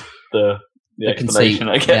the explanation,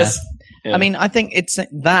 I guess. Yeah. I mean, I think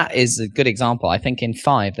that is a good example. I think in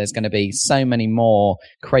 5 there's going to be so many more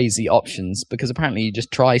crazy options because apparently you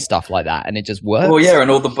just try stuff like that and it just works. Well, yeah,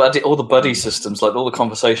 and all the buddy systems, like all the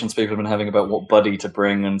conversations people have been having about what buddy to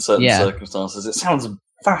bring in certain circumstances. It sounds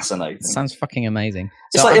fascinating. It sounds fucking amazing.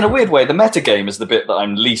 It's in a weird way, the metagame is the bit that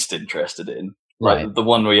I'm least interested in. Right. Like, the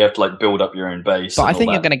one where you have to like build up your own base. But I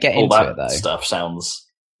think you're going to get into it though. Stuff sounds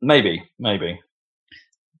maybe.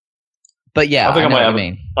 But yeah, I know what I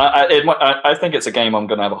mean. I think it's a game I'm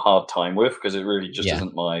going to have a hard time with because it really just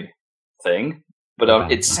isn't my thing.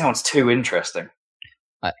 But it sounds too interesting.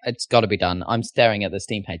 It's got to be done. I'm staring at the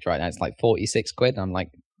Steam page right now. It's like 46 quid. I'm like,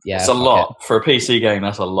 yeah, it's a lot for a PC game.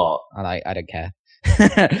 That's a lot. I don't care.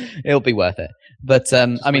 It'll be worth it. But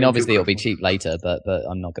I mean, obviously it'll be cheap later. But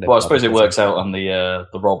I'm not going to. Well, I suppose it works out on the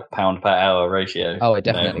Rob pound per hour ratio. Oh, it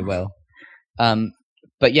definitely will.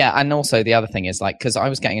 But yeah, and also the other thing is like because I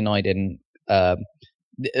was getting annoyed in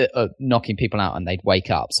knocking people out and they'd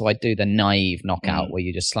wake up, so I'd do the naive knockout where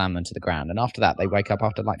you just slam them to the ground, and after that they wake up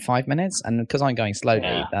after like 5 minutes, and because I'm going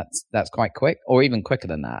slowly, that's quite quick, or even quicker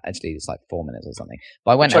than that. Actually, it's like 4 minutes or something.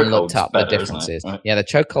 But I went and looked up the differences. Right? Yeah, the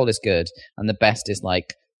chokehold is good, and the best is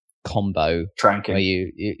like combo tranking, where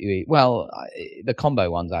you the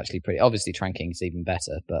combo one's actually pretty. Obviously tranking is even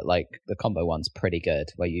better, but like the combo one's pretty good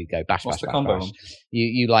where you go bash.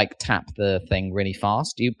 You like tap the thing really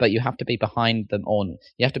fast, but you have to be behind them, or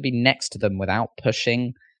you have to be next to them without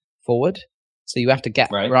pushing forward, so you have to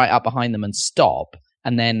get right up behind them and stop,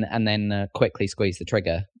 and then quickly squeeze the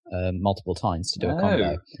trigger multiple times to do a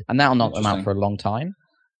combo, and that'll knock them out for a long time,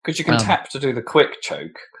 because you can tap to do the quick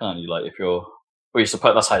choke, can't you? Like if you're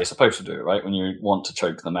that's how you're supposed to do it, right? When you want to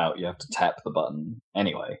choke them out, you have to tap the button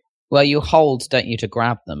anyway. Well, you hold, don't you, to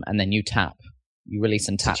grab them, and then you tap. You release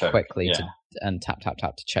and tap quickly and tap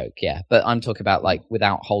to choke, yeah. But I'm talking about like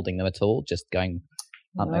without holding them at all, just going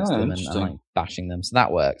up next to them and like bashing them. So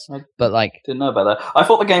that works. But like, didn't know about that. I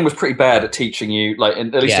thought the game was pretty bad at teaching you, like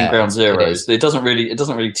at least in Ground Zeroes, it doesn't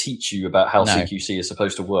really teach you about how CQC is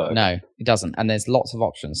supposed to work. No, it doesn't. And there's lots of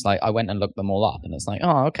options. Like I went and looked them all up, and it's like,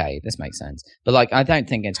 oh, okay, this makes sense. But like, I don't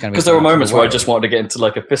think it's going to be because there were moments where I just wanted to get into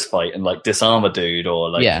like a fist fight and like disarm a dude, or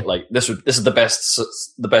like like this is the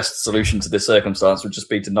best solution to this circumstance would just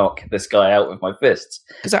be to knock this guy out with my fists.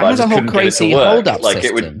 Because it has a whole crazy hold up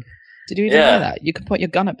system. Did you even know that? You can put your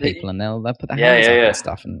gun at people and they'll put their hands up and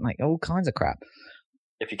stuff and like all kinds of crap.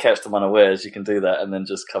 If you catch them unawares, you can do that and then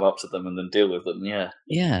just come up to them and then deal with them. Yeah.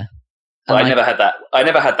 Yeah. But I never had that. I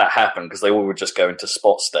never had that happen because they all would just go into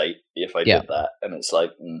spot state if I did that, and it's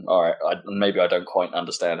like, all right, maybe I don't quite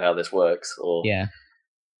understand how this works, or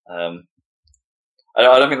I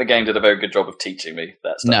don't think the game did a very good job of teaching me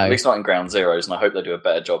that stuff. No. At least not in Ground Zeroes, and I hope they do a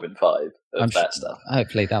better job in 5 of that stuff.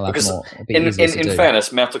 Hopefully they'll have more. In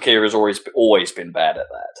fairness, Metal Gear has always been bad at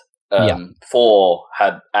that. 4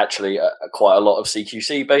 had actually quite a lot of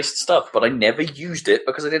CQC-based stuff, but I never used it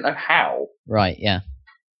because I didn't know how. Right, yeah.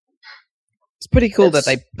 It's pretty cool that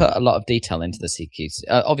they put a lot of detail into the CQC.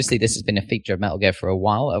 Obviously, this has been a feature of Metal Gear for a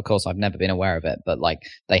while. Of course, I've never been aware of it, but like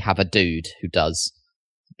they have a dude who does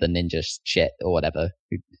the ninja shit or whatever,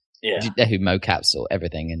 who mocaps or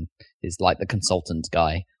everything, and is like the consultant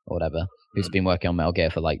guy or whatever, who's been working on Metal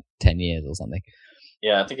Gear for like 10 years or something.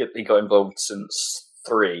 Yeah, I think he got involved since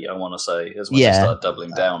 3, I want to say, is when they started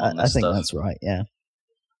doubling down on this stuff. I think that's right, yeah.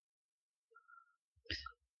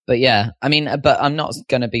 But yeah, I mean, but I'm not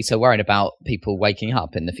going to be so worried about people waking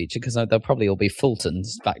up in the future because they'll probably all be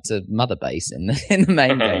Fultons back to Mother Base in the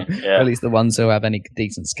main game, or at least the ones who have any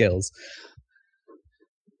decent skills.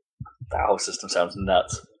 That whole system sounds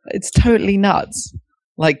nuts. It's totally nuts.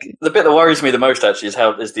 Like the bit that worries me the most actually is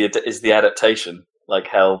the adaptation, like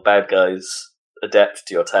how bad guys adapt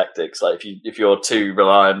to your tactics. Like if you're too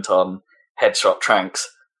reliant on headshot tranks,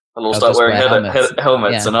 they'll all start wearing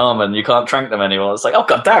helmets and armor, and you can't trank them anymore. It's like, oh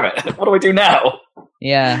god damn it, what do I do now?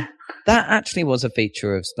 Yeah, that actually was a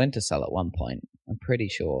feature of Splinter Cell at one point. I'm pretty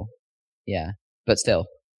sure. Yeah, but still,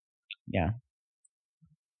 yeah.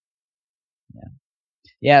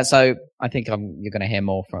 So I think you're going to hear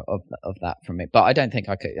more of that from me, but I don't think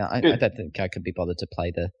I could. I don't think I could be bothered to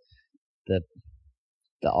play the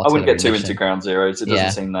I wouldn't get too into Ground Zeroes. It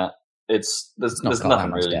doesn't seem that there's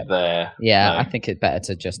nothing really depth there. Yeah, no. I think it's better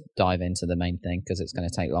to just dive into the main thing because it's going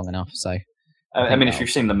to take long enough. So, I mean, if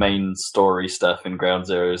you've seen the main story stuff in Ground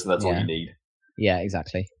Zeroes, that's all you need. Yeah,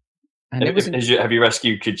 exactly. And have you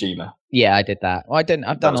rescued Kojima? Yeah, I did that. Well, I didn't.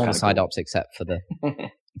 I've done all the side ops except for the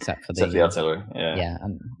artillery. Yeah,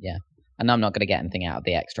 and I'm not going to get anything out of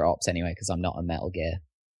the extra ops anyway because I'm not a Metal Gear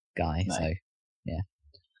guy. No. So, yeah.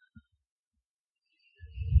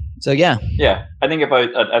 So yeah. I think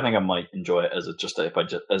I might enjoy it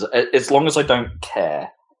as long as I don't care,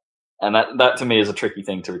 and that to me is a tricky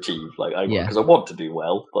thing to achieve. Like because I want to do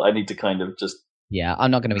well, but I need to kind of just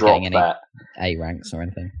I'm not going to be getting any A ranks or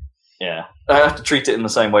anything. Yeah, I have to treat it in the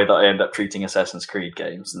same way that I end up treating Assassin's Creed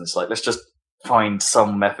games, and it's like let's just find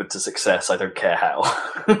some method to success. I don't care how.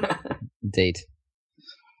 Indeed.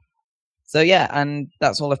 So yeah, and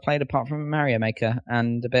that's all I've played apart from Mario Maker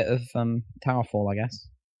and a bit of Towerfall, I guess.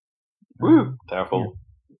 Woo! Towerfall.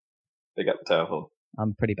 Yeah. Big up Towerfall.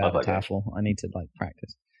 I'm pretty bad at Towerfall. I need to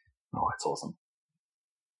practice. Oh, it's awesome.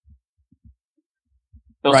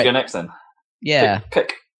 Let's go next then. Yeah.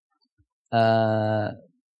 Pick.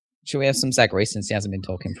 Should we have some Zagreus since he hasn't been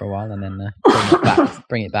talking for a while, and then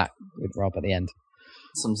bring it back with Rob at the end?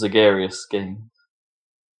 Some Zagreus game.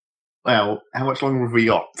 Well, how much longer have we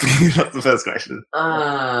got? That's the first question.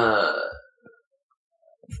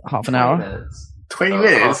 Half an hour. 20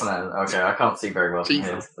 minutes? Half an hour. Okay, I can't see very well from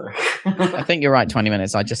here. So. I think you're right, 20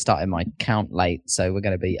 minutes. I just started my count late, so we're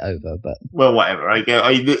going to be over. But well, whatever.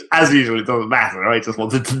 As usual, it doesn't matter. I just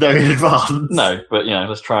wanted to know in advance. No, but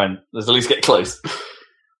let's try and let's at least get close.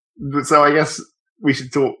 So I guess we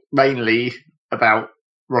should talk mainly about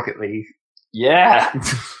Rocket League. Yeah.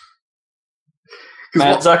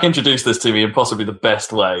 Man, Zach introduced this to me in possibly the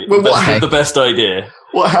best way. Well, the best idea.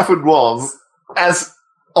 What happened was, as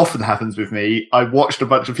often happens with me, I watched a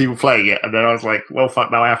bunch of people playing it, and then I was like, well,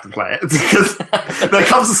 fuck, now I have to play it. Because there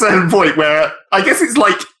comes a certain point where, I guess it's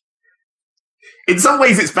like, in some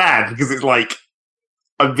ways it's bad, because it's like,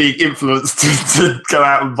 I'm being influenced to go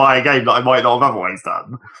out and buy a game that I might not have otherwise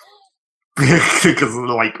done. Because of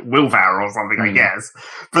willpower or something, I guess.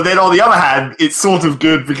 But then on the other hand, it's sort of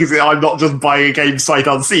good because I'm not just buying a game sight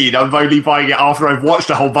unseen. I'm only buying it after I've watched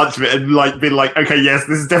a whole bunch of it and been like, okay, yes,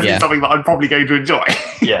 this is definitely something that I'm probably going to enjoy.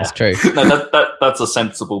 Yeah, that's true. No, that's a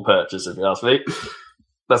sensible purchase, if you ask me.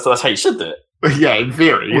 That's how you should do it. Yeah, in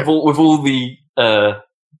theory. With all the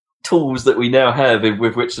tools that we now have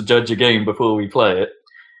with which to judge a game before we play it,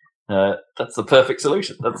 that's the perfect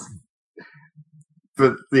solution.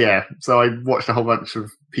 But yeah, so I watched a whole bunch of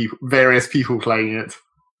various people playing it,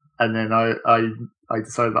 and then I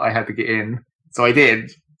decided that I had to get in, so I did.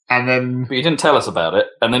 And then, but you didn't tell us about it,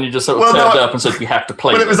 and then you just sort of turned up and said we have to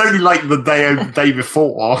play. Well, it was only the day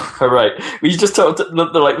before. Oh, right. Well, you just told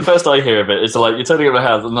the first I hear of it is you're turning up my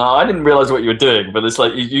house, and I didn't realise what you were doing, but it's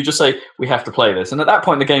like you just say we have to play this, and at that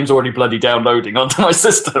point the game's already bloody downloading onto my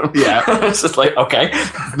system. Yeah, it's just like okay,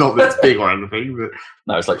 not that it's big or anything, but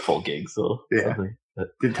no, it's like 4 gigs or something. It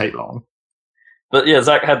didn't take long. But yeah,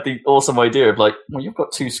 Zach had the awesome idea of well, you've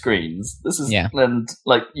got 2 screens. This is and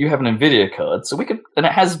you have an NVIDIA card, so we could, and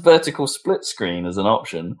it has vertical split screen as an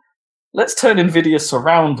option. Let's turn NVIDIA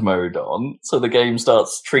surround mode on, so the game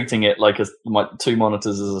starts treating it like 2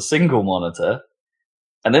 monitors as a single monitor,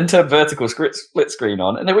 and then turn vertical split screen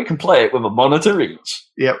on, and then we can play it with a monitor each.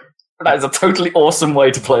 Yep, that is a totally awesome way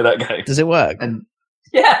to play that game. Does it work? And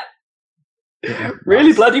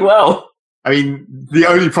really bloody well. I mean, the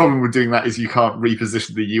only problem with doing that is you can't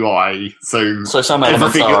reposition the UI, so some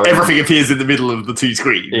everything appears in the middle of the 2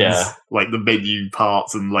 screens. Yeah. Like the menu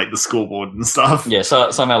parts and the scoreboard and stuff. Yeah, so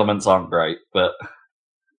some elements aren't great, but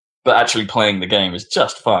actually playing the game is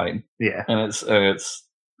just fine. Yeah. And it's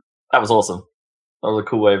that was awesome. That was a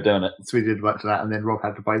cool way of doing it. So we did a bunch of that, and then Rob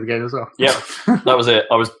had to buy the game as well. Yeah, that was it.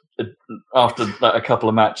 I was after a couple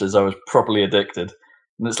of matches, I was properly addicted,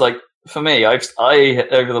 and it's like for me, I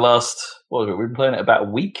over the last we've been playing it about a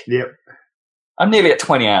week. Yep. I'm nearly at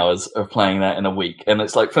 20 hours of playing that in a week, and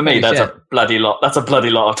it's like for me, a bloody lot. That's a bloody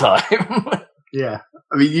lot of time. Yeah,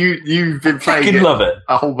 I mean, you've been playing love it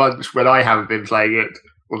a whole bunch when I haven't been playing it.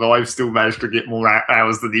 Although I've still managed to get more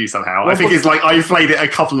hours than you somehow. I think it's like I've played it a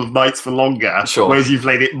couple of nights for longer, whereas you've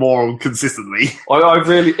played it more consistently.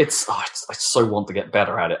 I so want to get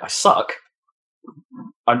better at it. I suck.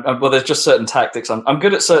 Well, there's just certain tactics. I'm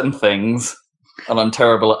good at certain things, and I'm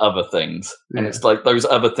terrible at other things. Yeah. And it's like those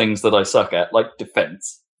other things that I suck at, like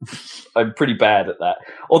defense. I'm pretty bad at that.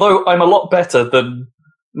 Although I'm a lot better than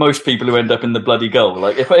most people who end up in the bloody goal.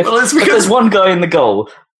 Like if there's one guy in the goal,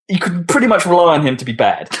 you could pretty much rely on him to be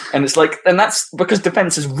bad. And it's like, and that's because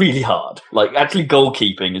defense is really hard. Like, actually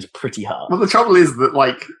goalkeeping is pretty hard. Well, the trouble is that,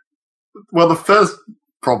 the first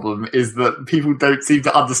problem is that people don't seem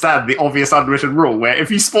to understand the obvious unwritten rule, where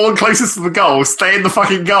if you spawn closest to the goal, stay in the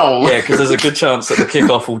fucking goal. Yeah, because there's a good chance that the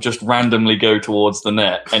kickoff will just randomly go towards the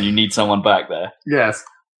net, and you need someone back there. Yes.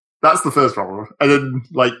 That's the first problem. And then,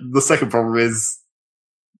 the second problem is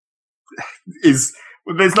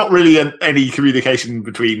there's not really any communication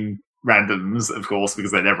between randoms, of course,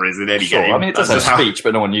 because there never is in any game. I mean, it does have speech,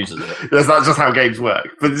 but no one uses it. That's not just how games work.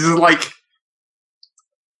 But it's just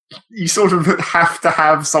you sort of have to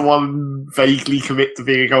have someone vaguely commit to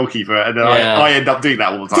being a goalkeeper, and then I end up doing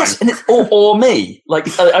that all the time. Yes, and it's, or me.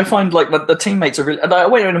 I find the teammates are really. And I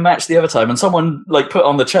went in a match the other time, and someone put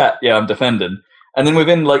on the chat, "Yeah, I'm defending," and then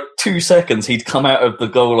within 2 seconds, he'd come out of the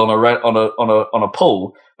goal on a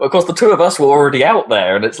pull. But of course, the two of us were already out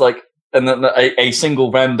there, and it's and then a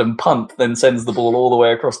single random punt then sends the ball all the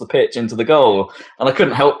way across the pitch into the goal, and I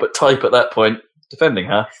couldn't help but type at that point, "Defending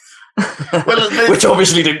her." Which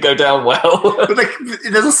obviously didn't go down well. But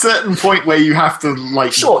there's a certain point where you have to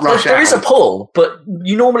rush out. There is a pull, but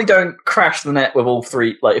you normally don't crash the net with all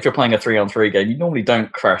three. If you're playing a 3-on-3 game, you normally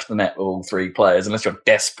don't crash the net with all three players unless you're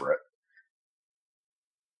desperate.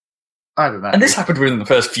 I don't know. And this happened within the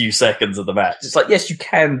first few seconds of the match. It's yes, you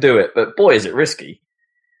can do it, but boy, is it risky.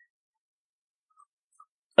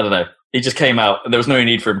 I don't know. He just came out, and there was no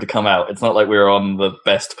need for him to come out. It's not like we were on the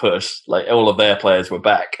best push. All of their players were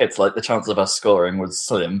back. It's the chance of us scoring was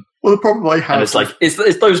slim. Well, the problem I have... And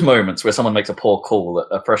it's those moments where someone makes a poor call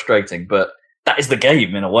that are frustrating, but that is the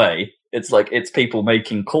game, in a way. It's it's people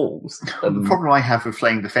making calls. And the problem I have with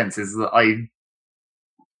playing defense is that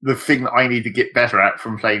the thing that I need to get better at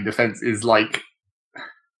from playing defense is I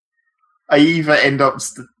either end up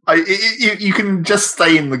you can just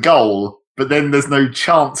stay in the goal, but then there's no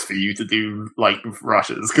chance for you to do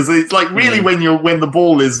rushes, because it's really when the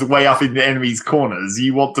ball is way up in the enemy's corners,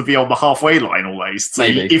 you want to be on the halfway line almost. So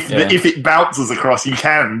if it bounces across, you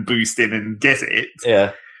can boost in and get it.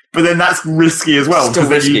 Yeah, but then that's risky as well, because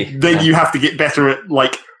then you have to get better at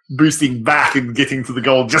boosting back and getting to the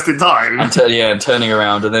goal just in time. And turning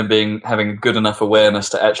around and then having good enough awareness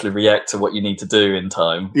to actually react to what you need to do in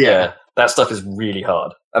time. Yeah. That stuff is really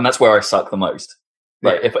hard. And that's where I suck the most.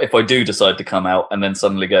 If I do decide to come out and then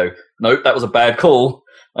suddenly go, nope, that was a bad call,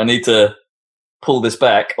 I need to pull this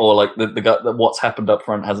back, or what's happened up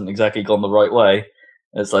front hasn't exactly gone the right way.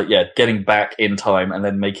 It's getting back in time and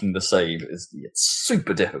then making the save it's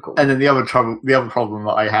super difficult. And then the other problem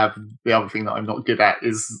that I have, the other thing that I'm not good at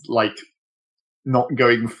is not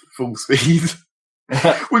going full speed.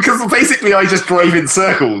 Because basically I just drive in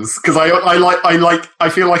circles, because I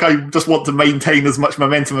feel like I just want to maintain as much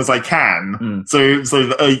momentum as I can, so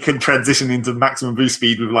that I can transition into maximum boost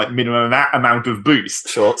speed with minimum amount of boost.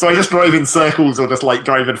 Sure. So I just drive in circles, or just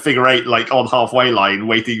drive in figure eight on halfway line,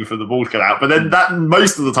 waiting for the ball to come out. But then that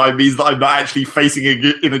most of the time means that I'm not actually facing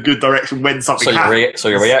in a good direction when something happens. So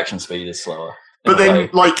your reaction speed is slower. But then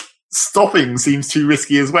stopping seems too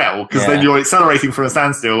risky as well, because then you're accelerating from a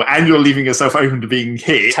standstill and you're leaving yourself open to being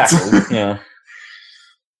hit. Tackled, yeah.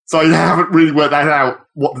 So I haven't really worked that out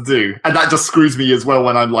what to do, and that just screws me as well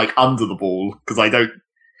when I'm under the ball, because I don't.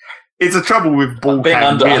 It's a trouble with ball being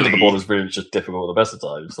cam. Under the ball is really just difficult at the best of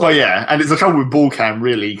times. Well, yeah, and it's a trouble with ball cam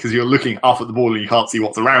really, because you're looking up at the ball and you can't see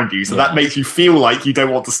what's around you, so that makes you feel like you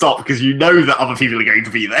don't want to stop because you know that other people are going to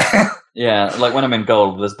be there. Yeah, when I'm in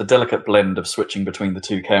goal, there's the delicate blend of switching between the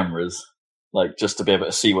two cameras, just to be able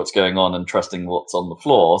to see what's going on and trusting what's on the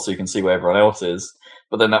floor, so you can see where everyone else is.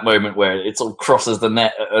 But then that moment where it sort of crosses the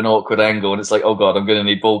net at an awkward angle, and it's oh god, I'm going to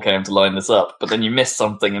need ball cam to line this up. But then you miss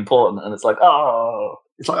something important, and it's oh.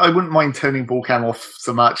 It's I wouldn't mind turning ball cam off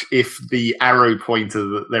so much if the arrow pointer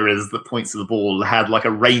that there is that points to the ball had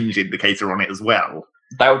a range indicator on it as well.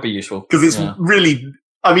 That would be useful. Because it's really...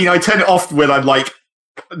 I mean, I turn it off when I'm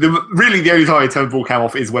the only time I turn ball cam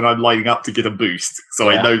off is when I'm lining up to get a boost.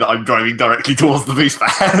 So I know that I'm driving directly towards the boost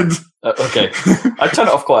pad. Okay. I turn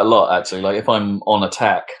it off quite a lot, actually. If I'm on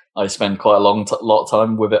attack, I spend quite a lot of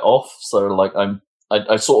time with it off. So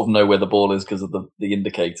I sort of know where the ball is because of the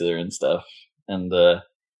indicator and stuff. And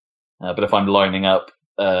but if I'm lining up,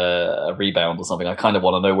 a rebound or something, I kind of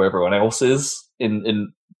want to know where everyone else is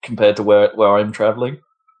in compared to where I'm traveling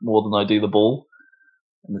more than I do the ball.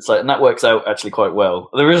 And it's like, and that works out actually quite well.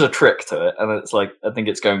 There is a trick to it, and it's like, I think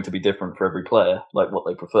it's going to be different for every player, like what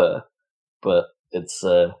they prefer. But it's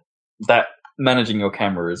that managing your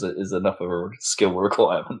camera is enough of a skill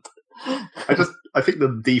requirement. I think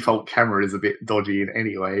the default camera is a bit dodgy in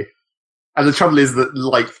any way. And the trouble is that,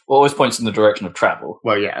 like... Well, always points in the direction of travel.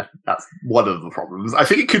 Well, yeah, that's one of the problems. I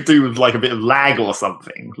think it could do with, like, a bit of lag or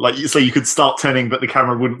something. Like, so you could start turning, but the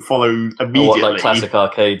camera wouldn't follow immediately. Or like classic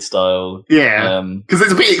arcade style. Yeah. Because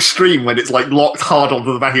it's a bit extreme when it's, like, locked hard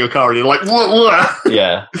onto the back of your car and you're like, whoa.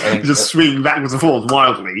 Yeah. Just swinging backwards and forwards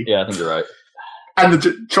wildly. Yeah, I think you're right. And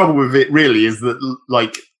the trouble with it, really, is that,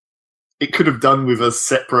 like... It could have done with a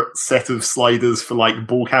separate set of sliders for like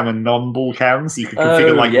ball cam and non-ball cam, so you could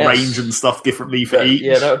configure range and stuff differently for each.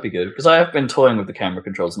 Yeah, that would be good because I have been toying with the camera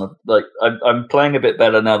controls, and I'm playing a bit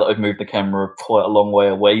better now that I've moved the camera quite a long way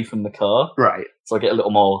away from the car. Right. So I get a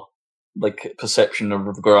little more like perception of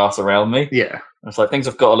the grass around me. Yeah. It's like things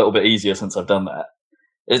have got a little bit easier since I've done that.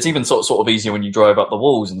 It's even sort of easier when you drive up the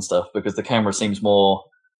walls and stuff because the camera seems more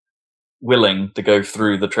willing to go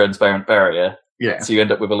through the transparent barrier. Yeah. So you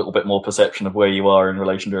end up with a little bit more perception of where you are in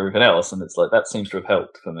relation to everything else, and it's like that seems to have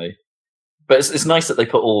helped for me. But it's nice that they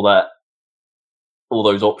put all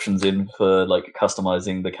those options in for like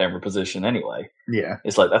customizing the camera position anyway. Yeah.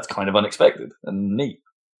 It's like that's kind of unexpected and neat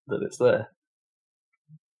that it's there.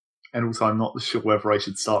 And also, I'm not sure whether I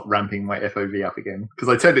should start ramping my FOV up again because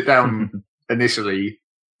I turned it down initially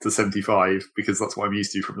to 75 because that's what I'm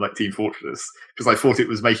used to from like Team Fortress because I thought it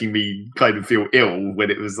was making me kind of feel ill when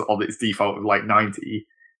it was on its default of like 90.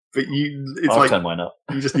 But I'll turn mine up.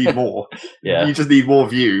 You just need more. Yeah. You just need more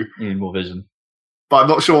view. You need more vision. But I'm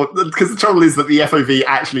not sure because the trouble is that the FOV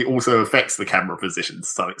actually also affects the camera position to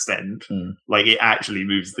some extent. Like it actually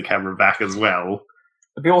moves the camera back as well.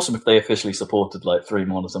 It'd be awesome if they officially supported like 3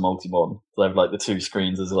 monitor multi-mon. So they have like the 2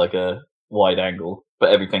 screens as like a wide angle, but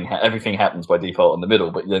everything happens by default in the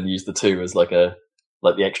middle. But then use the 2 as like the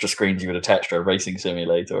extra screens you would attach to a racing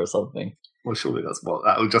simulator or something. Well, surely that's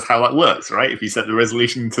just how that works, right? If you set the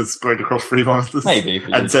resolution to spread across 3 monitors, maybe,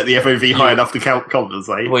 and set the FOV high enough to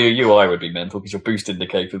compensate. Well, your UI would be mental because your boost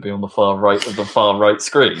indicator would be on the far right of the far right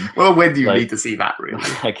screen. Well, when do you need to see that, really?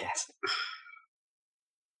 I guess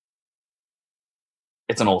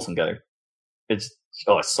it's an awesome game. It's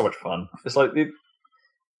so much fun. It's like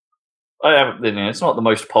it's not the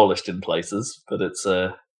most polished in places, but it's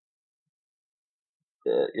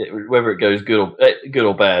whether it goes good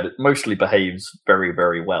or bad, it mostly behaves very,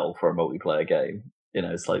 very well for a multiplayer game. You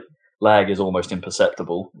know, it's like lag is almost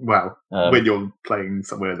imperceptible. Well, when you're playing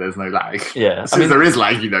somewhere there's no lag. Yeah, as soon as there is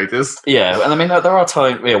lag, you notice. Yeah, and I mean there are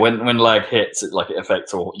times when lag hits, it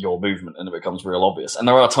affects your movement and it becomes real obvious. And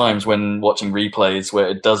there are times when watching replays where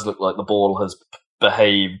it does look like the ball has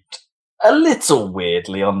behaved a little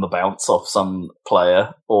weirdly on the bounce off some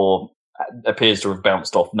player, or appears to have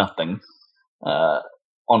bounced off nothing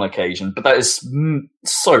on occasion. But that is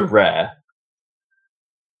so rare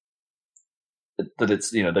that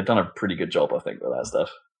it's they've done a pretty good job, I think, with that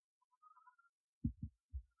stuff.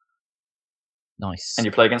 Nice. And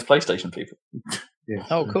you play against PlayStation people. Yeah.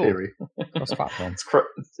 Oh, cool. Cross-platform.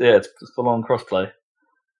 It's full-on cross-play.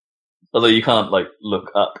 Although you can't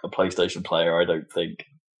look up a PlayStation player, I don't think.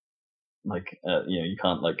 You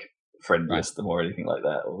can't friend list them or anything like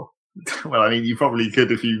that. Or well, I mean, you probably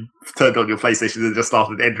could if you turned on your PlayStation and just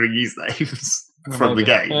started entering usernames from the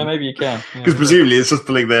game. Yeah, maybe you can. Because presumably it's just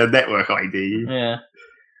pulling their network ID. Yeah.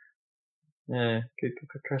 Yeah, good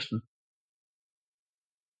question.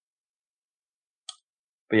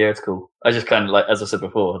 But yeah, it's cool. I just kind of as I said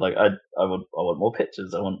before, I want more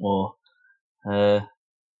pictures. I want more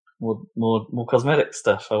cosmetic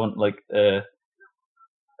stuff. I want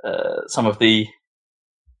some of the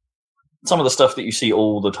stuff that you see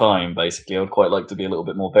all the time. Basically, I would quite like to be a little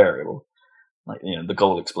bit more variable. The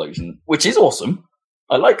goal explosion, which is awesome.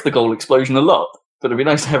 I like the goal explosion a lot, but it'd be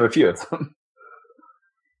nice to have a few of them.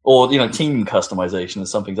 Or team customization is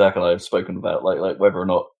something Zach and I have spoken about, like whether or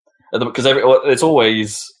not, because it's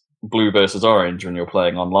always blue versus orange when you're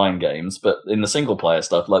playing online games, but in the single player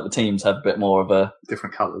stuff, the teams have a bit more of a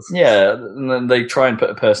different colours. Yeah, and then they try and put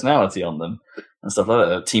a personality on them and stuff like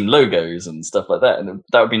that, team logos and stuff like that. And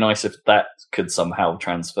that would be nice if that could somehow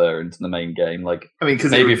transfer into the main game.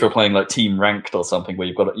 Maybe if you're playing team ranked or something where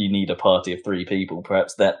you need a party of 3 people,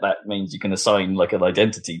 perhaps that means you can assign an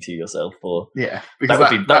identity to yourself. Or yeah, because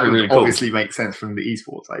that would really cool. Obviously make sense from the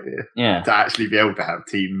esports idea. Yeah, to actually be able to have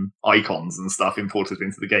team icons and stuff imported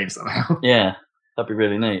into the game somehow. Yeah, that'd be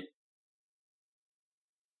really neat.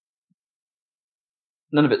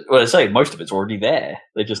 none of it. Well, I say most of it's already there.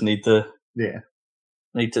 They just need to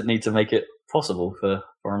need to make it possible for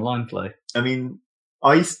online play. I mean,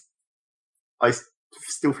 I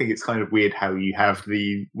still think it's kind of weird how you have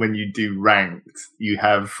when you do ranked, you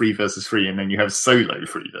have 3 versus 3, and then you have solo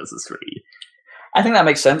 3 versus 3. I think that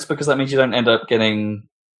makes sense because that means you don't end up getting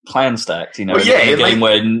clan stacked. You know, well, yeah, in a game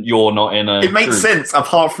where you're not in a. It makes sense.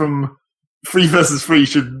 Apart from 3 versus 3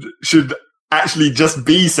 should actually just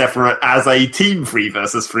be separate as a team 3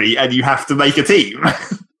 versus 3, and you have to make a team.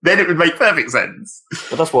 Then it would make perfect sense.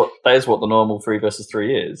 But that is what the normal 3 versus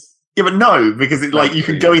 3 is. Yeah, but no, because you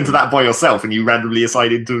can go into that by yourself and you randomly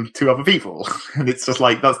assign into 2 other people, and it's just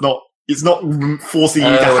like it's not forcing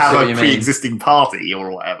you to have a pre-existing party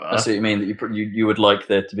or whatever. That's what you mean. That you would like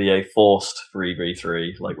there to be a forced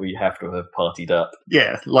 3v3, like where you have to have partied up.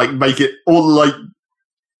 Yeah, like make it all like.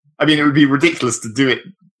 I mean, it would be ridiculous to do it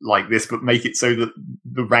like this, but make it so that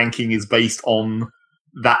the ranking is based on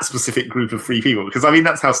that specific group of 3 people. Because I mean,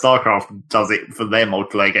 that's how StarCraft does it for their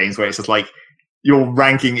multiplayer games, where it's just like. Your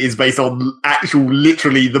ranking is based on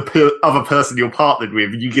literally the other person you're partnered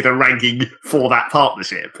with. You get a ranking for that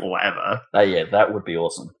partnership or whatever. Yeah, that would be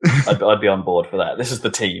awesome. I'd be on board for that. This is the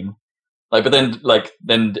team. But then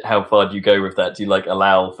how far do you go with that? Do you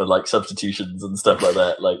allow for substitutions and stuff like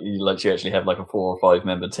that? You actually have a 4 or 5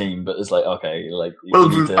 member team, but it's okay,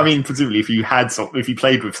 I mean, presumably if you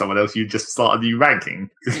played with someone else, you'd just start a new ranking.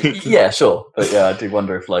 Yeah, sure, but yeah, I do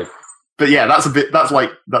wonder if But yeah, that's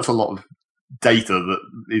a lot of data that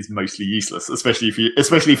is mostly useless, especially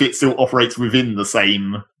if it still operates within the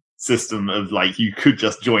same system of you could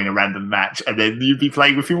just join a random match and then you'd be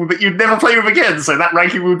playing with people that you'd never play with again, so that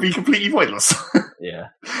ranking would be completely pointless. Yeah.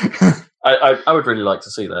 I would really like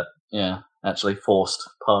to see that. Yeah, actually forced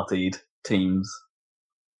partied team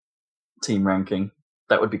ranking.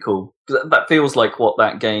 That would be cool. That feels like what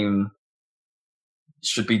that game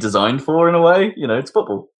should be designed for in a way. It's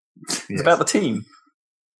football. It's Yes. about the team.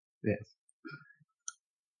 Yes.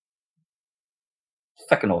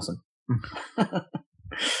 Fucking awesome.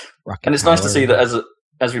 And it's nice to see that,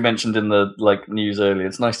 as we mentioned in the news earlier,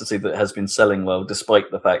 it's nice to see that it has been selling well,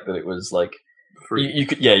 despite the fact that it was free.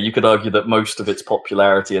 You could argue that most of its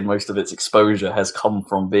popularity and most of its exposure has come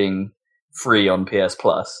from being free on PS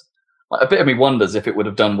Plus. A bit of me wonders if it would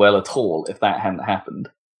have done well at all if that hadn't happened.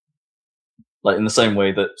 In the same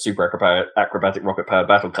way that super acrobatic rocket powered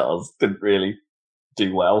battle cars didn't really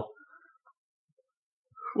do well.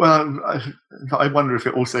 Well, I wonder if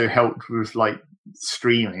it also helped with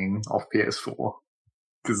streaming off PS4,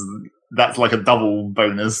 because that's a double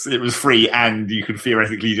bonus. It was free, and you could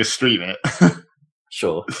theoretically just stream it.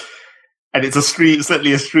 Sure, and it's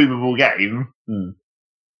certainly a streamable game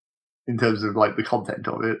in terms of the content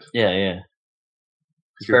of it. Yeah.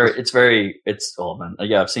 I've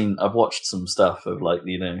watched some stuff of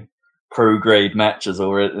pro grade matches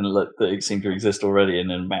already, and that seem to exist already, and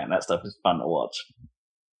then man, that stuff is fun to watch.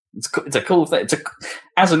 It's a cool thing.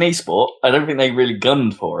 As an esport, I don't think they really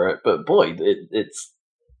gunned for it, but boy, it's.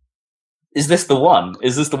 Is this the one?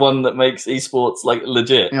 Is this the one that makes esports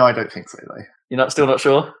legit? No, I don't think so. Though you're still not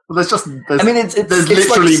sure. Well, there's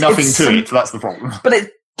literally nothing to it. So that's the problem.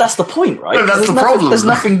 But that's the point, right? No, that's the problem. There's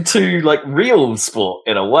nothing to real sport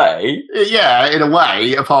in a way. Yeah, in a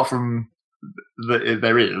way, apart from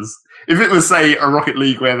there is. If it was, say, a Rocket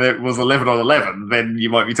League where there was 11 on 11, then you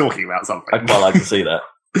might be talking about something. I'd quite like to see that.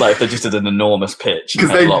 If they just did an enormous pitch.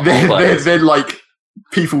 Because then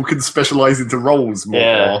people can specialise into roles more.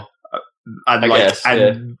 Yeah.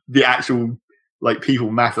 And the actual people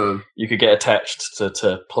matter. You could get attached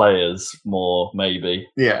to players more, maybe.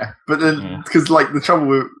 Yeah, but then because the trouble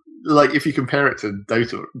with if you compare it to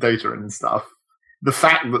Dota and stuff, the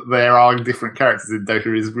fact that there are different characters in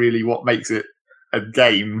Dota is really what makes it a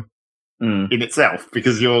game in itself.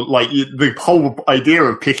 Because you're the whole idea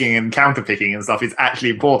of picking and counter picking and stuff is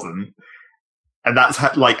actually important. And that's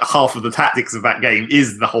half of the tactics of that game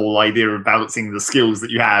is the whole idea of balancing the skills that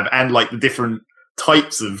you have and the different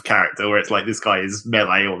types of character where it's this guy is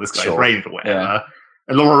melee or this guy is ranged or whatever. Yeah.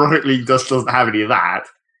 And Rocket League just doesn't have any of that.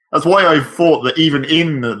 That's why I thought that even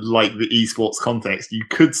in the esports context, you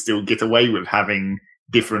could still get away with having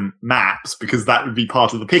different maps because that would be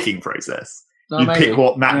part of the picking process. You pick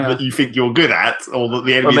what map that you think you're good at, or that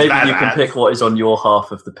the enemy is bad at. Maybe you can pick what is on your half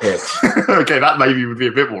of the pitch. Okay, that maybe would be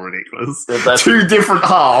a bit more ridiculous. 2 different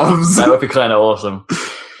halves. That would be kind of awesome.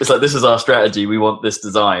 It's this is our strategy. We want this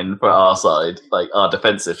design for our side, our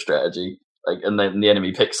defensive strategy. And then the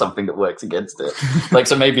enemy picks something that works against it.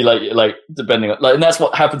 So maybe depending on and that's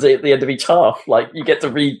what happens at the end of each half. You get to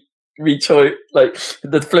like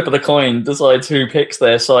the flip of the coin decides who picks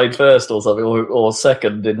their side first or something, or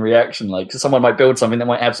second in reaction. Like someone might build something that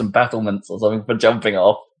might have some battlements or something for jumping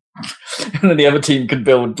off, and then the other team can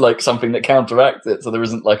build like something that counteracts it, so there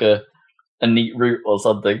isn't like a neat route or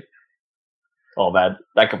something. Oh man,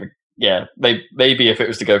 that could be. Yeah, maybe if it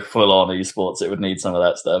was to go full on esports, it would need some of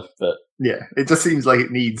that stuff. But yeah, it just seems like it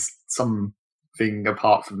needs something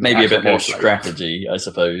apart from maybe a bit more strategy, I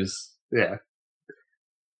suppose. Yeah.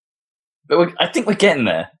 But I think we're getting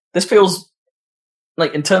there. This feels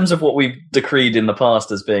like, in terms of what we've decreed in the past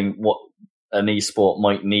as being what an esport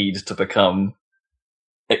might need to become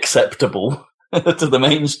acceptable to the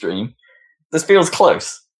mainstream, this feels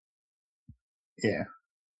close. Yeah.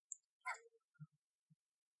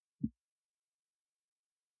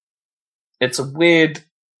 It's a weird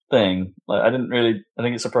thing. Like, I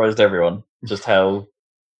think it surprised everyone just how.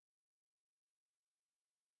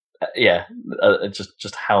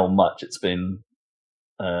 Just how much it's been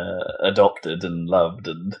adopted and loved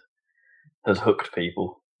and has hooked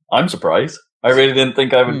people. I'm surprised. I really didn't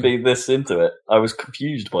think I would be this into it. I was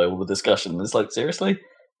confused by all the discussion. It's like, seriously?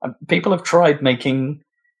 People have tried making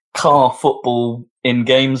car football in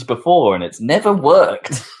games before, and it's never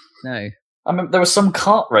worked. No. I mean, there was some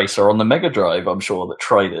kart racer on the Mega Drive, I'm sure, that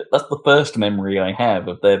tried it. That's the first memory I have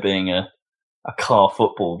of there being a car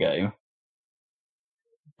football game.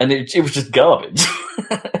 And it was just garbage.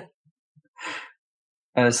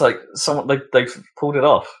 And it's like, they pulled it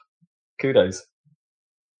off. Kudos.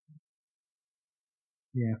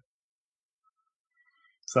 Yeah.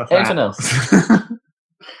 So anything else?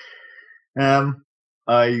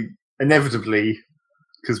 I inevitably,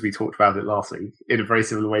 because we talked about it last week, in a very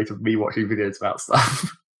similar way to me watching videos about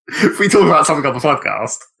stuff. If we talk about something on the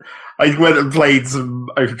podcast, I went and played some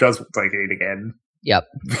Open Transport Tycoon again. Yep.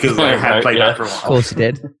 Because I had played that for a while. Of course you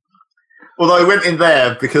did. Well, I went in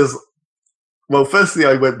there because, well, firstly,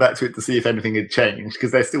 I went back to it to see if anything had changed,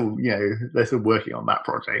 because they're still working on that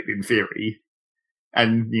project in theory.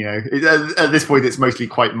 And, at this point, it's mostly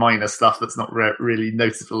quite minor stuff that's not really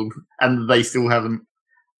noticeable. And they still haven't,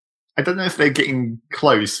 I don't know if they're getting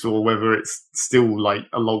close or whether it's still like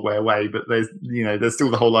a long way away, but there's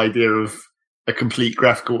still the whole idea of a complete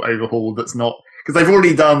graphical overhaul that's not, because they've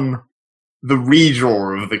already done the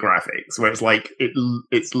redraw of the graphics, where it's like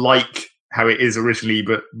it's like how it is originally,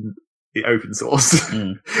 but the open source,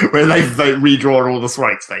 where they redraw all the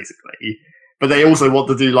sprites basically. But they also want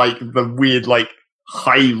to do like the weird like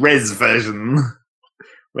high res version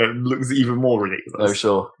where it looks even more ridiculous. Oh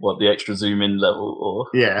sure, what, the extra zoom in level, or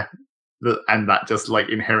yeah, and that just like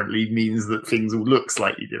inherently means that things will look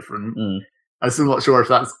slightly different. I'm still not sure if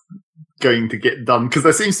that's going to get done, because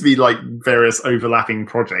there seems to be like various overlapping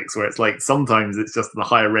projects where it's like sometimes it's just the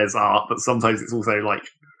higher res art, but sometimes it's also like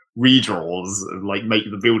redraws of like make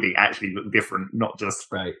the building actually look different, not just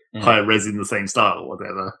higher res in the same style or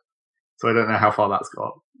whatever. So I don't know how far that's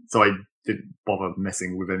got. So I didn't bother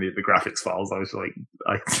messing with any of the graphics files. I was like,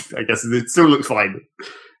 I guess it still looks fine,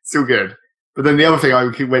 still good. But then the other thing I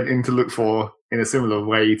went in to look for in a similar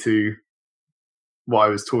way to what I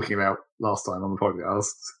was talking about last time on the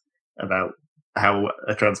podcast about how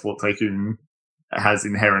a Transport Tycoon has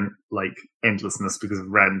inherent like endlessness because of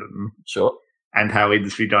random. Sure. And how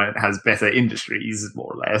Industry Giant has better industries,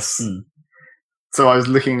 more or less. So I was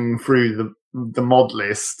looking through the mod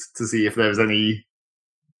list to see if there was any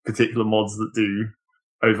particular mods that do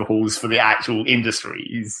overhauls for the actual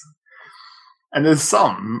industries. And there's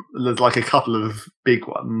like a couple of big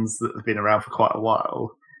ones that have been around for quite a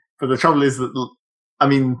while. But the trouble is that, I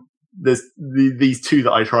mean, there's these two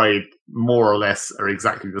that I tried more or less are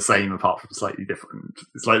exactly the same apart from slightly different.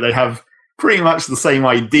 It's like they have pretty much the same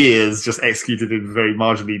ideas, just executed in very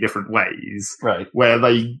marginally different ways. Right. Where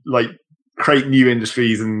they like create new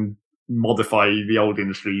industries and modify the old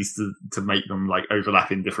industries to make them like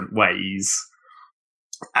overlap in different ways.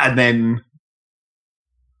 And then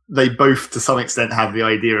they both to some extent have the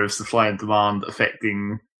idea of supply and demand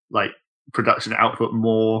affecting like production output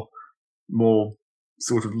more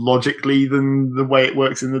sort of logically than the way it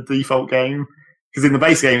works in the default game. Because in the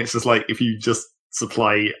base game, it's just like if you just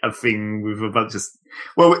supply a thing with a bunch of,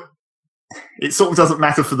 well, it sort of doesn't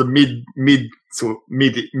matter for the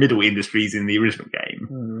middle industries in the original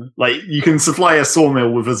game. Like you can supply a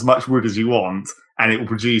sawmill with as much wood as you want, and it will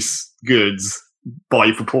produce goods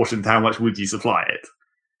by proportion to how much wood you supply it.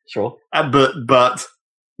 Sure. But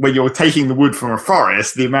when you're taking the wood from a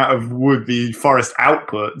forest, the amount of wood the forest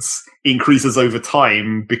outputs increases over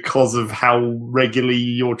time because of how regularly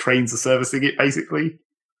your trains are servicing it, basically.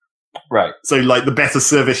 Right. So, like, the better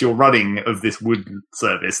service you're running of this wood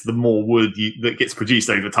service, the more wood that gets produced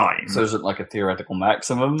over time. So is it like a theoretical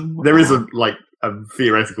maximum? There is a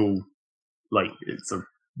theoretical, like, it's a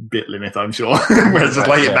bit limit, I'm sure, where it's just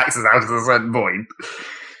like it maxes out at a certain point.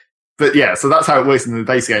 But yeah, so that's how it works in the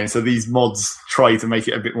base game. So these mods try to make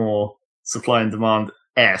it a bit more supply and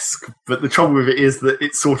demand-esque. But the trouble with it is that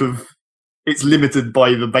it's limited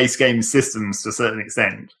by the base game systems to a certain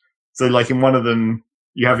extent. So, like, in one of them,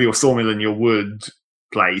 you have your sawmill and your wood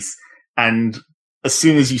place, and as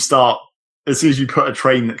soon as you put a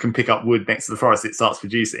train that can pick up wood next to the forest, it starts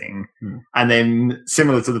producing. And then,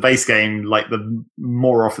 similar to the base game, like, the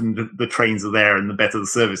more often the trains are there and the better the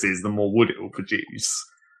service is, the more wood it will produce,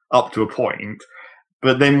 up to a point.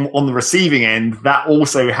 But then on the receiving end, that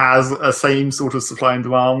also has a same sort of supply and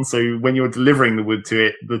demand. So when you're delivering the wood to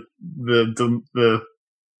it, the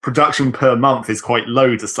production per month is quite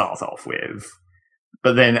low to start off with.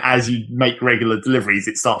 But then as you make regular deliveries,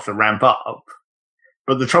 it starts to ramp up.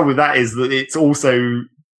 But the trouble with that is that it's also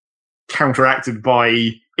counteracted by,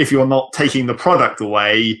 if you're not taking the product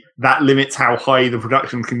away, that limits how high the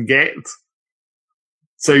production can get.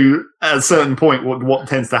 So at a certain point, what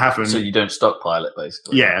tends to happen... So you don't stockpile it,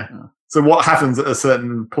 basically. Yeah. So what happens at a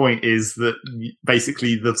certain point is that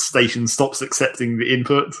basically the station stops accepting the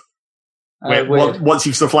input. Once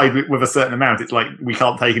you've supplied with a certain amount, it's like, we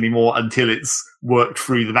can't take any more until it's worked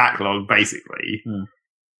through the backlog, basically.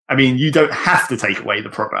 I mean, you don't have to take away the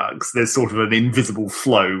products. There's sort of an invisible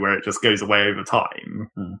flow where it just goes away over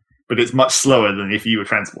time. But it's much slower than if you were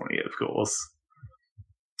transporting it, of course.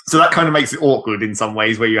 So that kind of makes it awkward in some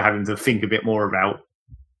ways, where you're having to think a bit more about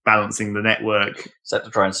balancing the network. Set to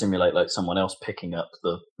try and simulate like someone else picking up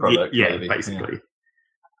the product. Yeah, basically.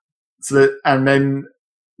 So, and then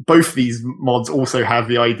both these mods also have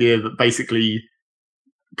the idea that basically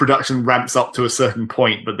production ramps up to a certain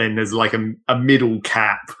point, but then there's like a middle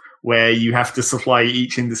cap where you have to supply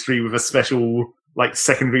each industry with a special like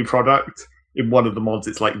secondary product. In one of the mods,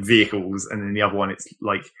 it's like vehicles, and in the other one, it's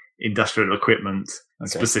like industrial equipment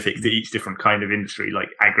specific to each different kind of industry, like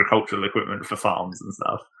agricultural equipment for farms and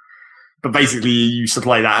stuff. But basically, you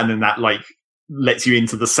supply that, and then that like lets you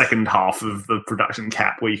into the second half of the production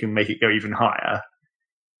cap, where you can make it go even higher.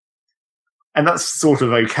 And that's sort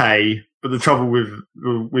of okay, but the trouble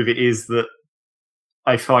with it is that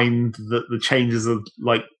I find that the changes are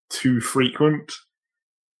like too frequent.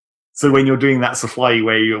 So when you're doing that supply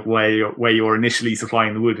where you're initially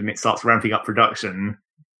supplying the wood and it starts ramping up production,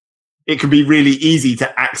 it can be really easy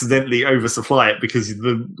to accidentally oversupply it because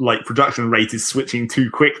the like production rate is switching too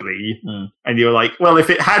quickly. And you're like, well, if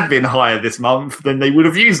it had been higher this month, then they would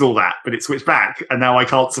have used all that, but it switched back, and now I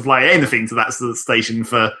can't supply anything to that station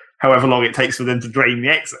for however long it takes for them to drain the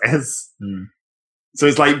excess. So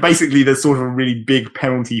it's like, basically there's sort of a really big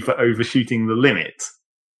penalty for overshooting the limit,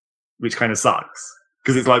 which kind of sucks.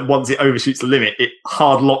 Because it's like, once it overshoots the limit, it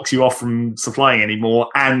hard locks you off from supplying anymore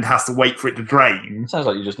and has to wait for it to drain. Sounds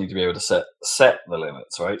like you just need to be able to set the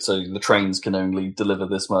limits, right? So the trains can only deliver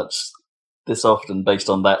this much this often based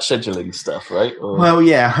on that scheduling stuff, right? Or... Well,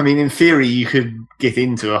 yeah. I mean, in theory, you could get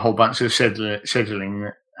into a whole bunch of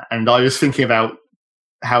scheduling. And I was thinking about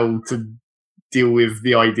how to deal with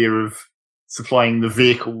the idea of supplying the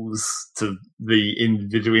vehicles to the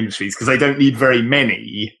individual industries, because they don't need very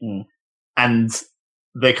many. And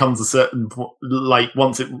there comes a certain like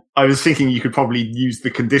I was thinking you could probably use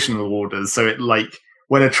the conditional orders, so it like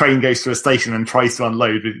when a train goes to a station and tries to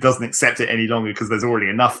unload, but it doesn't accept it any longer because there's already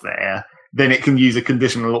enough there, then it can use a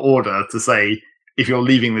conditional order to say, if you're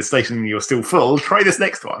leaving the station and you're still full, try this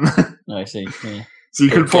next one. I see. Yeah. So you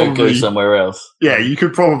could probably go somewhere else. Yeah, you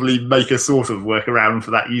could probably make a sort of workaround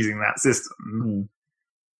for that using that system.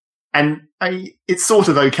 And it's sort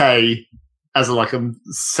of okay as a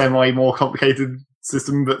semi more complicated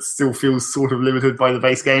system, but still feels sort of limited by the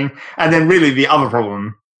base game. And then really the other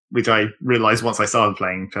problem, which I realized once I started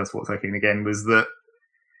playing Transport Tycoon again, was that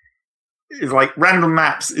it's like random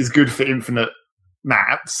maps is good for infinite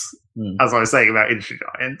maps, as I was saying about Industry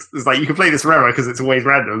Giant. It's like you can play this forever because it's always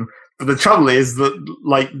random, but the trouble is that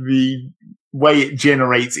like the way it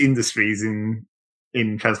generates industries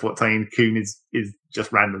in Transport Tycoon is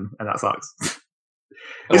just random, and that sucks.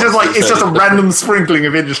 It's just a random sprinkling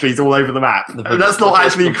of industries all over the map. That's not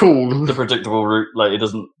actually cool. The predictable route, like, it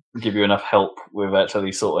doesn't give you enough help with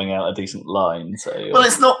actually sorting out a decent line. So, well,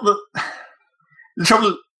 it's not the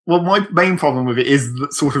trouble. Well, my main problem with it is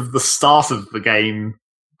that sort of the start of the game,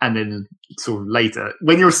 and then sort of later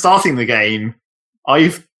when you're starting the game,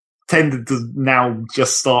 I've tended to now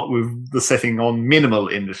just start with the setting on minimal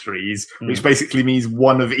industries, which basically means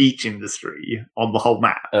one of each industry on the whole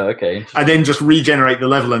map. Oh, okay. And then just regenerate the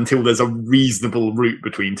level until there's a reasonable route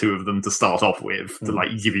between two of them to start off with to like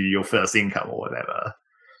give you your first income or whatever.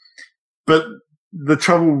 But the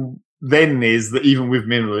trouble then is that even with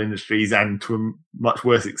minimal industries, and to a much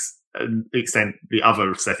worse extent the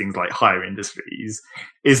other settings like higher industries,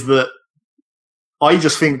 is that I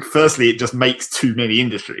just think, firstly, it just makes too many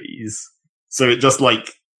industries. So it just,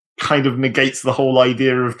 like, kind of negates the whole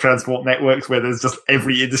idea of transport networks where there's just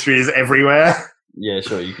every industry is everywhere. Yeah,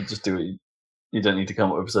 sure, you could just do it. You don't need to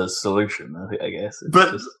come up with a solution, I guess.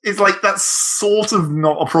 It's like, that's sort of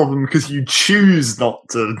not a problem because you choose not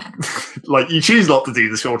to, you choose not to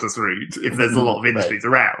do the shortest route if there's a lot of industries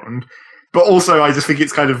around. But also, I just think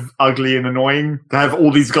it's kind of ugly and annoying to have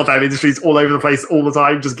all these goddamn industries all over the place all the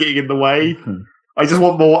time just getting in the way. I just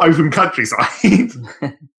want more open countryside.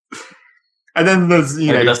 And then there's,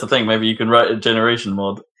 that's the thing. Maybe you can write a generation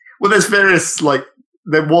mod. Well, there's various,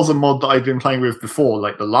 there was a mod that I'd been playing with before,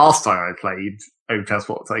 the last time I played Open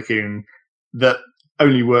Transport Tycoon, that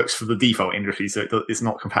only works for the default industry, so it's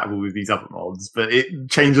not compatible with these other mods. But it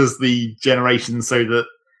changes the generation so that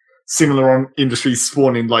similar industries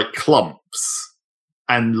spawn in, clumps.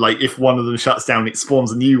 And, if one of them shuts down, it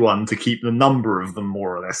spawns a new one to keep the number of them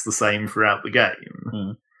more or less the same throughout the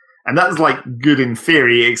game. And that's, good in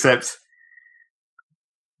theory, except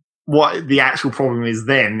what the actual problem is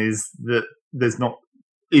then is that there's not,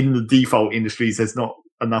 in the default industries, there's not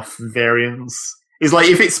enough variance. It's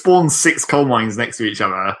if it spawns 6 coal mines next to each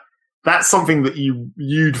other, that's something that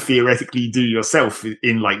you'd theoretically do yourself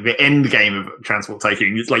in the end game of Transport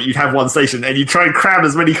Tycoon. It's you'd have one station and you try and cram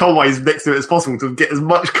as many coal mines next to it as possible to get as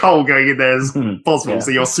much coal going in there as possible. Yeah. So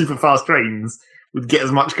your super fast trains would get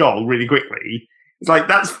as much coal really quickly. It's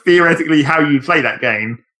that's theoretically how you play that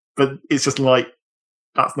game, but it's just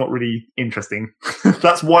that's not really interesting.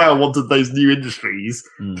 That's why I wanted those new industries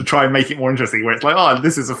to try and make it more interesting, where it's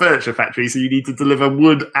this is a furniture factory, so you need to deliver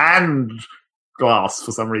wood and glass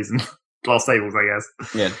for some reason. Glass tables, I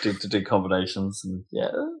guess. Yeah, to do combinations. And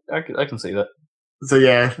I can see that. So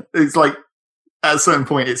yeah, it's at a certain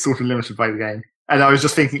point it's sort of limited by the game. And I was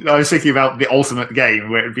thinking about the ultimate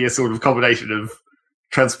game where it'd be a sort of combination of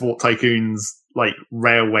Transport Tycoon's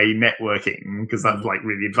railway networking, because that's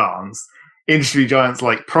really advanced. Industry giants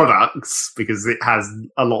like products, because it has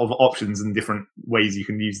a lot of options and different ways you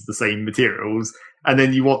can use the same materials. And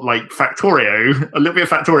then you want Factorio, a little bit of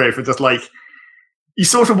Factorio for just you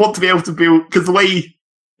sort of want to be able to build, because the way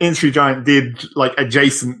Industry Giant did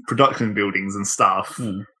adjacent production buildings and stuff,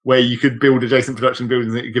 where you could build adjacent production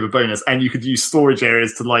buildings that give a bonus, and you could use storage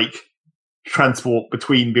areas to transport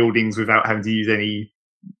between buildings without having to use any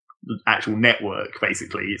actual network.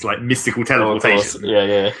 Basically, it's mystical teleportation.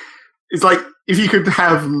 Yeah. It's if you could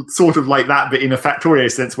have sort of that, but in a Factorio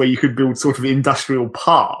sense, where you could build sort of industrial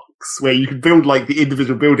parks, where you could build the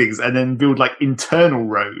individual buildings and then build internal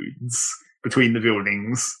roads between the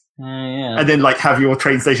buildings. And then like have your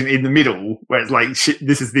train station in the middle where it's like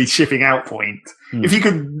this is the shipping out point. If you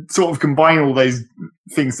could sort of combine all those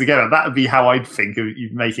things together, that would be how I'd think of you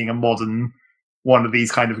making a modern one of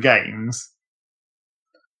these kind of games.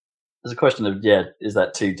 There's a question of, is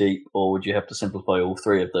that too deep, or would you have to simplify all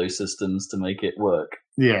three of those systems to make it work?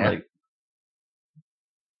 Yeah.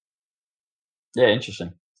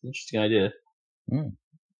 Interesting. Interesting idea.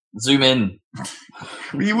 Zoom in.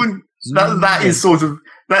 You wouldn't. That is sort of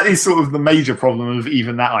the major problem of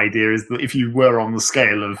even that idea, is that if you were on the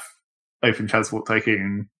scale of Open Transport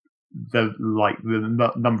Tycoon, the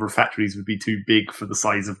number of factories would be too big for the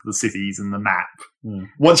size of the cities and the map.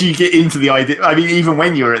 Once you get into the idea, I mean, even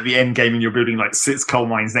when you're at the end game and you're building 6 coal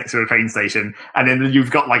mines next to a train station, and then you've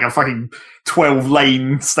got a fucking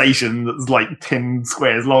 12-lane station that's 10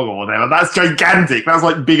 squares long or whatever, that's gigantic. That's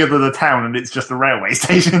bigger than a town, and it's just a railway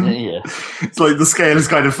station. Yeah. It's the scale is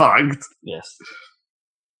kind of fucked. Yes.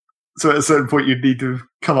 So at a certain point, you'd need to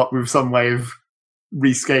come up with some way of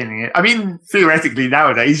rescaling it. I mean, theoretically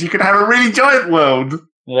nowadays you could have a really giant world.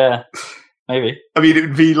 Yeah, maybe. I mean, it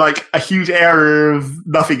would be a huge area of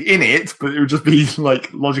nothing in it, but it would just be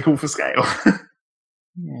logical for scale.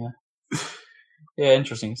 Yeah,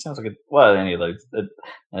 interesting. Sounds like any of those,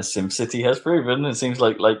 as SimCity has proven, it seems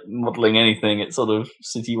like modelling anything at sort of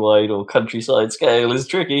citywide or countryside scale is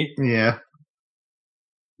tricky. Yeah.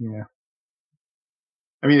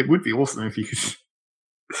 I mean, it would be awesome if you could.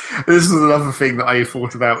 This is another thing that I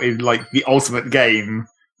thought about in the ultimate game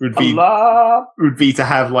would be to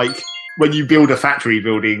have when you build a factory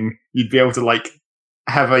building, you'd be able to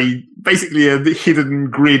basically a hidden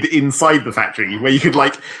grid inside the factory where you could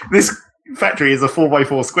factory is a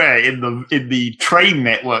 4x4 square in the train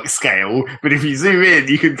network scale, but if you zoom in,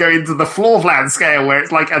 you can go into the floor plan scale where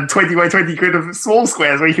it's like a 20 by 20 grid of small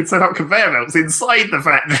squares where you can set up conveyor belts inside the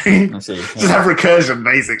factory. I see. Just have recursion,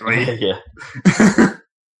 basically. Yeah.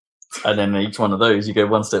 And then each one of those, you go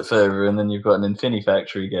one step further, and then you've got an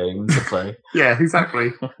Infinifactory game to play. Yeah,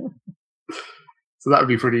 exactly. So that would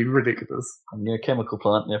be pretty ridiculous. And you're a chemical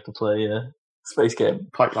plant, you have to play space game.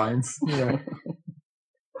 Pipelines. Yeah.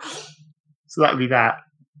 So that would be that.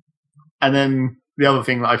 And then the other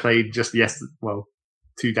thing that I played just last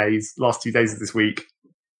 2 days of this week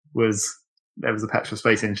was there was a patch for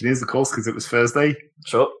Space Engineers, of course, because it was Thursday.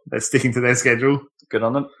 Sure. They're sticking to their schedule. Good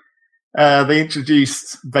on them. They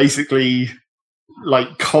introduced basically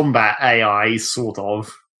like combat AI, sort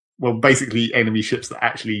of. Well, basically enemy ships that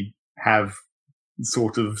actually have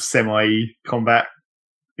sort of semi-combat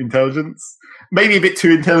intelligence. Maybe a bit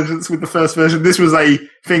too intelligence with the first version. This was a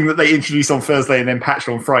thing that they introduced on Thursday and then patched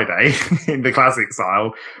on Friday in the classic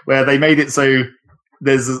style, where they made it so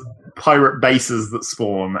there's pirate bases that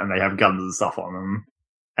spawn and they have guns and stuff on them,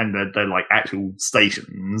 and they're like actual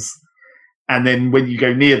stations. And then when you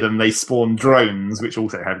go near them, they spawn drones, which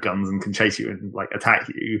also have guns and can chase you and like attack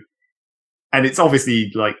you. And it's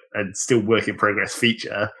obviously like a still work in progress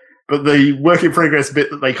feature. But the work in progress bit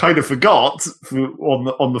that they kind of forgot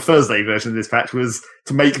on the Thursday version of this patch was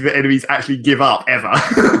to make the enemies actually give up ever.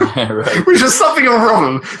 Yeah, right. Which was something of a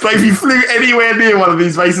problem. Like if you flew anywhere near one of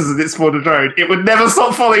these bases and it spawned a drone, it would never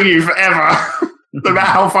stop following you forever, no matter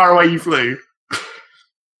how far away you flew.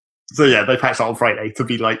 So yeah, they patched that on Friday to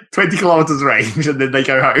be like 20 kilometers range, and then they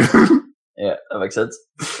go home. Yeah, that makes sense.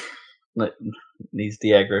 Needs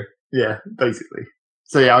the aggro. Yeah, basically.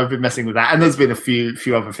 So yeah, I've been messing with that, and there's been a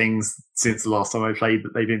few other things since the last time I played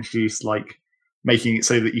that they've introduced, like making it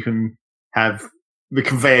so that you can have the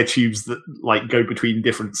conveyor tubes that like go between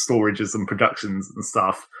different storages and productions and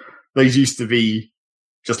stuff. Those used to be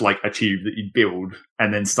just like a tube that you'd build,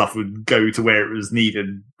 and then stuff would go to where it was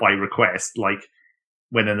needed by request. Like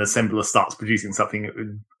when an assembler starts producing something, it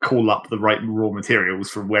would call up the right raw materials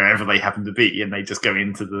from wherever they happen to be, and they just go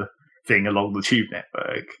into the thing along the tube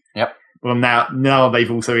network. Yep. Well, now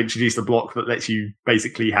they've also introduced a block that lets you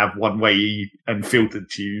basically have one-way and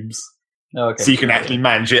filtered tubes. Oh, okay. So you can actually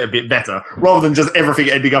manage it a bit better. Rather than just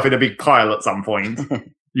everything ending up in a big pile at some point,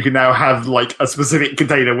 you can now have like a specific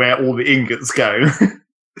container where all the ingots go.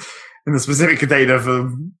 And a specific container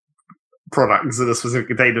for products and a specific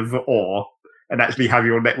container for ore, and actually have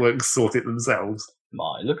your networks sort it themselves.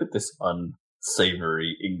 My, look at this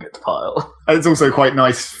unsavory ingot pile. And it's also quite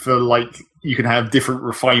nice for like you can have different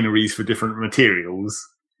refineries for different materials,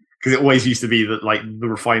 because it always used to be that like the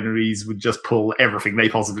refineries would just pull everything they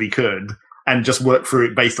possibly could and just work through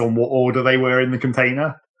it based on what order they were in the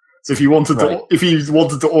container. So if you wanted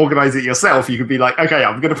to organize it yourself, you could be like, okay,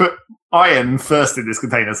 I'm going to put iron first in this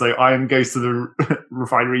container, so iron goes to the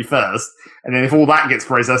refinery first, and then if all that gets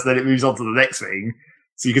processed, then it moves on to the next thing.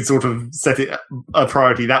 So you could sort of set it a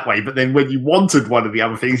priority that way. But then when you wanted one of the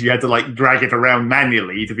other things, you had to like drag it around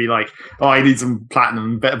manually to be like, oh, I need some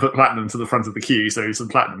platinum, better put platinum to the front of the queue so some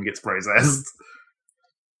platinum gets processed.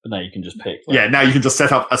 But now you can just pick. Like, yeah, now you can just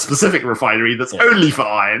set up a specific refinery that's only for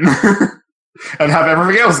iron and have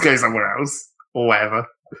everything else go somewhere else or whatever.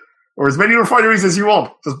 Or as many refineries as you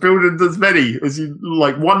want. Just build as many as you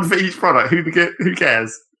like, one for each product. Who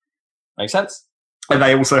cares? Makes sense. And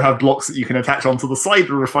they also have blocks that you can attach onto the side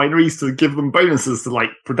of refineries to give them bonuses to like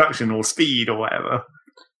production or speed or whatever.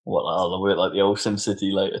 What, a bit like the old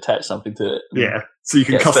SimCity, like attach something to it. Yeah, so you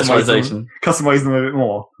can customize them a bit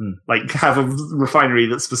more. Like have a refinery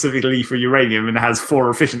that's specifically for uranium and has 4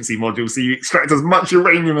 efficiency modules, so you extract as much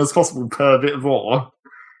uranium as possible per bit of ore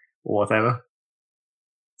or whatever.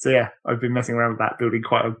 So yeah, I've been messing around with that, building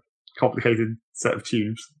quite a complicated set of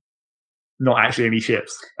tubes. Not actually any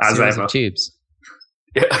ships, as ever. Of tubes.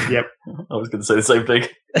 Yeah. Yep. I was going to say the same thing.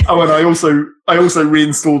 Oh, and I also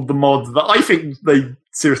reinstalled the mod that I think they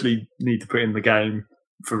seriously need to put in the game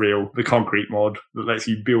for real. The concrete mod that lets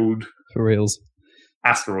you build for reals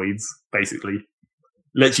asteroids, basically.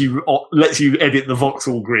 Lets you edit the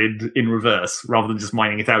voxel grid in reverse rather than just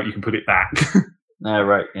mining it out. You can put it back. Oh,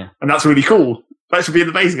 right. Yeah. And that's really cool. That should be in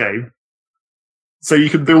the base game. So you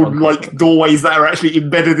can build like doorways that are actually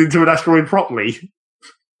embedded into an asteroid properly.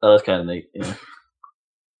 Oh, that's kind of neat. Yeah.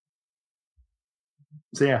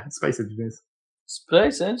 So yeah, Space Engineers.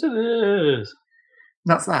 Space Engineers.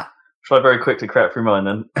 That's that. Shall I very quickly crap through mine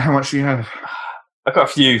then? How much do you have? I've got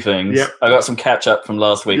a few things. Yep. I got some catch up from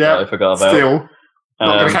last week that I forgot about. Still.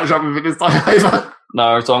 Not going to catch up with it this time either.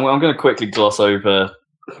 No, so I'm going to quickly gloss over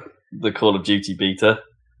the Call of Duty beta.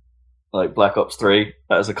 like Black Ops 3.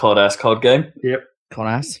 That is a COD-ass COD game. Yep.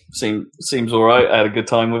 COD-ass. Seems all right. I had a good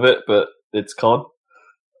time with it, but it's COD.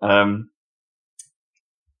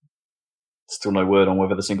 Still no word on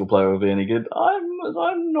whether the single player will be any good.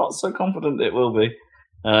 I'm not so confident it will be.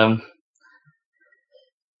 Then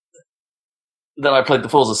I played the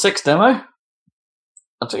Forza 6 demo.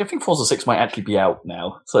 I think Forza 6 might actually be out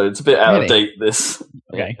now, so it's a bit out of date. This,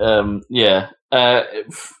 okay, yeah.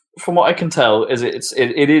 From what I can tell,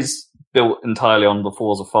 it is built entirely on the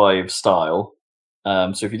Forza 5 style.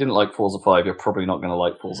 So if you didn't like Forza 5, you're probably not going to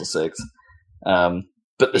like Forza 6. But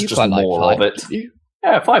there's just more of it.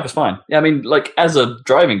 Yeah, 5 is fine. Yeah, I mean, like as a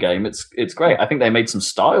driving game, it's great. I think they made some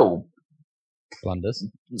style blunders,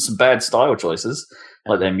 some bad style choices.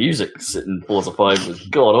 Like their music in Forza 5 was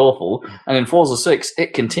god awful, and in Forza 6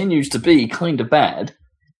 it continues to be kind of bad.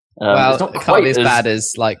 Well, it's not quite as bad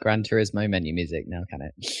as like Gran Turismo menu music now, can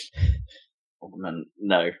it? Oh, man,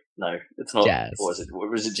 no, it's not. Jazz. What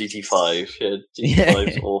was it? GT5? Yeah,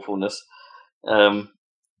 GT5's awfulness.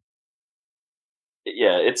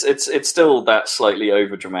 Yeah, it's still that slightly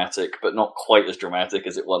over dramatic, but not quite as dramatic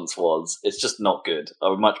as it once was. It's just not good. I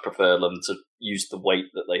would much prefer them to use the weight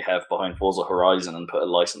that they have behind Forza Horizon and put a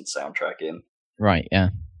licensed soundtrack in. Right, yeah.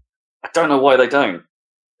 I don't know why they don't.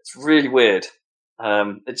 It's really weird.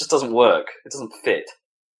 It just doesn't work. It doesn't fit.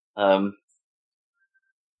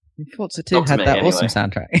 Forza 2 had that awesome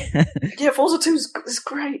soundtrack. Yeah, Forza 2 is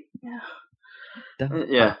great.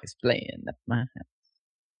 Yeah. It's playing at my house.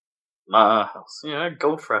 My house. Yeah,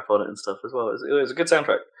 Goldfrapp on it and stuff as well. It was a good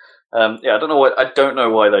soundtrack. Yeah, I don't know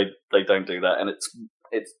why they don't do that, and it's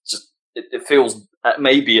just it feels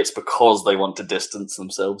maybe it's because they want to distance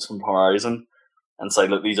themselves from Horizon and say,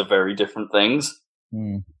 look, these are very different things.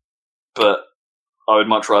 But I would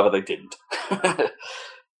much rather they didn't.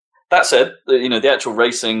 That said, the actual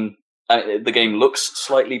racing, the game looks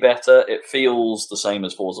slightly better. It feels the same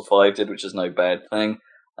as Forza 5 did, which is no bad thing.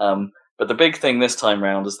 But the big thing this time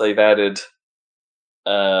round is they've added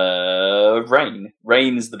rain.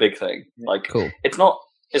 Rain is the big thing. Like, cool. It's not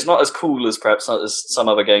as cool as perhaps as some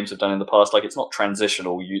other games have done in the past. Like, it's not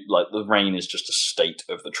transitional. Like the rain is just a state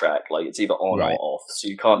of the track. Like, it's either on or off. So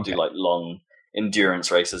you can't do like long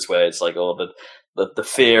endurance races where it's like, the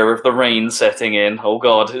fear of the rain setting in. Oh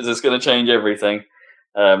God, is this going to change everything?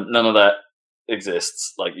 None of that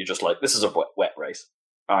exists. Like, you're just like, this is a wet race.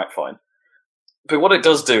 All right, fine. But what it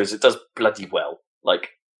does do is it does bloody well. Like,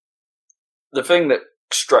 the thing that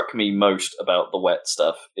struck me most about the wet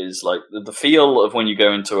stuff is like the feel of when you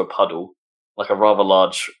go into a puddle, like a rather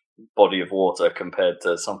large body of water compared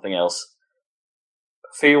to something else,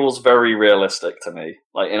 feels very realistic to me.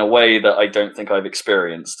 Like, in a way that I don't think I've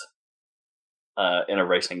experienced in a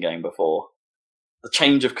racing game before. The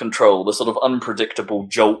change of control, the sort of unpredictable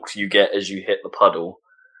jolt you get as you hit the puddle,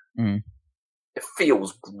 it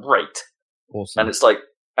feels great. Awesome. And it's like,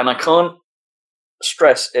 and I can't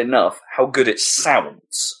stress enough how good it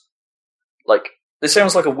sounds. Like, this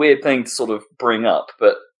sounds like a weird thing to sort of bring up,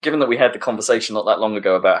 but given that we had the conversation not that long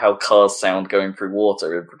ago about how cars sound going through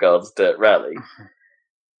water in regards to Dirt Rally,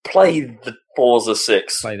 play the Forza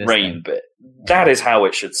 6 rain bit. That is how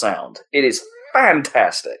it should sound. It is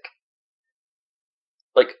fantastic.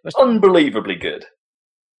 Like, unbelievably good.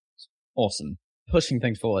 Awesome. Pushing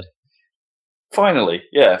things forward. Finally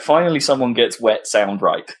someone gets wet sound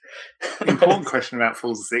right. The important question about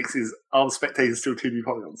Forza 6 is, are the spectators still 2D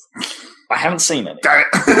polygons? I haven't seen any. Damn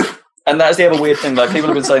it. And that's the other weird thing. Like, people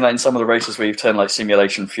have been saying that in some of the races where you've turned like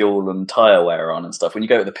simulation fuel and tyre wear on and stuff. When you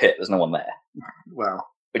go to the pit, there's no one there. Well,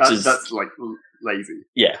 that's like lazy.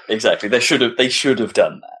 Yeah, exactly. They should have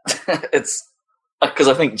done that. It's because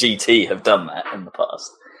I think GT have done that in the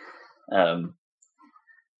past.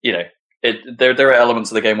 There are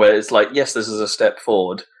elements of the game where it's like, yes, this is a step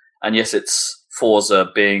forward, and yes, it's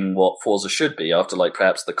Forza being what Forza should be after, like,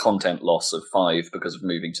 perhaps the content loss of 5 because of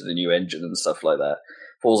moving to the new engine and stuff like that.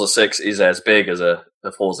 Forza 6 is as big as a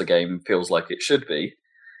Forza game feels like it should be,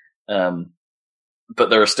 but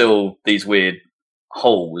there are still these weird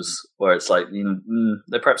holes where it's like,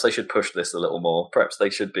 perhaps they should push this a little more. Perhaps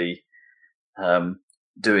they should be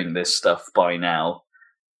doing this stuff by now,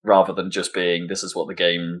 rather than just being, this is what the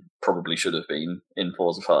game probably should have been in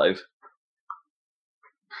Forza 5.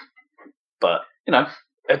 But,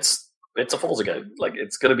 it's a Forza game. Like,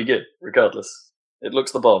 it's going to be good, regardless. It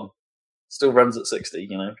looks the bomb. Still runs at 60,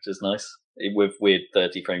 which is nice. With weird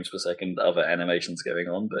 30 frames per second other animations going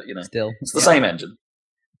on, but, still, it's the same engine.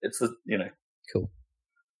 It's the, Cool.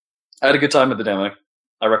 I had a good time with the demo.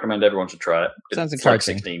 I recommend everyone should try it. Sounds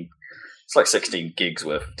encouraging. It's like 16 gigs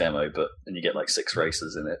worth of demo, and you get like 6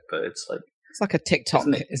 races in it, but it's like, It's like a TikTok,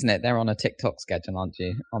 isn't it? They're on a TikTok schedule, aren't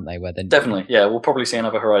they? Where they definitely, yeah. We'll probably see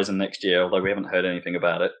another Horizon next year, although we haven't heard anything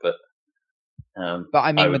about it. But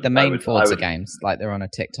I mean, with the main Forza games, like they're on a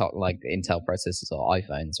TikTok, like Intel processors or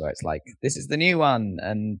iPhones, where it's like this is the new one,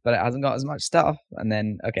 but it hasn't got as much stuff, and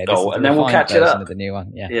then this is the then we'll catch it up with the new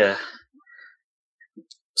one. Yeah.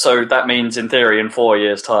 So that means, in theory, in 4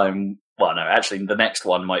 years' time. Well, no, actually, the next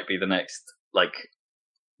one might be the next like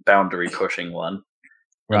boundary pushing one.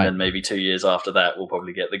 And then maybe 2 years after that, we'll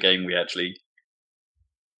probably get the game we actually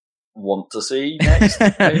want to see next,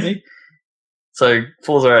 maybe. So,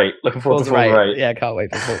 Forza 8. Looking forward to Forza 8. Yeah, I can't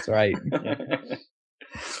wait for Forza 8. Yeah.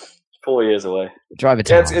 4 years away. Drive it.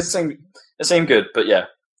 Yeah, it seemed good, but yeah,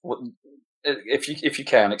 if you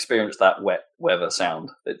can experience that wet weather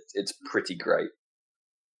sound, it's pretty great.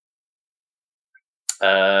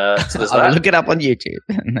 So I'll look it up on YouTube,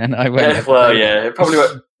 and then I won't. It probably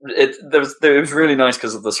won't. It was really nice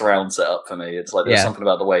because of the surround setup for me. It's like there's something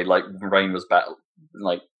about the way like rain was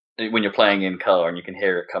like when you're playing in car and you can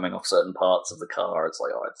hear it coming off certain parts of the car. It's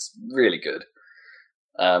like it's really good.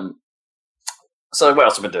 So what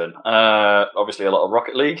else have I been doing? Obviously a lot of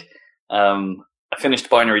Rocket League. I finished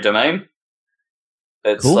Binary Domain.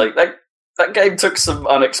 It's cool. Like that game took some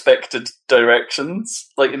unexpected directions,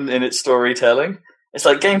 like in its storytelling. It's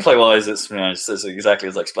like gameplay-wise, it's exactly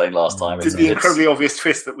as I explained last time. Did the incredibly obvious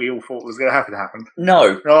twist that we all thought was going to happen?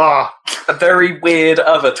 No. A very weird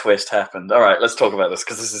other twist happened. All right, let's talk about this,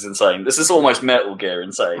 because this is insane. This is almost Metal Gear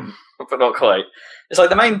insane, but not quite. It's like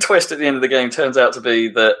the main twist at the end of the game turns out to be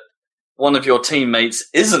that one of your teammates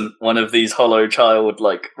isn't one of these hollow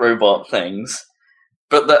child-like robot things,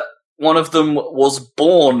 but that one of them was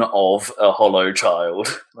born of a hollow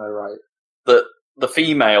child. Oh, right. That the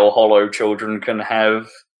female hollow children can have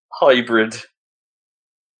hybrid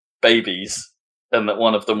babies, and that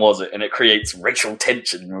one of them was it, and it creates racial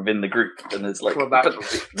tension within the group. And it's like, but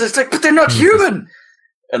they're not human.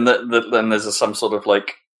 And then there's some sort of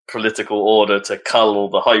like political order to cull all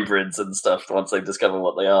the hybrids and stuff once they discover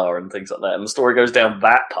what they are and things like that. And the story goes down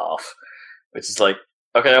that path, which is like,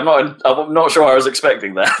 okay, I'm not sure I was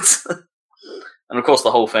expecting that. And of course,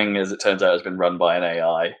 the whole thing, as it turns out, has been run by an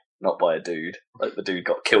AI. Not by a dude. Like, the dude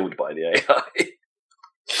got killed by the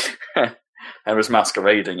AI. And was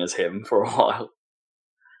masquerading as him for a while.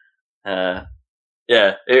 I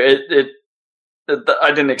didn't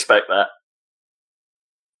expect that.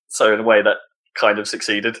 So, in a way, that kind of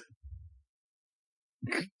succeeded.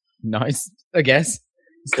 Nice, I guess.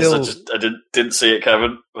 Because I didn't see it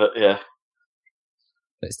coming, but yeah.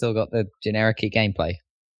 But it's still got the generic-y gameplay.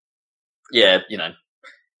 Yeah,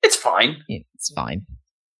 it's fine. It's fine.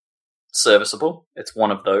 Serviceable. It's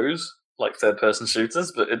one of those like third-person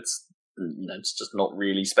shooters, but it's it's just not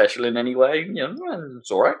really special in any way.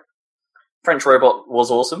 It's all right. French Robot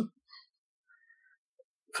was awesome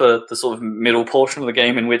for the sort of middle portion of the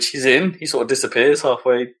game in which he's in. He sort of disappears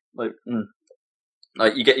halfway. Like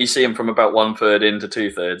you see him from about 1/3 in to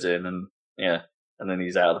 2/3 in, and then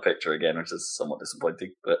he's out of the picture again, which is somewhat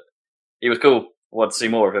disappointing. But he was cool. I wanted to see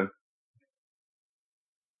more of him.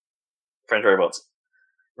 French Robots.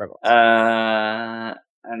 And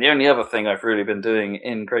the only other thing I've really been doing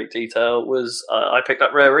in great detail was I picked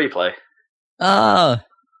up Rare Replay.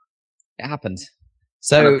 It happened.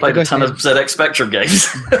 So and I played a ton of ZX Spectrum games.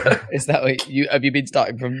 Is that what have you been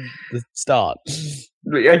starting from the start?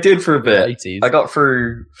 I did for a bit. 80s. I got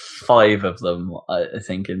through 5 of them, I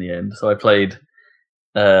think, in the end. So I played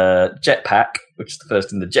Jetpack, which is the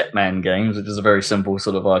first in the Jetman games, which is a very simple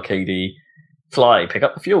sort of arcadey fly, pick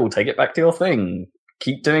up the fuel, take it back to your thing.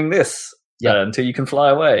 Keep doing this until you can fly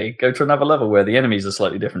away. Go to another level where the enemies are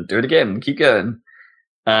slightly different. Do it again. Keep going.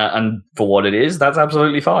 And for what it is, that's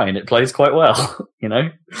absolutely fine. It plays quite well.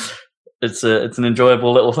 It's an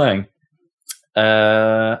enjoyable little thing.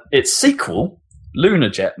 Its sequel, Lunar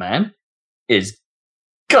Jetman, is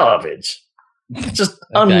garbage. Just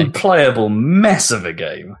unplayable mess of a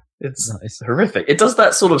game. It's horrific. It does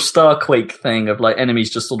that sort of Starquake thing of like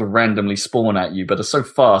enemies just sort of randomly spawn at you, but are so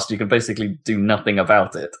fast you can basically do nothing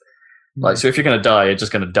about it. Like, so if you're going to die, you're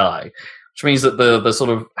just going to die. Which means that the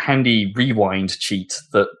sort of handy rewind cheat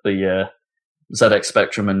that the ZX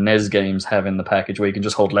Spectrum and NES games have in the package, where you can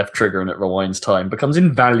just hold left trigger and it rewinds time, becomes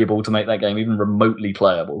invaluable to make that game even remotely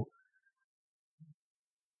playable.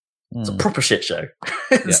 It's a proper shit show.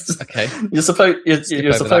 You're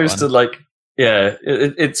supposed to like. Yeah,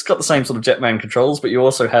 it's got the same sort of Jetman controls, but you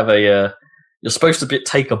also have you're supposed to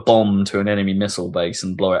take a bomb to an enemy missile base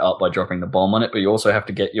and blow it up by dropping the bomb on it, but you also have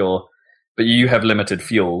to but you have limited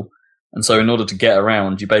fuel, and so in order to get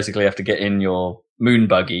around, you basically have to get in your moon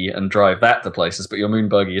buggy and drive that to places, but your moon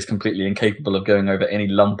buggy is completely incapable of going over any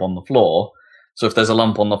lump on the floor, So if there's a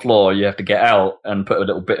lump on the floor, you have to get out and put a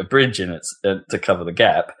little bit of bridge in it to cover the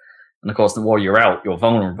gap. And of course, while you're out, you're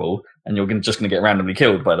vulnerable, and you're just going to get randomly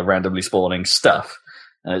killed by the randomly spawning stuff.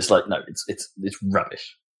 And it's like, no, it's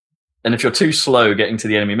rubbish. And if you're too slow getting to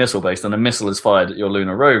the enemy missile base, then a missile is fired at your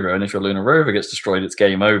lunar rover, and if your lunar rover gets destroyed, it's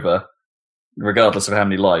game over, regardless of how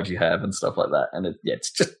many lives you have and stuff like that. And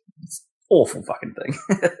it's awful fucking thing.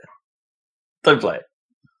 Don't play it.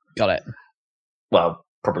 Got it. Well,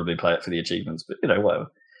 probably play it for the achievements, but whatever.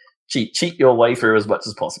 Cheat your way through as much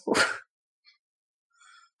as possible.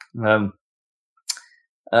 So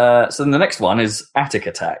then the next one is Attic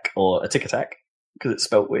Attack, or Attic Attack, because it's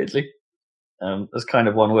spelt weirdly. There's kind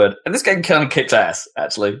of one word. And this game kind of kicked ass,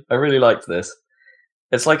 actually. I really liked this.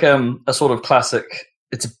 It's like a sort of classic...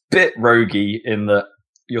 It's a bit roguey in that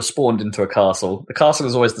you're spawned into a castle. The castle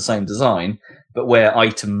is always the same design, but where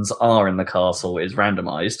items are in the castle is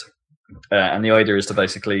randomized. And the idea is to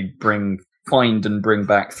basically find and bring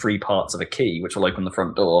back 3 parts of a key, which will open the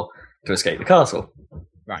front door to escape the castle.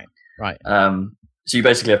 Right. So you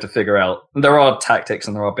basically have to figure out... There are tactics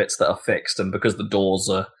and there are bits that are fixed, and because the doors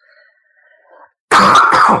are...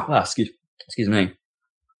 excuse me.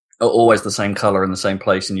 Are always the same color in the same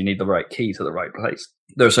place, and you need the right key to the right place.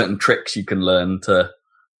 There are certain tricks you can learn to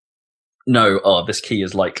know, this key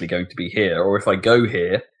is likely going to be here, or if I go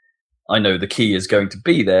here, I know the key is going to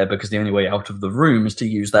be there because the only way out of the room is to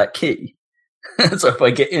use that key. So if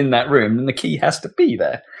I get in that room, then the key has to be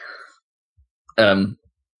there.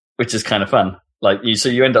 Which is kind of fun. So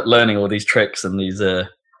you end up learning all these tricks and these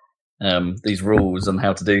rules and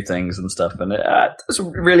how to do things and stuff, and it's a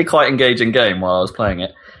really quite engaging game while I was playing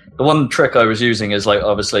it. The one trick I was using is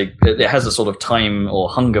obviously it has a sort of time or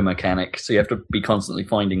hunger mechanic, so you have to be constantly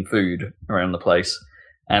finding food around the place,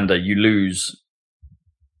 and you lose.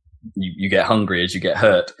 You get hungry as you get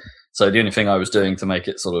hurt. So the only thing I was doing to make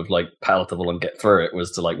it sort of palatable and get through it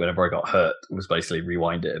was to whenever I got hurt, was basically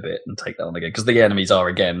rewind it a bit and take that on again, because the enemies are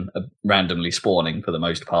again randomly spawning for the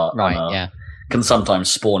most part. Right. Yeah. Can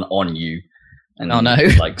sometimes spawn on you. And, oh no!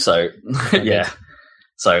 So yeah.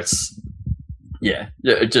 So it's I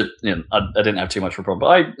didn't have too much of a problem, but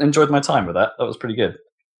I enjoyed my time with that. That was pretty good.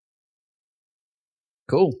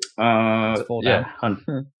 Cool. 4 down.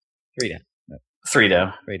 3 down. 3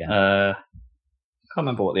 down. 3 down. I can't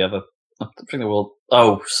remember what the other. I think there were.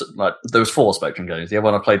 There was 4 Spectrum games. The other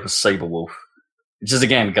one I played was Saber Wolf, which is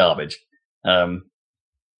again garbage.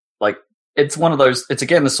 It's one of those. It's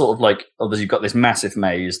again the sort of you've got this massive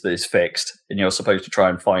maze that is fixed, and you're supposed to try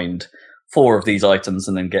and find 4 of these items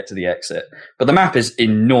and then get to the exit. But the map is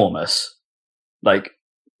enormous,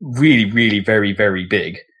 really, really, very, very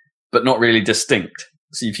big, but not really distinct.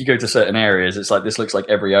 So if you go to certain areas, it's this looks like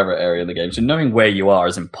every other area in the game. So knowing where you are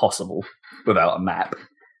is impossible without a map,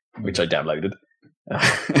 which I downloaded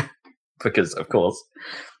because, of course.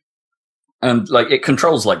 And it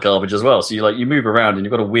controls like garbage as well. So you move around and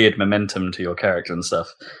you've got a weird momentum to your character and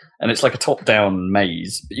stuff. And it's like a top-down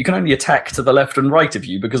maze, but you can only attack to the left and right of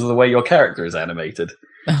you because of the way your character is animated.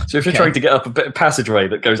 So if you're trying to get up a bit of passageway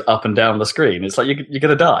that goes up and down the screen, it's you're going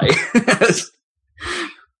to die.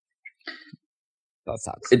 That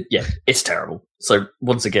sucks. It's terrible. So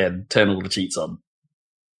once again, turn all the cheats on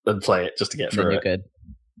and play it just to get through it. Good.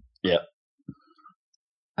 Yeah.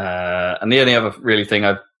 And the only other really thing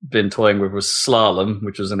I've been toying with was Slalom,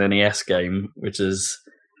 which was an NES game, which is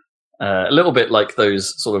a little bit like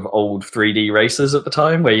those sort of old 3D races at the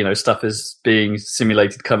time, where stuff is being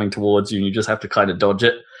simulated coming towards you, and you just have to kind of dodge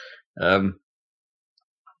it. And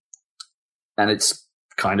it's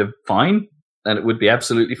kind of fine, and it would be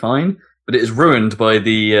absolutely fine, but it is ruined by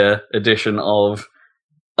the addition of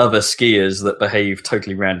other skiers that behave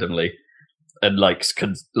totally randomly. And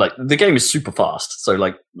the game is super fast,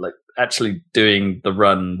 so actually doing the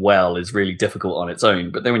run well is really difficult on its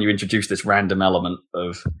own. But then when you introduce this random element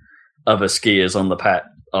of other skiers on the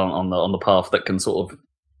on the path that can sort of,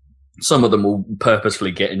 some of them will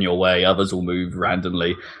purposefully get in your way, others will move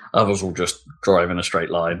randomly, others will just drive in a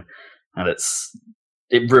straight line, and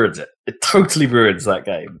it ruins it. It totally ruins that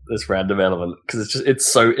game, this random element, because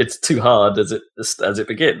it's too hard as it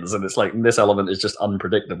begins, and it's this element is just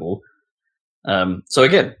unpredictable. So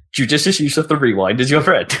again, judicious use of the rewind is your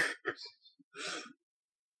friend.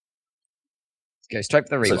 Go straight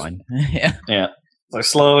for the rewind. Yeah. So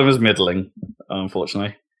Slalom is middling,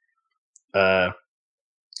 unfortunately. And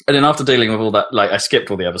then after dealing with all that, I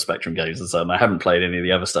skipped all the other Spectrum games and so on. I haven't played any of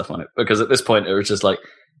the other stuff on it, because at this point it was just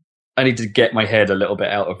I need to get my head a little bit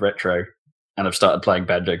out of retro, and I've started playing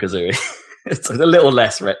Banjo-Kazooie. It's a little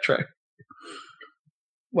less retro.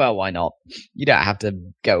 Well, why not? You don't have to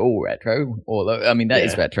go all retro. Although, that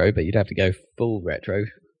is retro, but you'd have to go full retro.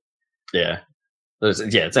 Yeah. It's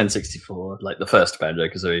N64, like the first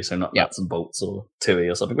Banjo-Kazooie, so not Nuts and Bolts or Tui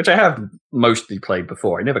or something, which I have mostly played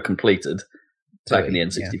before. I never completed back in the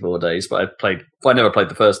N64 days, but I never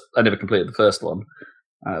completed the first one.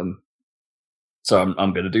 So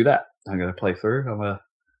I'm going to do that. I'm going to play through. I'm a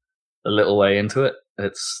little way into it.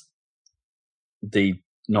 It's the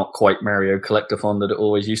not quite Mario collectathon that it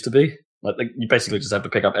always used to be. Like you basically just have to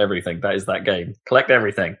pick up everything. That is that game. Collect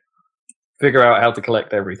everything. Figure out how to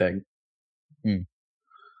collect everything. And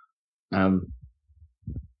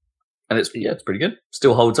it's pretty good.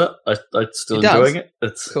 Still holds up. I'm still enjoying it.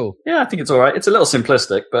 It's cool. Yeah, I think it's all right. It's a little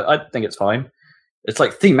simplistic, but I think it's fine. It's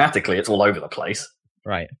like thematically, it's all over the place.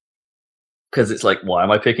 Right. Because it's like, why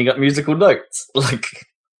am I picking up musical notes? Like,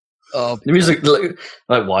 the music.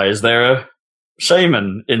 Like, why is there a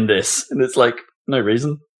shaman in this? And it's like, no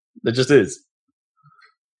reason. There just is.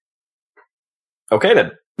 Okay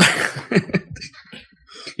then.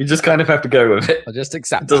 You just kind of have to go with it. I'll just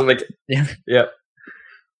accept. It doesn't make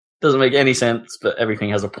doesn't make any sense, but everything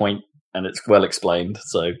has a point and it's well explained.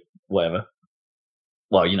 So whatever.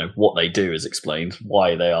 Well, what they do is explained.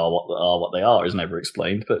 Why they are what they are is never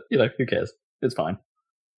explained. But who cares? It's fine.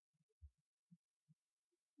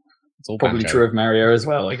 It's all probably true of Mario as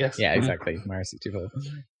well, I guess. Yeah, exactly. Mario 64.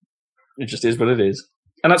 It just is what it is.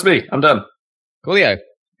 And that's me. I'm done. Coolio.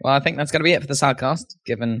 Well, I think that's going to be it for the Saladcast,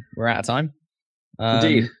 given we're out of time.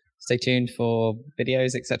 Indeed. Stay tuned for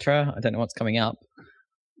videos, etc. I don't know what's coming up.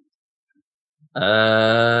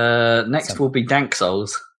 Next will be Dank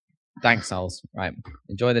Souls. Dank Souls, right.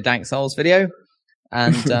 Enjoy the Dank Souls video,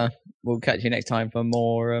 and we'll catch you next time for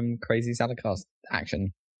more crazy Saladcast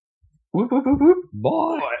action. Whoop, whoop, whoop, whoop.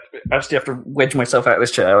 Bye. I actually have to wedge myself out of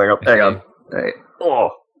this chair. Hang on. Hey.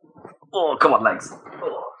 Oh, come on, legs.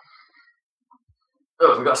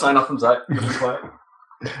 Oh, we got a sign off from Zach.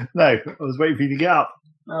 No, I was waiting for you to get up.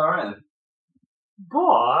 All right.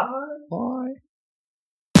 Bye.